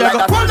this way I go,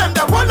 hold them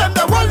there, hold them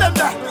there, hold them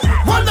there.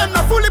 Hold them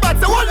there, fully back,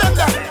 hold them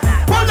there.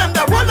 Hold them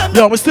there, hold them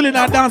there. Yo, we're still in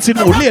our dancing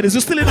mode. Ladies, we're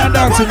still in our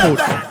dancing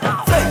mode.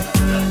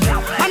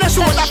 And a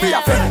shoulder for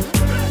your face.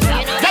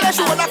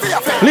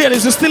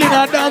 Ladies, we're still in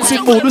our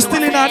dancing mode. We're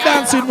still in our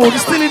dancing mode. We're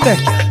still in there.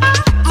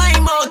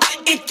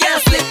 It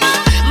can't slip.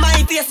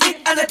 My face it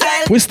and the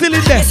tile. We're still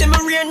in there.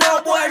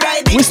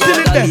 We're still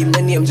in there.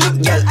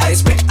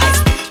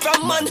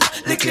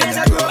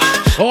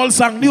 All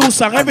song, new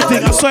song,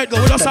 everything. I saw it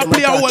go. We just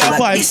play a whole of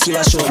vibes.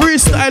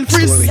 Freestyle,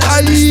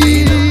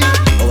 freestyle.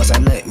 I was a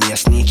night, me a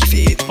sneaky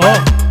feet.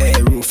 Hey,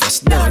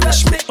 Rufus, don't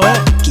rush me.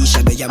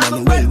 Keisha, the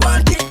man will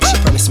want it. She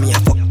promised me a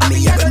fuck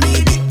me, I gonna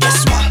need it.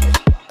 Guess what?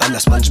 I'm a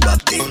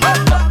SpongeBob thing.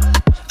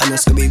 I'm a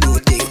Scooby-Doo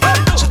thing.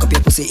 Chuck up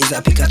your pussy is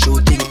a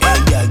Pikachu thing. Hey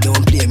girl,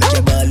 don't play, make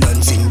your ball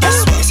and sing.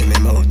 Guess what? You see me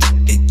mouth,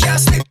 it can't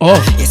slip.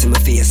 You see my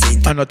face,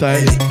 it I'm not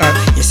tired.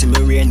 You see me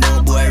rear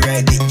now, boy,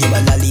 ride it. You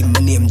wanna leave my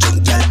name,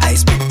 junk girl,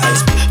 ice pick.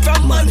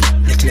 From man,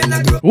 the clean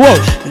and grow. Whoa.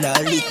 Nah,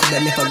 leak,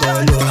 could never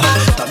go low.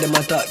 Talk them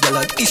a talk, girl,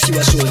 like issue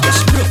a show.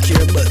 Just broke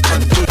your butt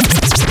and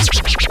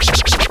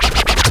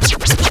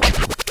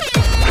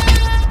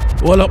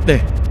All up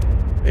there.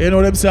 You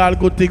know them say all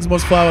good things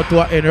must forward to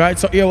an end, right?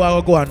 So here we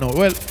are going now.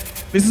 Well,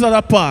 this is not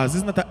a pause,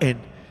 this is not an end.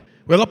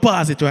 We're going to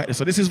pause it right now.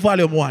 So this is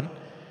volume 1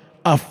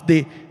 of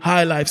the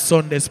High Life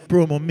Sundays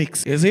promo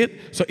mix, is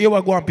it? So here we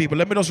are going, people.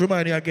 Let me just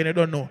remind you again, you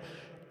don't know.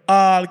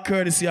 All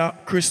courtesy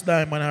of Chris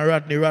Diamond and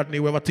Rodney,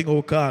 we have a thing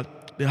we call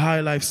the High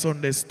Life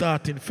Sundays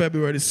starting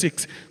February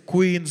 6th,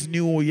 Queens,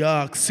 New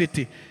York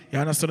City. You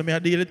understand me? I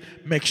deal it?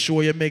 Make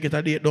sure you make it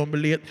a date, don't be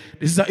late.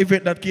 This is an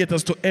event that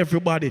caters to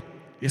everybody.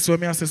 You see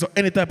what I say? So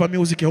any type of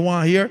music you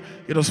want here,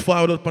 you just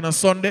forward up on a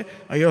Sunday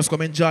and you just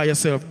come enjoy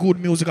yourself. Good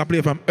music I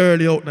play from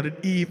early out in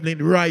the evening,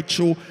 right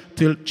through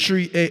till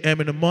 3 a.m.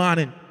 in the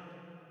morning.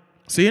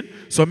 See?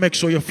 So make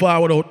sure you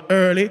forward out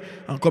early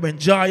and come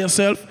enjoy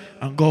yourself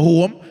and go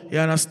home. You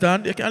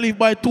understand? You can leave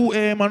by 2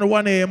 a.m. and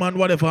 1 a.m. and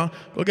whatever.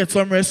 Go get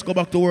some rest, go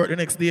back to work the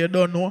next day. You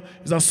don't know.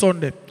 It's a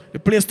Sunday. The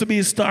place to be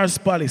is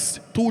STARZ Palace,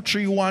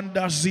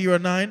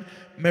 231-09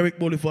 Merrick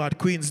Boulevard,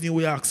 Queens, New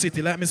York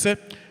City. Like me say,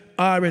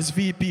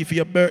 RSVP for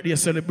your birthday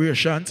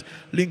celebrations.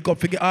 Link up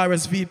for your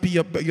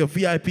RSVP, your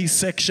VIP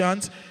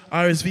sections.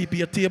 RSVP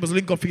your tables.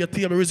 Link up for your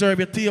table. Reserve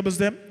your tables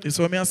them. You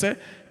see what I say?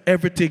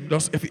 Everything.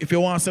 Just if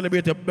you want to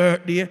celebrate your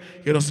birthday,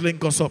 you just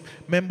link us up.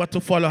 Remember to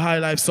follow High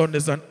Life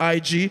Sundays on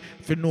IG.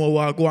 If you know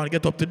what, go and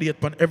get up to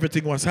date on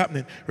everything what's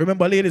happening.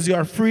 Remember, ladies, you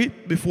are free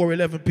before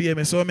 11 p.m.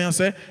 You see what I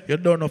say? You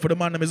don't know. For the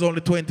man, it's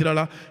only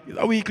 $20. It's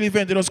a weekly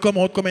event. You just come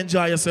out, come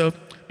enjoy yourself.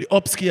 The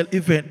upscale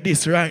event,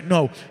 this right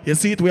now. You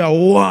see it, we are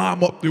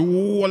warm up the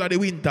whole of the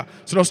winter.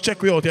 So just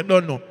check it out, you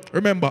don't know.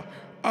 Remember,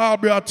 all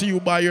brought to you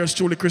by yours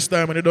truly, Chris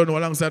Diamond, you don't know,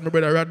 alongside my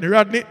brother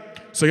Rodney.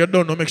 So you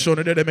don't know, make sure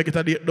they make it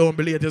a date, don't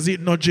be late. You see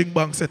it, no drink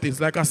bank settings.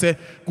 Like I said,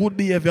 good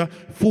behavior,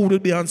 food will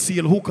be on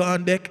sale, hookah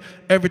on deck,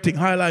 everything,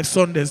 High Life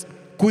Sundays.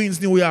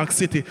 Queens, New York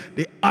City,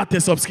 the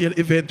hottest upscale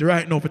event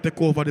right now to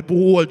take over the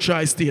whole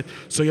tri-state.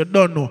 So you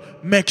don't know.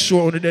 Make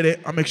sure on the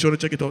day and make sure to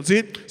check it out.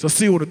 See? So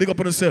see you, big up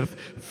on yourself.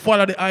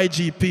 Follow the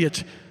IG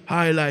page,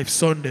 High Life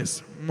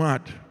Sundays.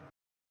 Mad.